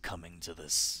itself is succumbing to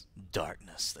this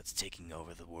darkness that's taking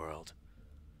over the world.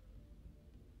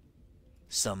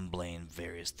 Some blame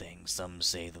various things. Some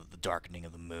say that the darkening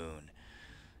of the moon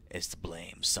is to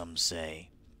blame. Some say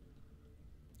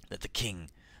that the king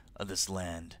of this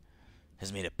land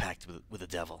has made a pact with the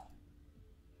devil.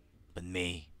 But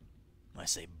me, I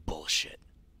say bullshit.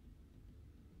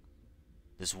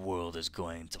 This world is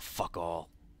going to fuck all.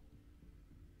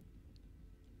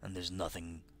 And there's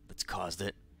nothing that's caused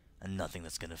it, and nothing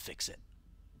that's gonna fix it.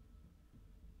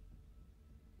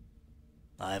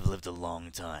 I've lived a long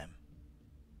time,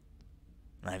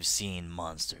 and I've seen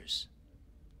monsters.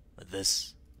 But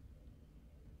this,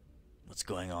 what's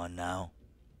going on now,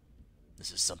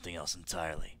 this is something else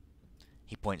entirely.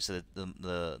 He points to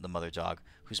the mother dog,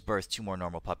 who's birthed 2 more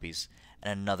normal puppies,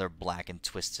 and another black and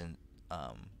twisted,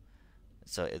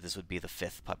 so this would be the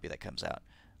 5th puppy that comes out.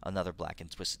 Another black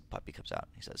and twisted puppy comes out.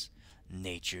 He says,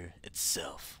 nature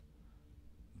itself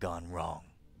gone wrong.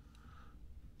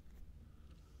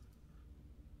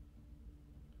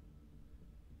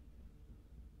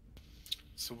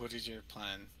 So what is your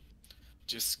plan?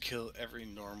 Just kill every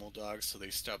normal dog so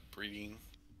they stop breeding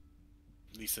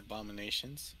these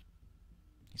abominations?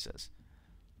 He says,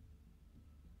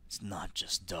 it's not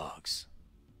just dogs.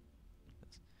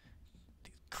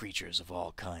 Creatures of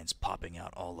all kinds popping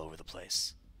out all over the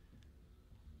place.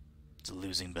 It's a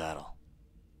losing battle.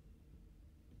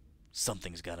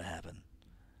 Something's gotta happen.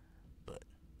 But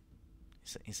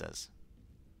he says,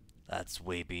 that's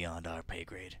way beyond our pay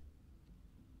grade.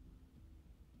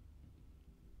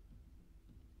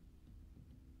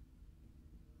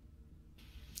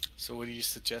 So what do you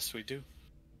suggest we do?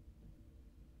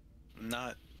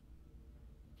 Not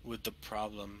with the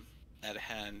problem at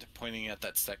hand, pointing at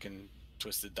that second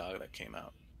twisted dog that came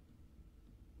out.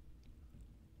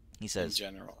 He In says,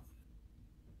 general.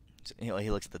 he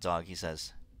looks at the dog, he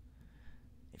says,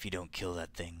 if you don't kill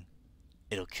that thing,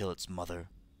 it'll kill its mother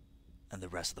and the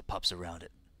rest of the pups around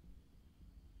it.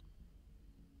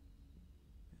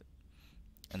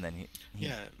 And then he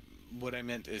Yeah, what I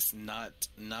meant is not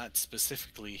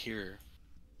specifically here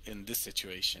in this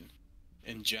situation.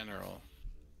 In general.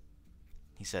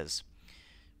 he says,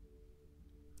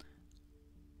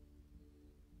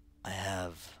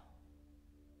 I've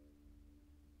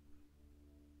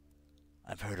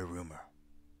heard a rumor.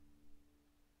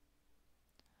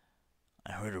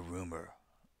 I heard a rumor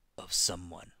of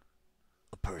someone,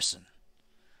 a person,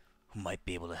 who might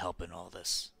be able to help in all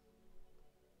this.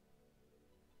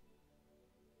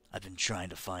 I've been trying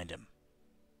to find him,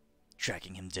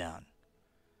 tracking him down.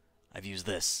 I've used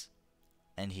this,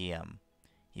 and he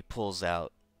pulls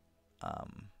out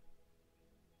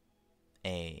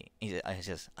he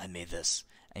says, I made this,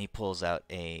 and he pulls out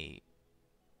a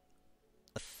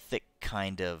thick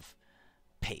kind of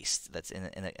paste that's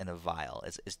in a vial.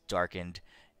 It's darkened,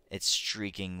 it's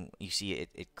streaking. You see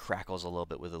it crackles a little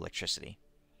bit with electricity.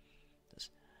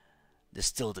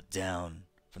 Distilled it down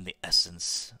from the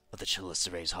essence of the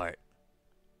Chalicere's heart.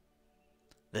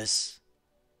 This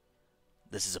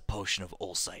is a potion of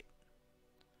Olsite.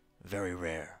 Very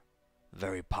rare,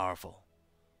 very powerful,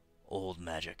 old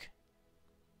magic.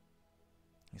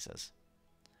 He says,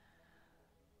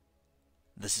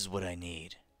 this is what I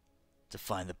need to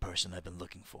find the person I've been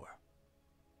looking for.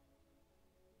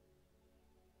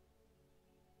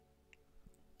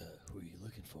 Who are you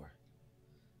looking for?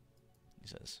 He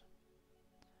says,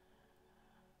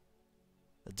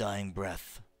 the dying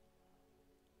breath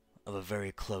of a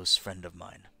very close friend of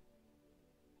mine.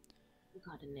 You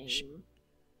got a name.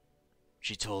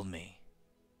 She told me.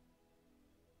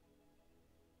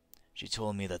 She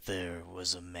told me that there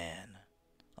was a man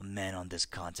on this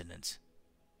continent,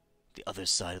 the other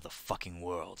side of the fucking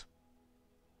world,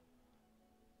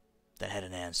 that had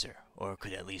an answer, or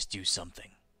could at least do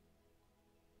something.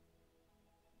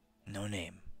 No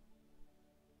name,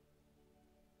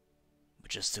 but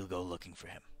just to go looking for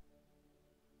him.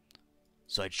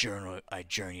 So I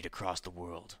journeyed across the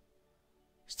world.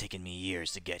 It's taken me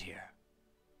years to get here.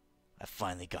 I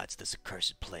finally got to this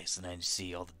accursed place, and I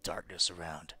see all the darkness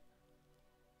around.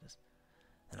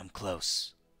 And I'm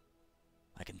close.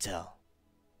 I can tell.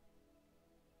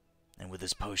 And with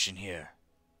this potion here,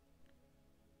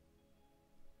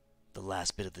 the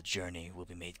last bit of the journey will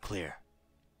be made clear.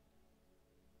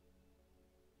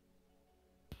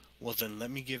 Well then,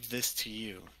 let me give this to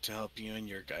you to help you in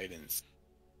your guidance.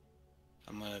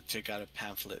 I'm gonna take out a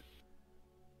pamphlet,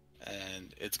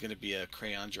 and it's gonna be a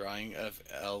crayon drawing of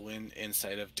Elwyn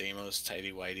inside of Deimos'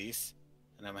 tidy whities,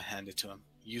 and I'm gonna hand it to him.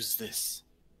 Use this.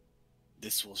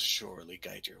 This will surely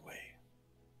guide your way.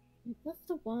 Just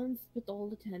the ones with all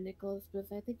the tentacles,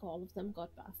 because I think all of them got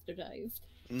bastardized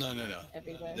No, no, no.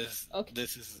 everywhere. This Okay.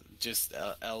 this is just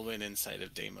Elwyn inside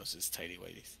of Deimos's tidy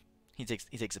whities. He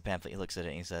takes a pamphlet, he looks at it,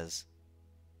 and he says,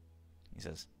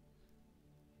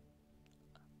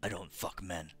 I don't fuck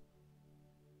men.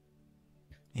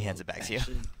 He hands it back to you.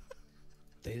 Actually,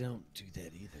 they don't do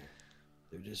that either.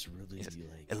 They're just really He says,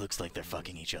 like. it looks like they're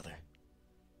fucking each other.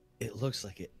 It looks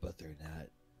like it, but they're not.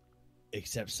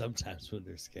 Except sometimes when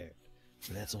they're scared.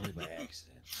 But that's only by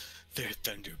accident. They're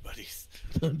thunder buddies.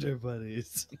 Thunder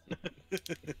buddies.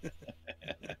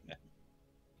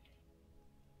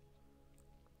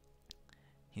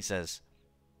 He says,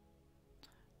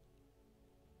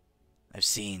 I've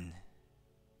seen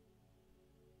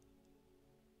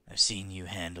you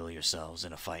handle yourselves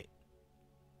in a fight.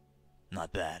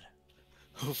 Not bad.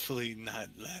 Hopefully not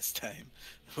last time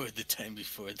or the time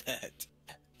before that.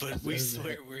 But we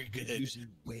swear we're They're good. usually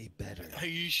way better. I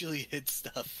usually hit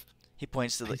stuff. He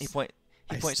points to the he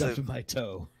I points to stubbed my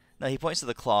toe. no, he points to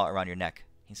the claw around your neck.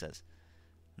 He says,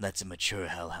 that's a mature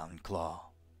hellhound claw.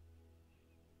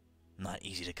 Not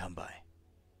easy to come by.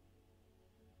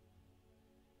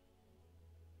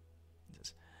 He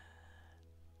says,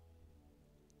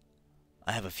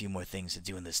 I have a few more things to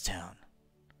do in this town.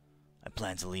 I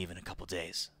plan to leave in a couple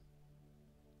days.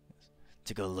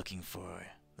 To go looking for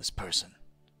this person.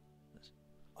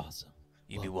 Awesome.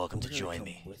 You'd be welcome we're to gonna join come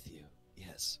me. with you.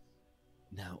 Yes.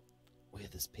 Now, we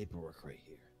have this paperwork right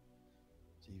here.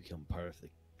 So you become part of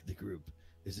the group.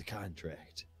 There's a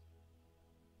contract.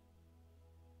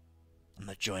 I'm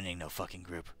not joining no fucking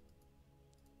group.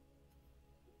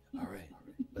 All right.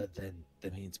 But then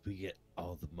that means we get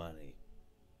all the money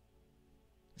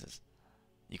He says,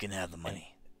 you can have the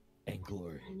money. and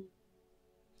glory.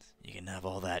 You can have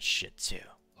all that shit too.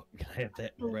 Oh, can I have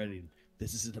that in writing?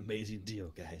 This is an amazing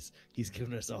deal, guys. He's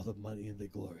giving us all the money and the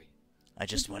glory. I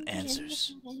just want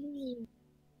answers.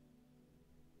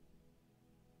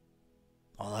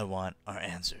 All I want are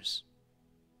answers.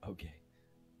 Okay.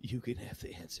 You can have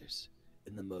the answers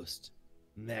in the most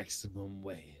maximum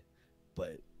way,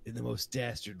 but in the most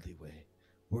dastardly way.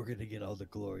 We're gonna get all the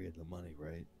glory and the money,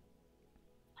 right?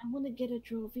 I want to get a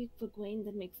trophy for Gwen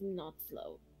that makes him not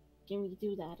slow. Can we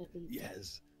do that at least?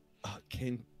 Yes.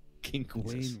 Can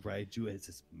Gawain ride you as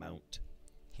his mount?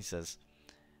 He says,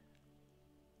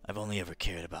 I've only ever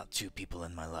cared about 2 people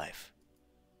in my life.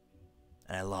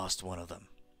 And I lost one of them.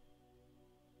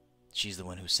 She's the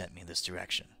one who sent me in this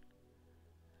direction.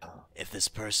 Oh. If this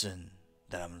person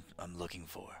that I'm looking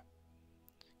for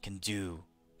can do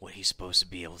what he's supposed to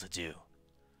be able to do,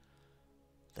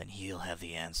 then he'll have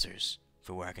the answers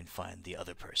for where I can find the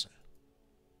other person.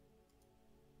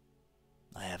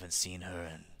 I haven't seen her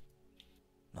in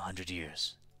 100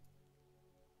 years.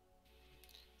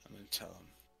 I'm gonna tell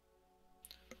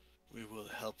him. We will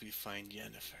help you find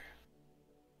Yennefer.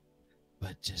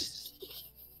 But just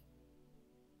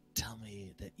tell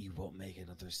me that you won't make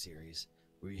another series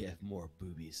where you have more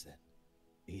boobies than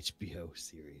HBO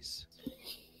series.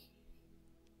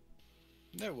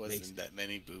 There wasn't that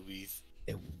many boobies.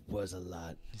 It was a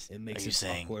lot. It makes you it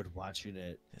saying- awkward watching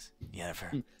it.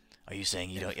 Yennefer, are you saying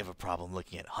you don't have a problem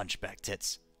looking at hunchback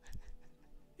tits?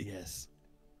 Yes,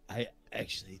 I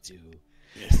actually do.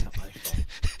 Yes. It's not my fault.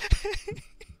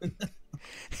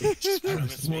 Just I was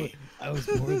promise born, me. I was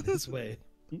born this way.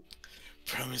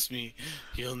 Promise me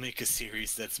you'll make a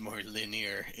series that's more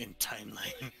linear in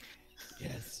timeline.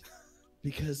 Yes,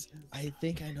 because I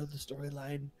think I know the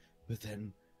storyline, but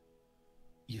then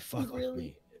you fuck with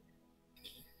Really?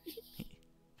 me.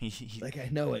 He Like I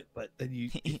know it, but then you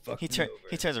fuck me over.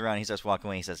 he turns around, he starts walking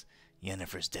away, he says,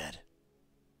 Yennefer's dead.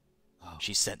 Oh,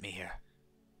 She sent me here.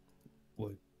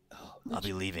 what? Oh, I'll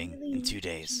be leaving in 2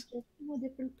 days. She's just on a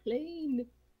different plane.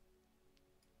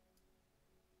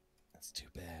 that's too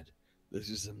bad.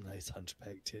 Those are some nice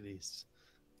hunchback titties.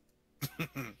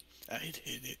 I'd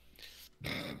hit it.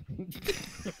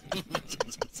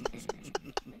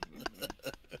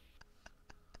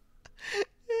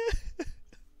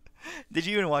 Did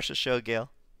you even watch the show,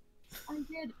 Gail? I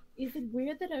did. Is it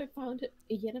weird that I found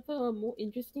Yennefer a more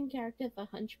interesting character as a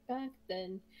hunchback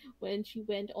than when she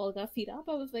went all feet up?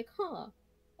 I was like, huh,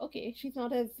 okay, she's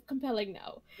not as compelling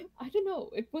now. I don't know,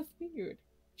 it was weird.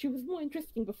 She was more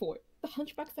interesting before. The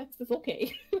hunchback sex is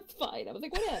okay. It's fine. I was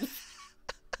like, whatever.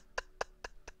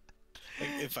 Like,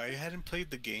 if I hadn't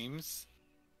played the games,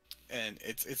 and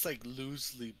it's like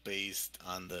loosely based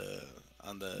on the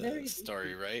Very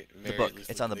story, right? The book. loosely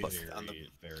It's on the book. based on the-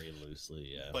 Very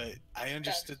loosely, yeah. But I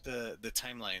understood the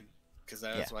timeline because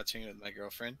I was Yeah. watching it with my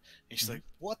girlfriend, and she's Mhm. like,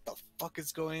 "What the fuck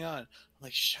is going on?" I'm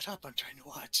like, "Shut up! I'm trying to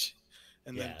watch,"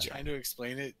 and then Yeah. trying to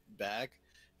explain it back,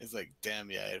 It's like,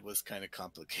 damn, yeah, it was kind of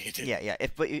complicated. Yeah, yeah.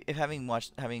 If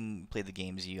having played the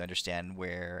games, you understand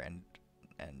where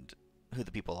and who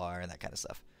the people are and that kind of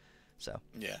stuff. So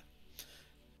Yeah.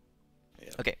 Yeah.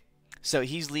 okay, so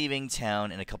he's leaving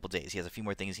town in a couple days. He has a few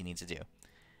more things he needs to do.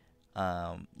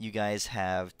 You guys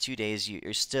have 2 days.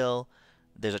 You're still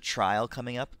there's a trial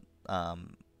coming up.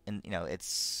 And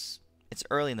it's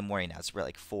early in the morning now. It's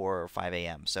like 4 or 5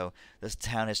 a.m. So this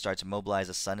town has started to mobilize.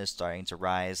 The sun is starting to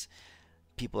rise.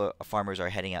 Farmers are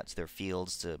heading out to their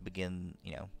fields to begin,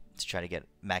 to try to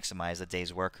maximize the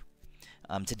day's work.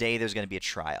 Today there's going to be a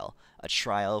trial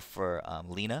for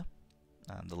Lena,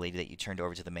 the lady that you turned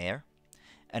over to the mayor,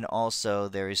 and also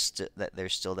there's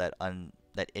still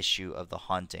that issue of the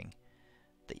haunting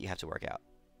that you have to work out,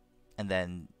 and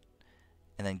then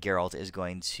Geralt is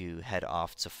going to head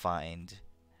off to find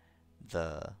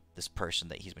this person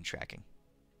that he's been tracking.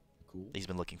 Cool. That he's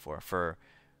been looking for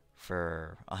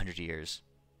 100 years.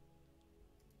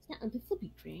 Yeah, and this will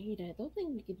be great. I don't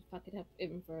think we can fuck it up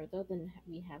even further than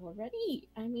we have already.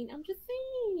 I mean, I'm just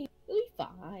saying, it'll be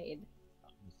fine.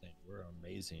 I'm just saying, we're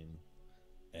amazing,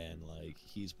 and like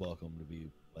he's welcome to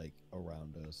be like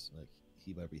around us. Like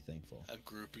he better be thankful. A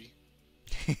groupie.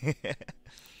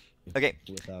 Okay.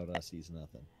 Without us, he's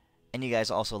nothing. And you guys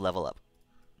also level up.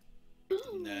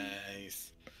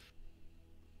 Nice.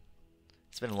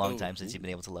 It's been a long time since you've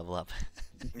been able to level up.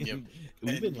 Yep.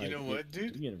 We've And been you like, know what,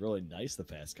 dude? We've been really nice the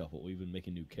past couple. We've been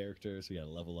making new characters. We got to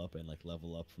level up and like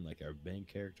level up from like our main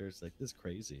characters. Like this is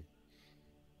crazy.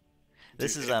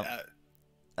 This Dude, is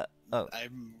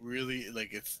I'm really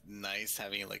like it's nice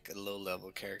having like a low level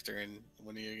character in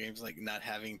one of your games, like not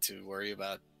having to worry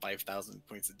about 5,000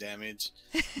 points of damage.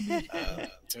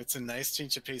 So it's a nice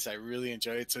change of pace. I really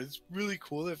enjoy it. So it's really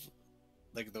cool if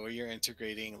like the way you're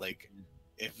integrating, like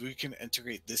if we can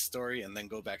integrate this story and then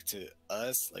go back to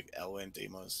us, like Elwyn,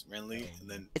 Deimos, Renly, and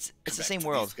then it's come the back same to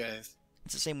world. these guys.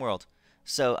 It's the same world.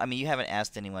 So I mean, you haven't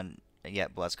asked anyone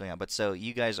yet what's going on, but so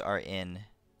you guys are in.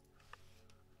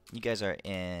 Let's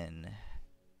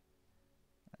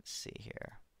see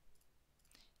here.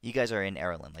 You guys are in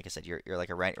Ireland. Like I said, you're like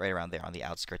right around there on the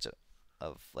outskirts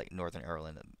of like northern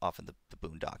Ireland, off in the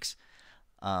boondocks.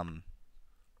 I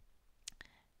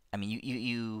mean,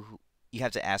 you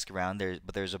have to ask around there,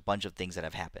 but there's a bunch of things that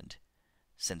have happened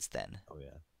since then. Oh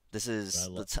yeah. This is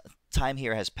time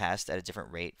here has passed at a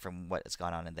different rate from what has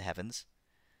gone on in the heavens.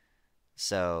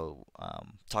 So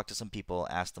talk to some people,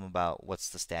 ask them about what's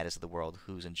the status of the world,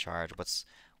 who's in charge, what's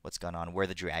gone on, where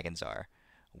the dragons are,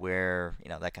 where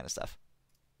that kind of stuff.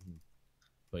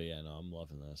 But yeah, no, I'm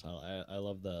loving this. I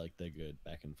love the like the good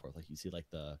back and forth. Like you see like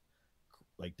the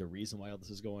reason why all this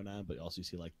is going on, but also you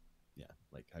see like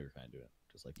how you're kind of doing it,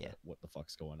 just like what the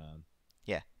fuck's going on.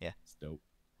 Yeah. It's dope.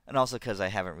 And also because I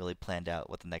haven't really planned out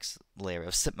what the next layer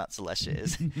of Mount Celestia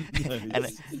is,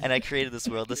 Nice. and I created this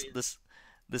world.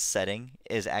 This setting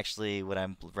is actually what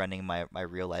I'm running my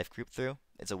real life group through.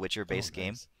 It's a Witcher based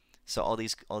game, Nice. so all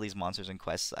these monsters and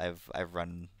quests I've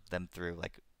run them through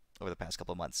like over the past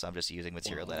couple of months. So I'm just using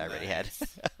material that I already had.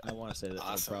 Nice. I want to say that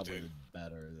Awesome, they're probably dude.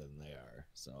 better than they are,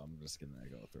 so I'm just gonna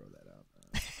go throw that out.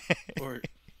 Or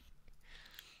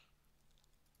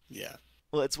yeah.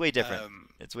 Well, it's way different. Um,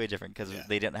 It's way different because yeah.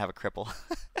 they didn't have a cripple.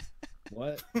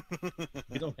 What?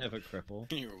 You don't have a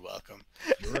cripple. You're welcome.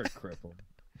 You're a cripple.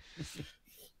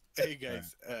 Hey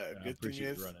guys, I good thing appreciate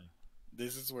is you running.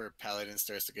 this is where Paladin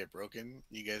starts to get broken.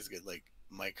 You guys get like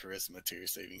my charisma to your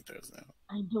saving throws now.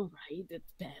 I know, right?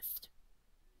 It's best.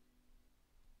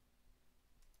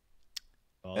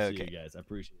 I'll see Okay. you guys. I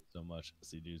appreciate it so much.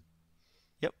 See you, dude.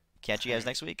 Yep. Catch you guys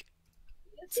next week.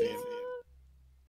 See you.